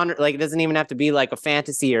a genre. Like, it doesn't even have to be like a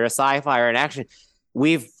fantasy or a sci-fi or an action.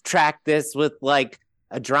 We've tracked this with like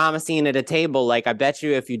a drama scene at a table. Like, I bet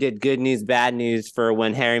you if you did Good News, Bad News for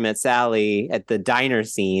When Harry Met Sally at the diner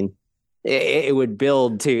scene, it would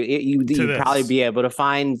build to you'd probably be able to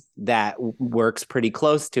find that works pretty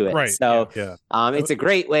close to it. Right. So it's a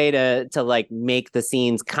great way to like make the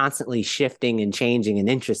scenes constantly shifting and changing and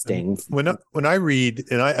interesting. When I read,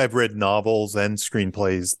 and I've read novels and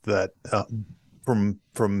screenplays that from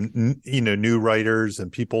new writers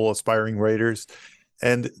and people, aspiring writers,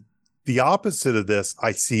 and the opposite of this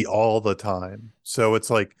I see all the time. So it's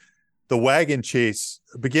like, the wagon chase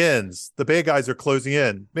begins. The bad guys are closing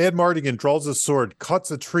in. Mad Mardigan draws his sword, cuts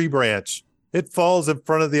a tree branch. It falls in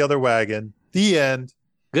front of the other wagon. The end.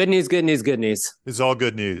 Good news, good news, good news. It's all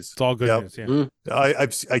good news. It's all good news, yeah.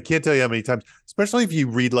 I can't tell you how many times, especially if you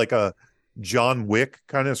read like a John Wick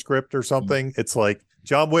kind of script or something. It's like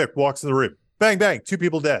John Wick walks in the room. Bang, bang, 2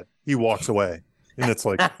 people dead. He walks away. And it's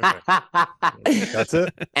like, okay. That's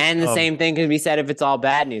it. And the same thing can be said if it's all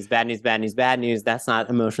bad news. Bad news, bad news, bad news. That's not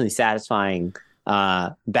emotionally satisfying.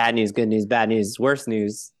 Bad news, good news, bad news, worse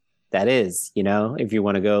news. That is, if you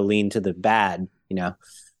want to go lean to the bad,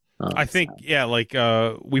 I think, like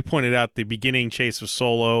we pointed out, the beginning chase of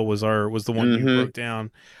Solo was the one you broke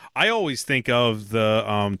down. I always think of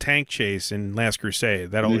the tank chase in Last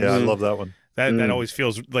Crusade. That always, I love that one. That always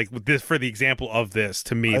feels like this, for the example of this,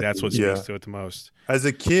 to me, that's what speaks to it the most. As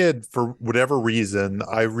a kid, for whatever reason,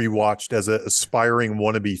 I rewatched, as an aspiring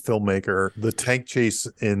wannabe filmmaker, the tank chase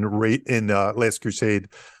in Last Crusade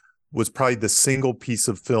was probably the single piece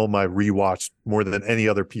of film I rewatched more than any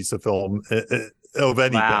other piece of film of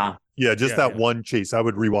anything. Wow. Yeah, that one chase. I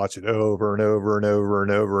would rewatch it over and over and over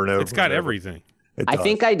and over and over. It's got everything. I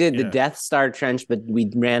think I did the Death Star trench, but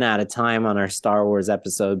we ran out of time on our Star Wars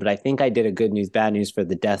episode. But I think I did a good news, bad news for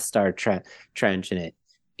the Death Star trench, and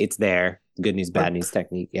it's there. Good news, bad news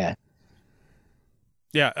technique. Yeah.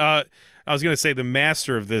 Yeah. I was going to say the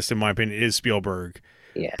master of this, in my opinion, is Spielberg.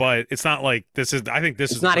 Yeah. But it's not like this is, I think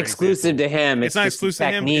this is not exclusive to him. It's not exclusive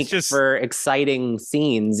to him. It's just for exciting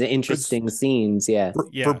scenes, interesting scenes. Yeah.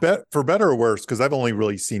 For better or worse, because I've only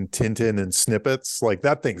really seen Tintin and snippets. Like,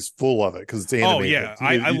 that thing's full of it because it's animated. Oh yeah,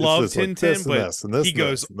 I love Tintin, but he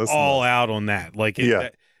goes all out on that. Like, he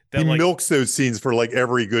milks those scenes for like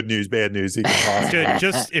every good news, bad news he can possibly.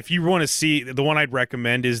 Just if you want to see, the one I'd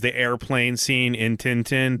recommend is the airplane scene in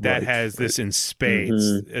Tintin that has this in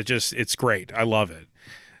spades. It's great. I love it.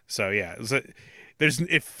 So yeah,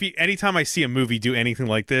 anytime I see a movie do anything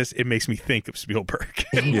like this, it makes me think of Spielberg.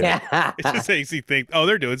 Yeah, it just makes me think, oh,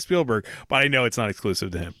 they're doing Spielberg, but I know it's not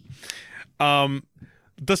exclusive to him.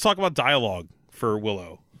 Let's talk about dialogue for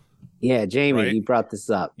Willow. Yeah, Jamie, right? You brought this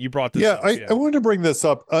up. I wanted to bring this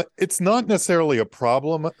up. It's not necessarily a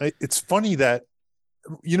problem. It's funny that,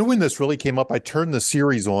 when this really came up, I turned the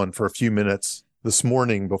series on for a few minutes this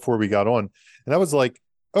morning before we got on, and I was like,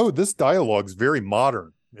 oh, this dialogue's very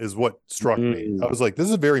modern, is what struck me. I was like, this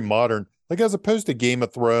is very modern, like as opposed to Game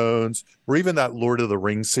of Thrones or even that Lord of the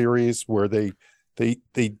Rings series where they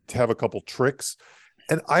have a couple tricks.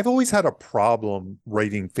 And I've always had a problem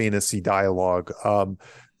writing fantasy dialogue.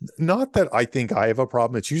 Not that I think I have a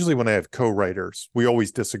problem. It's usually when I have co-writers, we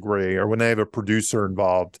always disagree, or when I have a producer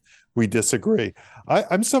involved, we disagree.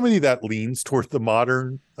 I'm somebody that leans toward the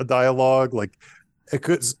modern dialogue. Like,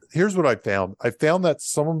 here's what I found. I found that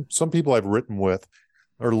some people I've written with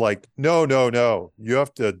are like, no, you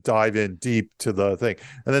have to dive in deep to the thing.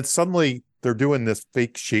 And then suddenly they're doing this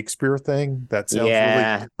fake Shakespeare thing that sounds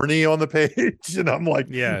Yeah. really corny on the page, and I'm like,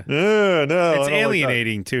 Yeah. no, It's I don't like that."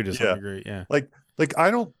 alienating too to some Yeah. degree. Yeah. Like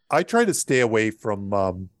I try to stay away from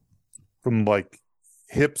like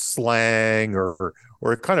hip slang or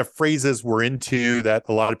kind of phrases we're into that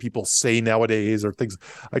a lot of people say nowadays or things.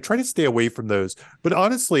 I try to stay away from those. But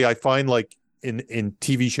honestly, I find like in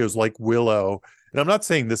TV shows like Willow, and I'm not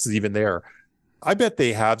saying this is even there, I bet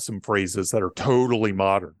they have some phrases that are totally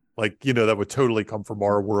modern, like, that would totally come from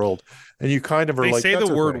our world. And you kind of are They like, say the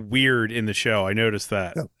 "That's word okay." weird in the show. I noticed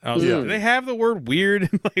that. Yeah. I was Yeah. like, do they have the word weird?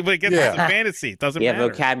 Like, but it gets Yeah. to the fantasy. It doesn't Yeah, matter.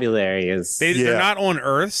 vocabulary is. They're Yeah. not on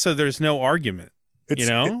Earth, so there's no argument. It's, You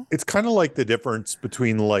know? it's kind of like the difference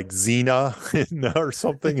between like Xena or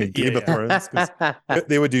something in Game of Thrones. 'Cause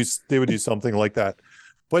they would do something like that.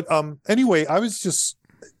 But anyway, I was just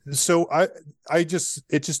so I just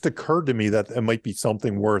it just occurred to me that it might be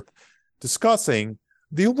something worth discussing.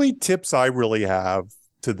 The only tips I really have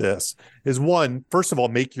to this is, one, first of all,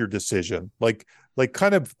 make your decision. Like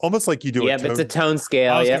kind of almost like you do Yeah, but it's a tone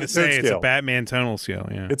scale. I was Yeah. going to say it's a scale. Batman tonal scale.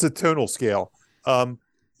 Yeah. It's a tonal scale. And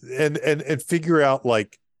figure out,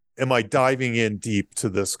 like, am I diving in deep to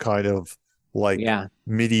this kind of like Yeah.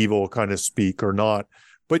 medieval kind of speak or not?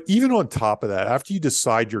 But even on top of that, after you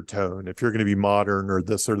decide your tone, if you're going to be modern or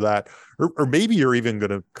this or that, or maybe you're even going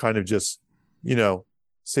to kind of just,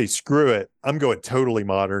 say, screw it, I'm going totally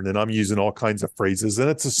modern and I'm using all kinds of phrases, and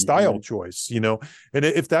it's a style choice, and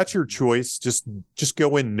if that's your choice, just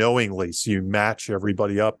go in knowingly so you match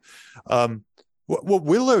everybody up. What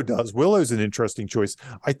Willow's an interesting choice.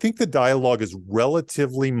 I think the dialogue is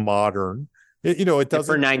relatively modern. It doesn't,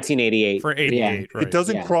 For 1988. For 88, Yeah. right. it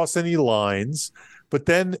doesn't cross any lines, but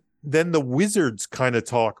then the wizards kind of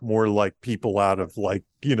talk more like people out of, like,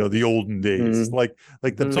 the olden days, like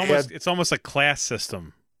the It's almost a class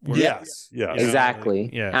system. yes. Exactly.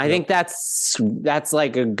 Yeah. And I think that's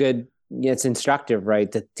like a good. It's instructive,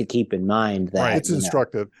 right? To keep in mind that Right. It's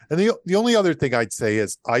instructive. And the only other thing I'd say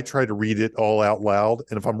is I try to read it all out loud,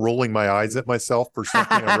 and if I'm rolling my eyes at myself for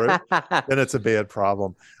something I wrote, then it's a bad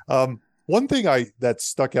problem. One thing that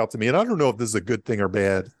stuck out to me, and I don't know if this is a good thing or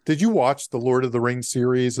bad. Did you watch the Lord of the Rings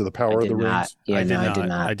series or the Power of the Rings? Yeah, I I did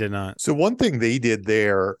not. I did not. So one thing they did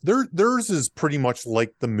theirs is pretty much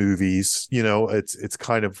like the movies. It's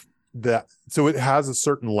kind of that. So it has a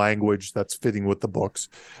certain language that's fitting with the books.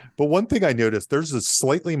 But one thing I noticed, theirs is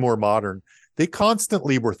slightly more modern. They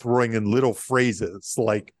constantly were throwing in little phrases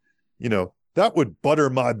like, that would butter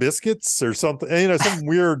my biscuits or something. Some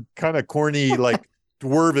weird kind of corny, like,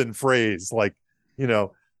 dwarven phrase, like,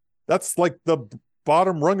 that's like the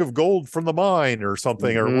bottom rung of gold from the mine or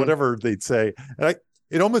something, or whatever they'd say. And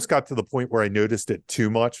it almost got to the point where I noticed it too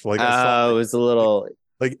much. Like, it was a little.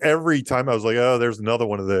 Like every time I was like, oh, there's another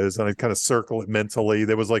one of those, and I'd kind of circle it mentally.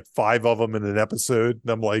 There was like 5 of them in an episode,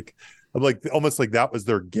 and I'm like almost like that was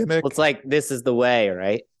their gimmick. Well, it's like, this is the way,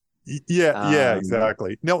 right? Yeah,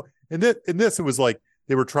 exactly. No, in this, it was like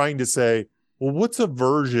they were trying to say, well, what's a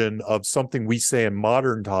version of something we say in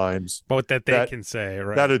modern times, But that they can say,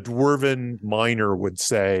 right? that a dwarven miner would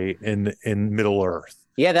say in Middle Earth?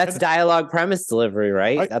 Yeah, that's dialogue premise delivery,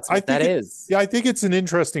 right? That's what that is. Yeah, I think it's an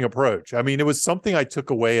interesting approach. I mean, it was something I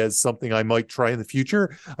took away as something I might try in the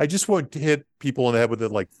future. I just won't hit people in the head with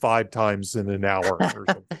it like 5 times in an hour or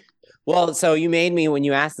something. Well, so when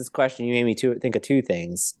you asked this question, you made me think of 2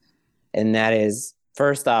 things. And that is,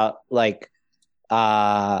 first off, like,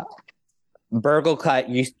 Burgle cut,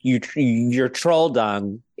 your troll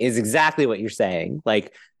dung is exactly what you're saying.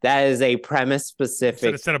 Like, that is a premise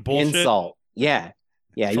specific Instead of bullshit? insult. Yeah.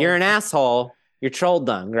 You're an asshole. You're troll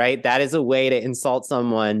dung, right? That is a way to insult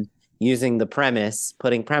someone using the premise,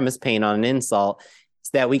 putting premise paint on an insult,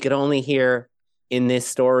 that we could only hear in this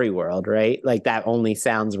story world, right? Like, that only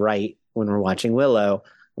sounds right when we're watching Willow.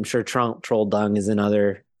 I'm sure troll dung is in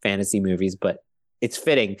other fantasy movies, but it's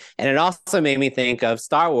fitting. And it also made me think of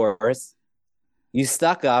Star Wars. You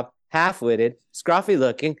stuck up, half-witted,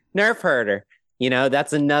 scruffy-looking nerf herder.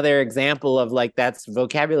 That's another example of, like, that's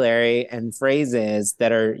vocabulary and phrases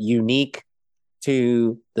that are unique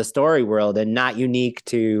to the story world and not unique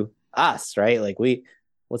to us, right? Like,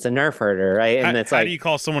 what's a nerf herder, right? And it's how do you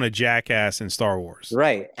call someone a jackass in Star Wars?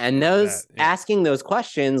 Right. And asking those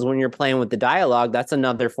questions when you're playing with the dialogue, that's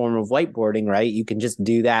another form of whiteboarding, right? You can just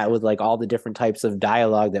do that with, like, all the different types of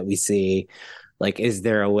dialogue that we see. Like, is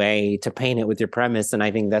there a way to paint it with your premise? And I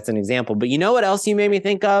think that's an example. But you know what else you made me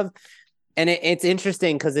think of? And it's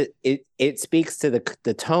interesting because it speaks to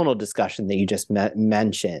the tonal discussion that you just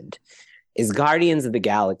mentioned, is Guardians of the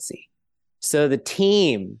Galaxy. So the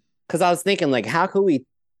team, because I was thinking, like, how could we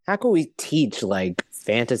teach, like,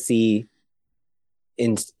 fantasy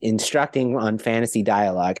instructing on fantasy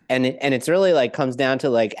dialogue, and it's really like comes down to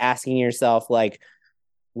like asking yourself like,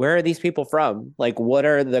 where are these people from? Like, what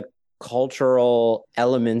are the cultural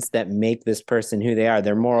elements that make this person who they are,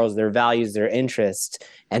 their morals, their values, their interests,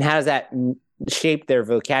 and how does that shape their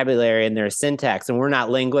vocabulary and their syntax? And we're not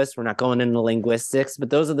linguists, we're not going into linguistics, but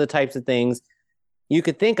those are the types of things you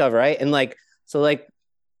could think of, right? And like, so like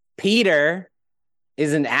Peter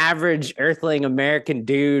is an average earthling American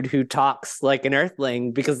dude who talks like an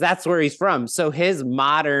earthling because that's where he's from. So his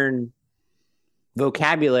modern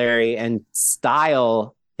vocabulary and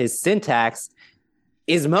style, his syntax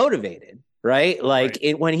is motivated, right? Like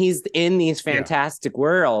when he's in these fantastic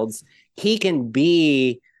worlds, he can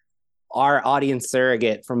be our audience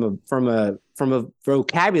surrogate from a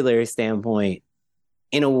vocabulary standpoint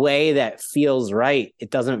in a way that feels right. It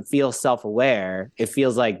doesn't feel self-aware. It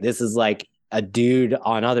feels like this is like a dude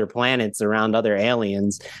on other planets around other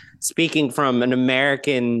aliens speaking from an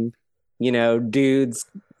American, dude's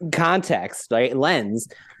context, right? Lens.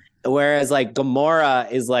 Whereas like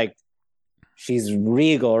Gamora is like, she's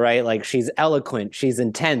regal, right? Like she's eloquent, she's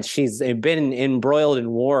intense, she's been embroiled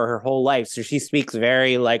in war her whole life. So she speaks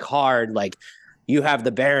very like hard, like you have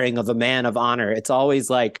the bearing of a man of honor. It's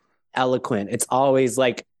always like eloquent. It's always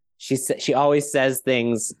like she always says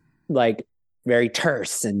things like very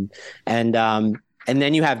terse and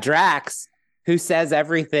then you have Drax who says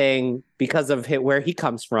everything because of where he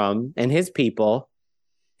comes from and his people.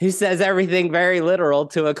 He says everything very literal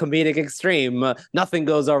to a comedic extreme. Nothing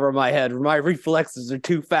goes over my head. My reflexes are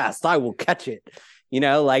too fast. I will catch it.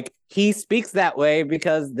 Like he speaks that way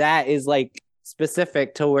because that is like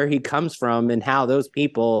specific to where he comes from and how those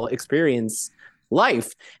people experience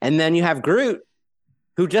life. And then you have Groot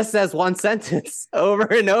who just says one sentence over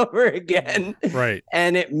and over again. Right.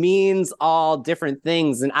 And it means all different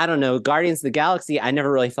things. And I don't know, Guardians of the Galaxy, I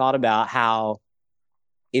never really thought about how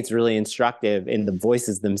it's really instructive in the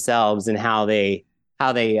voices themselves and how they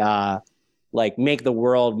like make the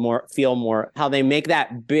world feel more, how they make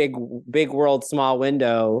that big world, small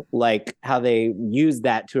window, like how they use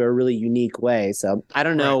that to a really unique way. So I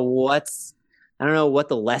don't know what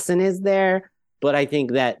the lesson is there, but I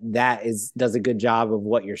think that does a good job of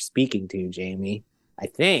what you're speaking to, Jamie. I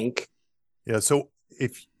think. Yeah. So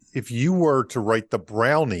if you were to write the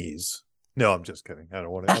brownies, no, I'm just kidding. I'm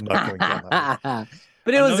not going down that.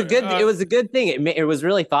 But it was a good thing. It was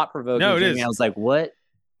really thought provoking. No, it is. I was like, what?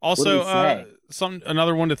 Also,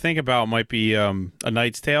 another one to think about might be A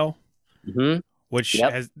Knight's Tale, which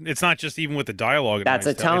it's not just even with the dialogue. That's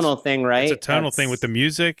a tonal thing, right? It's a tonal thing with the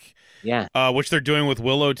music. Yeah. Which they're doing with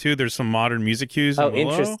Willow too. There's some modern music cues. Oh,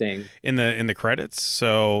 interesting. In the credits,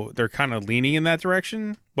 so they're kind of leaning in that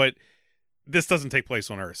direction. But this doesn't take place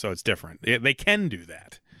on Earth, so it's different. They can do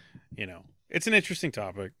that. It's an interesting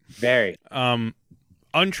topic. Very.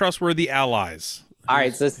 Untrustworthy allies. All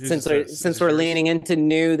right, so since we're leaning into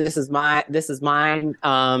new, this is mine.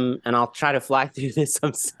 And I'll try to fly through this.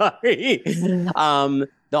 I'm sorry. The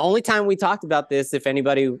only time we talked about this, if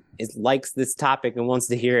anybody likes this topic and wants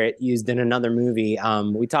to hear it used in another movie,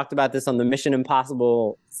 we talked about this on the Mission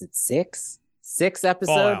Impossible. Is it six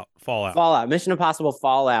episode? Fallout. Mission Impossible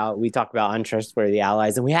Fallout. We talked about untrustworthy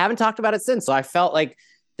allies, and we haven't talked about it since. So I felt like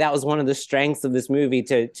that was one of the strengths of this movie.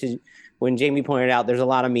 To when Jamie pointed out, there's a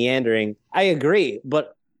lot of meandering. I agree,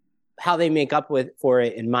 but how they make up for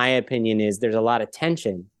it, in my opinion, is there's a lot of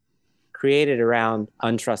tension created around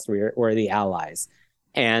untrustworthy allies.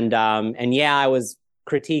 And yeah, I was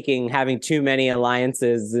critiquing having too many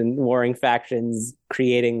alliances and warring factions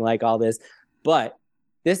creating like all this, but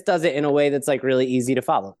this does it in a way that's like really easy to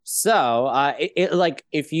follow. So it like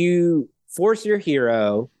if you force your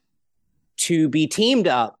hero to be teamed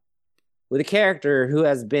up with a character who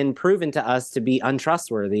has been proven to us to be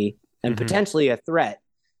untrustworthy and potentially a threat,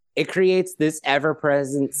 it creates this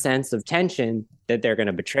ever-present sense of tension that they're going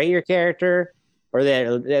to betray your character or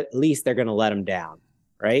that at least they're going to let him down.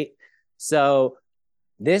 Right. So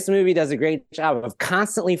this movie does a great job of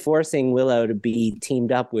constantly forcing Willow to be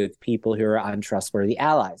teamed up with people who are untrustworthy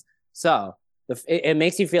allies. So it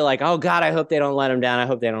makes you feel like, oh God, I hope they don't let him down. I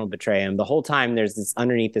hope they don't betray him. The whole time there's this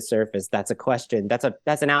underneath the surface. That's a question.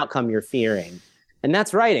 That's an outcome you're fearing. And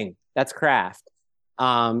that's writing. That's craft.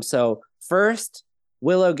 So first,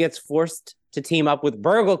 Willow gets forced to team up with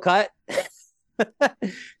Burglecut,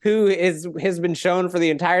 who has been shown for the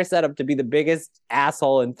entire setup to be the biggest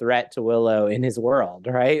asshole and threat to Willow in his world,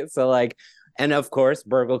 right? So like, and of course,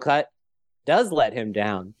 Burglecut does let him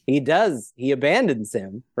down. He abandons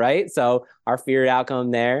him, right? So our feared outcome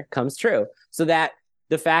there comes true. So that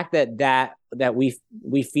the fact that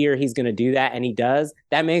we fear he's going to do that and he does,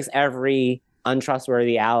 that makes every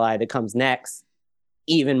untrustworthy ally that comes next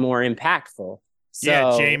even more impactful. So,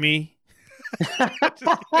 yeah, Jamie.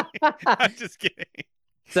 I'm just kidding.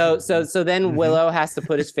 So then Willow has to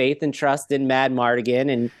put his faith and trust in Mad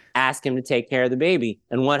Mardigan and ask him to take care of the baby.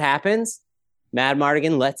 And what happens? Mad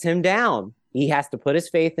Mardigan lets him down. He has to put his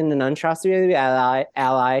faith in an untrustworthy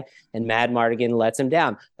ally, and Mad Mardigan lets him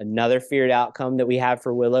down. Another feared outcome that we have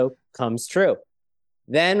for Willow comes true.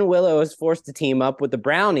 Then Willow is forced to team up with the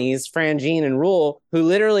Brownies, Frangine and Rule, who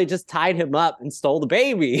literally just tied him up and stole the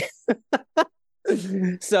baby.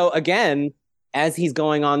 So again, as he's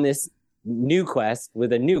going on this new quest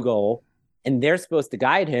with a new goal, and they're supposed to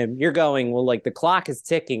guide him, you're going, well, like the clock is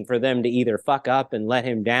ticking for them to either fuck up and let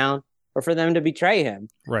him down or for them to betray him.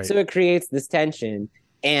 Right. So it creates this tension.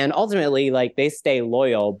 And ultimately, like, they stay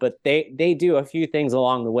loyal, but they do a few things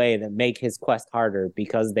along the way that make his quest harder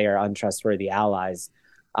because they are untrustworthy allies.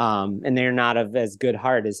 And they're not of as good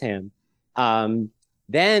heart as him.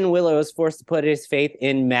 Then Willow is forced to put his faith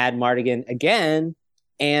in Mad Mardigan again.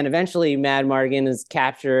 And eventually Mad Mardigan is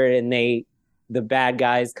captured, and the bad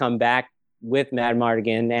guys come back with Mad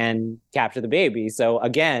Mardigan and capture the baby. So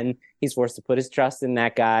again, he's forced to put his trust in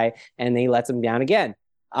that guy, and he lets him down again.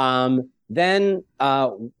 Then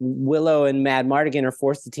Willow and Mad Mardigan are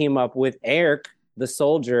forced to team up with Eric, the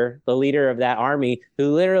soldier, the leader of that army,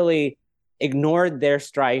 who literally ignored their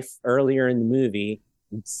strife earlier in the movie,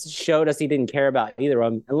 showed us he didn't care about either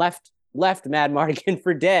of them, and left Mad Mardigan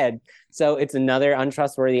for dead. So it's another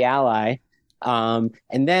untrustworthy ally. And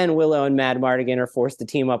then Willow and Mad Mardigan are forced to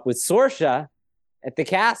team up with Sorsha at the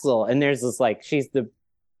castle. And there's this, like, she's the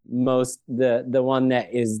one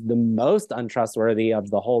that is the most untrustworthy of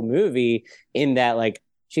the whole movie, in that, like,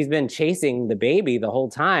 she's been chasing the baby the whole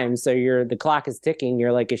time. So the clock is ticking.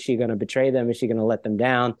 You're like, is she going to betray them? Is she going to let them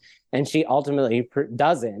down? And she ultimately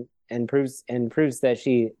doesn't, and proves that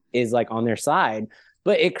she is, like, on their side.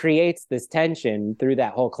 But it creates this tension through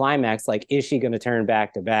that whole climax. Like, is she going to turn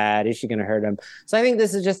back to bad? Is she going to hurt him? So I think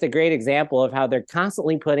this is just a great example of how they're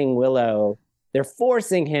constantly putting Willow, they're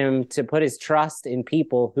forcing him to put his trust in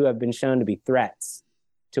people who have been shown to be threats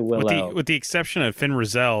to Willow. With the exception of Finn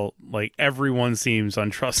Rizal, like, everyone seems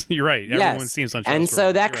untrustworthy. You're right. Everyone seems untrustworthy. And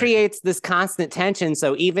so that creates this constant tension.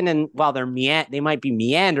 So even while they might be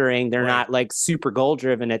meandering, they're not, like, super goal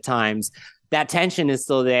driven at times. That tension is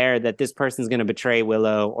still there, that this person's going to betray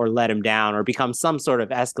Willow or let him down or become some sort of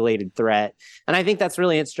escalated threat. And I think that's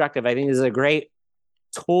really instructive. I think this is a great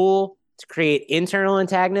tool to create internal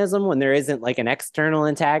antagonism when there isn't, like, an external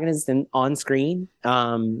antagonist on screen.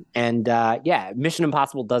 Mission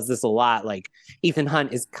Impossible does this a lot. Like, Ethan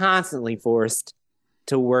Hunt is constantly forced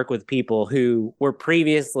to work with people who were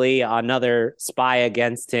previously another spy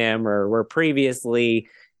against him, or were previously,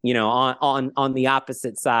 you know, on the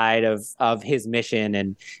opposite side of his mission,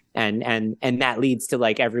 and that leads to,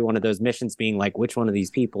 like, every one of those missions being like, which one of these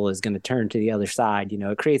people is going to turn to the other side? You know,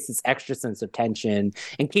 it creates this extra sense of tension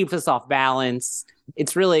and keeps us off balance.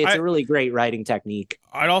 It's a really great writing technique.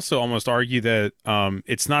 I'd also almost argue that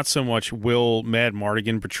it's not so much will Mad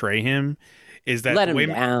Mardigan betray him, is that let him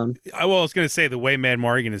down. I was going to say the way Mad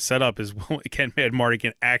Mardigan is set up is, can Mad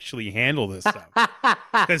Mardigan actually handle this stuff?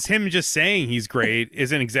 Because him just saying he's great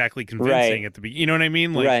isn't exactly convincing at the beginning. You know what I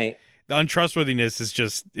mean? Like, the untrustworthiness is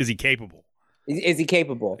just, is he capable? Is he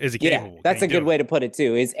capable? Is he capable? Yeah, that's a good way to put it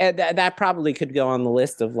too. That probably could go on the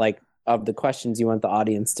list of, like, of the questions you want the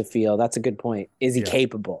audience to feel. That's a good point. Is he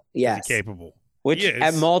capable? Yes. Is he capable? Which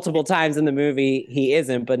at multiple times in the movie he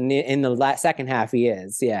isn't, but in the second half he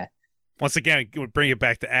is. Yeah. Once again, bring it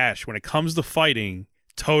back to Ash. When it comes to fighting,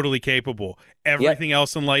 totally capable. Everything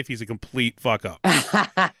else in life, he's a complete fuck up.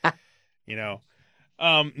 You know,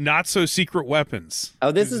 not so secret weapons.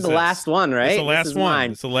 Oh, this is the last one, right? It's the last one.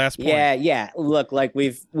 Mine. It's the last point. Yeah. Look, like,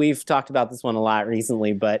 we've talked about this one a lot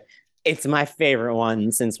recently, but it's my favorite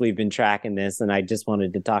one since we've been tracking this, and I just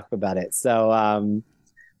wanted to talk about it. So,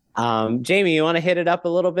 Jamie, you want to hit it up a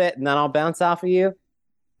little bit, and then I'll bounce off of you?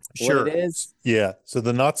 Sure. What it is? Yeah. So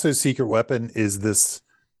the not so secret weapon is this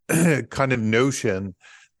kind of notion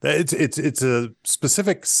that it's a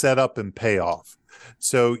specific setup and payoff.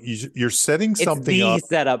 So you're setting something up. It's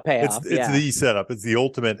the setup payoff. It's the setup. It's the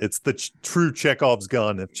ultimate. It's the true Chekhov's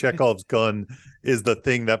gun. If Chekhov's gun is the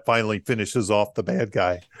thing that finally finishes off the bad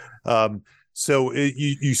guy. So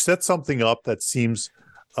you set something up that seems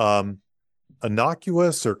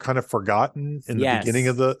innocuous or kind of forgotten in the beginning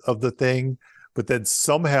of the thing. But then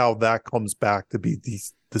somehow that comes back to be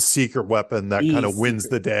the secret weapon that kind of wins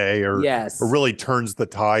the day, or really turns the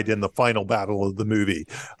tide in the final battle of the movie.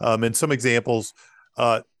 And some examples,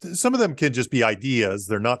 Some of them can just be ideas.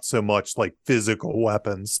 They're not so much like physical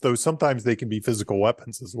weapons, though sometimes they can be physical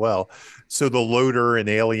weapons as well. So the loader in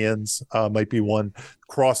Aliens might be one.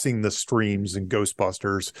 Crossing the streams in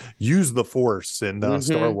Ghostbusters. Use the Force in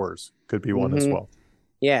Star Wars could be one as well.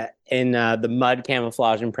 Yeah, in the mud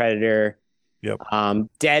camouflage in Predator. Yep.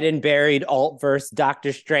 Dead and Buried Alt-verse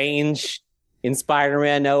Doctor Strange in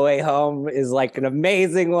Spider-Man No Way Home is like an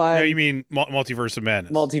amazing one. No, you mean Multiverse of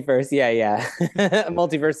Madness? Multiverse, yeah.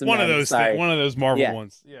 Multiverse of one Madness. One of those Marvel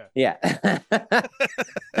ones. Yeah.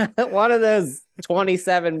 One of those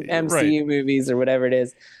 27 MCU movies or whatever it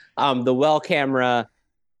is. The well camera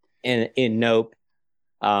in Nope.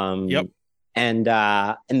 Yep.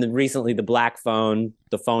 And recently the black phone,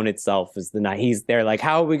 the phone itself is they're like,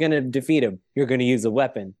 how are we going to defeat him? You're going to use a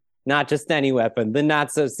weapon. Not just any weapon, the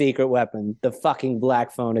not so secret weapon, the fucking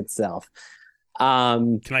black phone itself.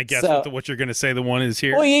 Can I guess what you're going to say the one is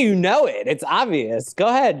here? Well, you know it. It's obvious. Go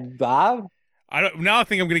ahead, Bob. Now I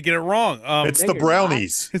think I'm going to get it wrong. It's the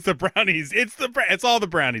brownies. It's the brownies. It's all the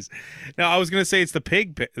brownies. Now I was going to say it's the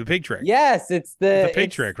pig trick. Yes, it's the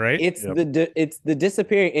pig trick, right? It's the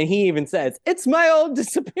disappearing, and he even says it's my old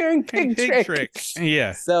disappearing pig trick.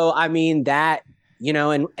 Yeah. So I mean that,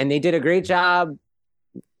 and they did a great job.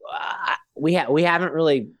 We haven't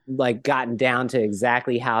really like gotten down to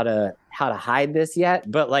exactly how to hide this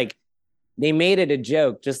yet, but like they made it a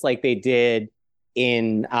joke, just like they did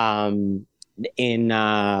in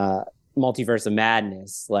Multiverse of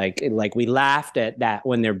Madness. Like we laughed at that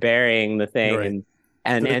when they're burying the thing, right.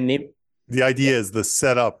 and the idea is the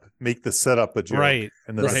setup, make the setup a joke, right?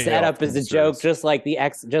 And the setup is a joke, just like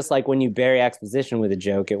when you bury exposition with a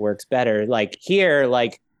joke, it works better. Like here,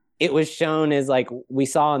 like. It was shown as like we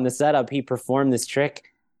saw in the setup, he performed this trick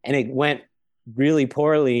and it went really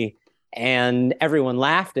poorly and everyone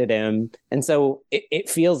laughed at him. And so it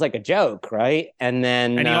feels like a joke, right? And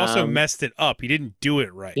he also messed it up. He didn't do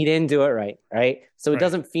it right. He didn't do it right, right? So it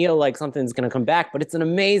doesn't feel like something's going to come back, but it's an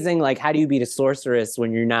amazing, like, how do you beat a sorceress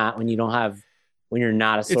when you're not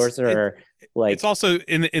a sorcerer? It's also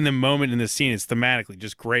in the moment in the scene, it's thematically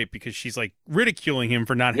just great because she's like ridiculing him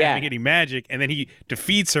for not having any magic, and then he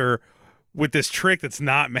defeats her with this trick that's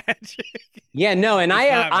not magic. Yeah, no, and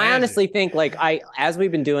I honestly think like as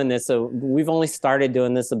we've been doing this, so we've only started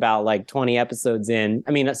doing this about like 20 episodes in.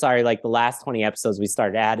 I mean, sorry, like the last 20 episodes we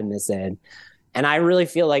started adding this in, and I really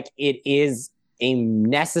feel like it is a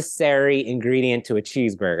necessary ingredient to a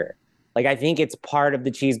cheeseburger. Like I think it's part of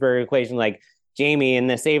the cheeseburger equation. Like Jamie in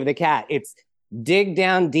the Save the Cat, it's dig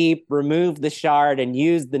down deep, remove the shard, and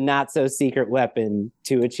use the not so secret weapon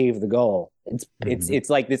to achieve the goal. It's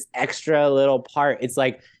like this extra little part. It's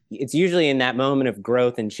like it's usually in that moment of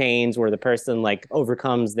growth and change where the person like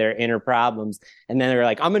overcomes their inner problems, and then they're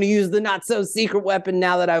like, I'm going to use the not so secret weapon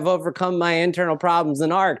now that I've overcome my internal problems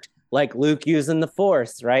and arced, like Luke using the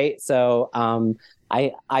Force, right? So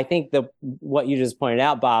I think what you just pointed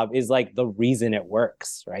out, Bob, is like the reason it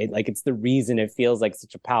works, right? Like it's the reason it feels like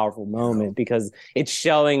such a powerful moment because it's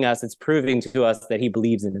showing us, it's proving to us that he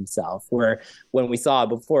believes in himself. Where when we saw it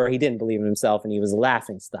before, he didn't believe in himself and he was a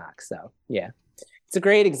laughing stock. So yeah, it's a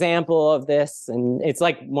great example of this, and it's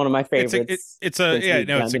like one of my favorites. It's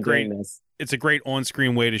a great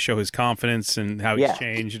on-screen way to show his confidence and how he's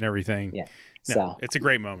changed and everything. Yeah, so it's a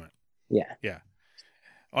great moment. Yeah.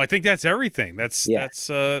 Oh, I think that's everything. That's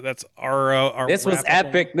our. This was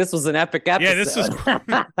epic. This was an epic episode. Yeah, this was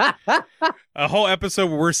a whole episode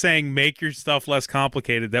where we're saying make your stuff less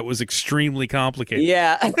complicated. That was extremely complicated.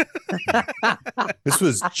 Yeah. This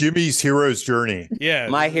was Jimmy's hero's journey. Yeah,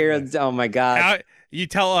 my hero's. Oh my God. You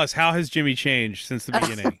tell us, how has Jimmy changed since the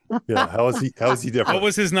beginning? Yeah, how is he different? What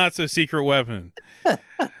was his not so secret weapon?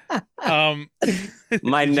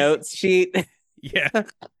 My notes sheet. Yeah.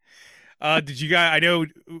 Did you guys? I know,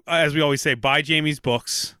 as we always say, buy Jamie's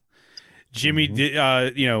books. Jimmy did.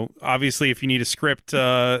 Obviously, if you need a script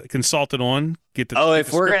consulted on, get the. Oh,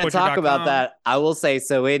 if we're going to talk about that, I will say.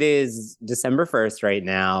 So it is December 1st right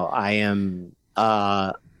now. I am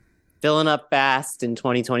filling up fast in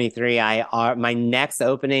 2023. My next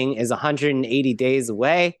opening is 180 days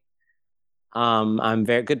away. I'm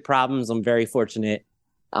very good problems. I'm very fortunate.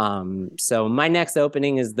 So my next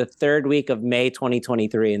opening is the third week of May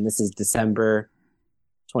 2023, and this is December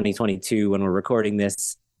 2022 when we're recording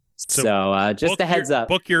this. So just a heads up.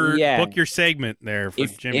 Book your segment there for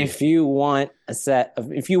Jimmy. If you want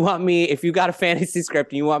if you got a fantasy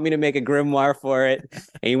script and you want me to make a grimoire for it,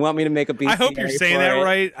 and you want me to make a bestiary, I hope you're saying that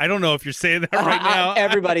right. I don't know if you're saying that right now.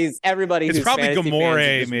 Everybody It's who's probably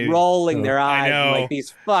Gamore, maybe rolling their eyes, I know. like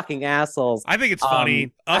these fucking assholes. I think it's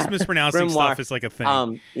funny. Us mispronouncing stuff is like a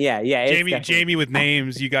thing. Yeah. Jamie with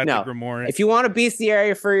names. You got the Gamore. If you want a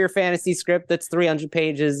bestiary for your fantasy script that's 300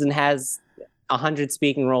 pages and has 100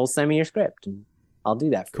 speaking roles, send me your script. I'll do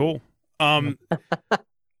that for you. Cool.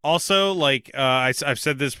 Also, like I've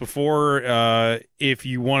said this before, if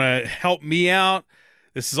you want to help me out,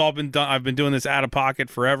 this has all been done. I've been doing this out of pocket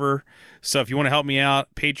forever. So if you want to help me out,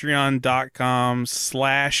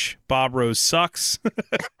 patreon.com/BobRoseSucks.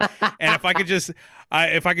 And if I could just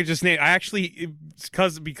name, I actually,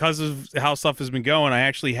 because of how stuff has been going, I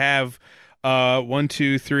actually have 1,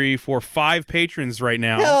 2, 3, 4, 5 patrons right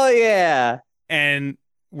now. Hell yeah. And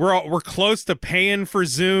we're close to paying for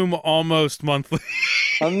Zoom almost monthly.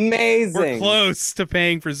 Amazing. We're close to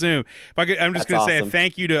paying for Zoom. I'm just going to say a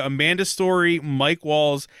thank you to Amanda Story, Mike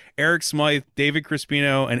Walls, Eric Smythe, David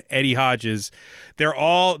Crispino, and Eddie Hodges. They've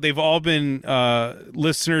all been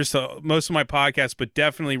listeners to most of my podcasts, but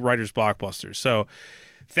definitely Writers Blockbusters. So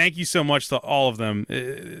thank you so much to all of them.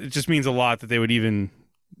 It just means a lot that they would even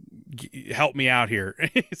help me out here.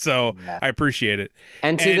 So yeah. I appreciate it.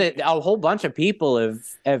 And a whole bunch of people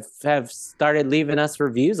have started leaving us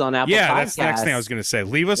reviews on Apple Podcasts. Yeah, that's the next thing I was going to say.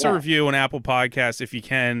 Leave us a review on Apple Podcasts if you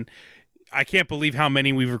can. I can't believe how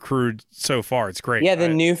many we've accrued so far. It's great. Yeah, the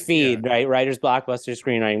new feed, right? Writers Blockbuster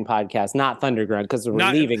Screenwriting Podcast, not Thundergrunt, because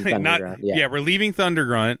we're leaving Thundergrunt. We're leaving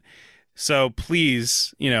Thundergrunt. So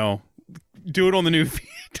please, do it on the new feed.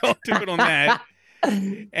 Don't do it on that.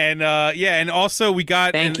 And and also we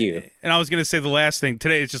got thank you. And I was gonna say the last thing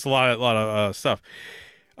today. It's just a lot of stuff.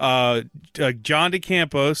 John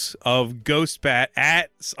DeCampos of GhostBat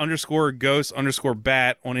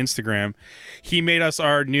 @_Ghost_Bat on Instagram. He made us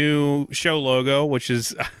our new show logo, which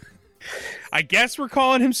is I guess we're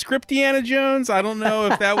calling him Scriptiana Jones. I don't know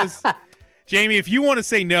if that was Jamie, if you want to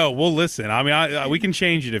say no, we'll listen. I mean, we can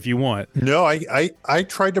change it if you want. No, I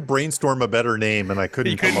tried to brainstorm a better name and I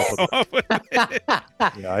couldn't come up with it.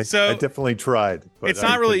 Yeah, I definitely tried. But it's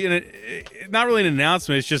not really an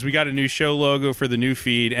announcement. It's just we got a new show logo for the new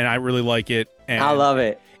feed, and I really like it. And I love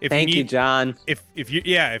it. Thank you, John. If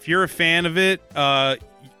you're a fan of it,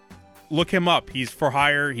 look him up. He's for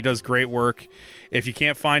hire. He does great work. If you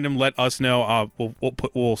can't find him, let us know.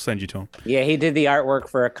 We'll send you to him. Yeah, he did the artwork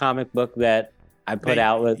for a comic book that I put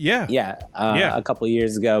out with. A couple of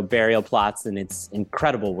years ago, Burial Plots, and it's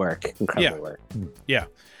incredible work. Work. Yeah,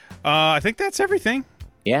 I think that's everything.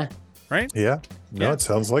 Yeah. Right. Yeah. No, it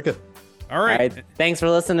sounds like it. All right. Thanks for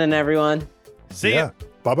listening, everyone. See ya.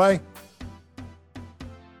 Bye-bye.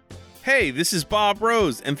 Hey, this is Bob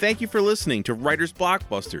Rose, and thank you for listening to Writers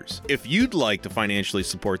Blockbusters. If you'd like to financially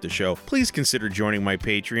support the show, please consider joining my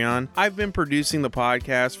Patreon. I've been producing the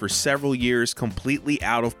podcast for several years completely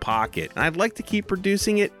out of pocket, and I'd like to keep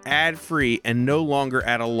producing it ad-free and no longer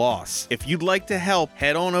at a loss. If you'd like to help,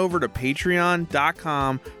 head on over to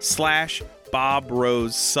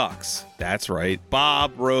patreon.com/BobRoseSucks. That's right,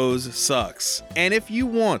 Bob Rose Sucks. And if you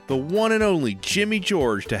want the one and only Jimmy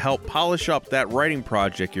George to help polish up that writing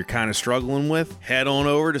project you're kind of struggling with, head on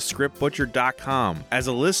over to scriptbutcher.com. As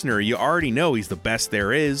a listener, you already know he's the best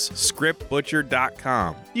there is,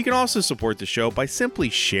 scriptbutcher.com. You can also support the show by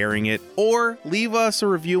simply sharing it or leave us a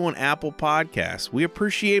review on Apple Podcasts. We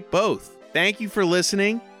appreciate both. Thank you for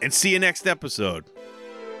listening, and see you next episode.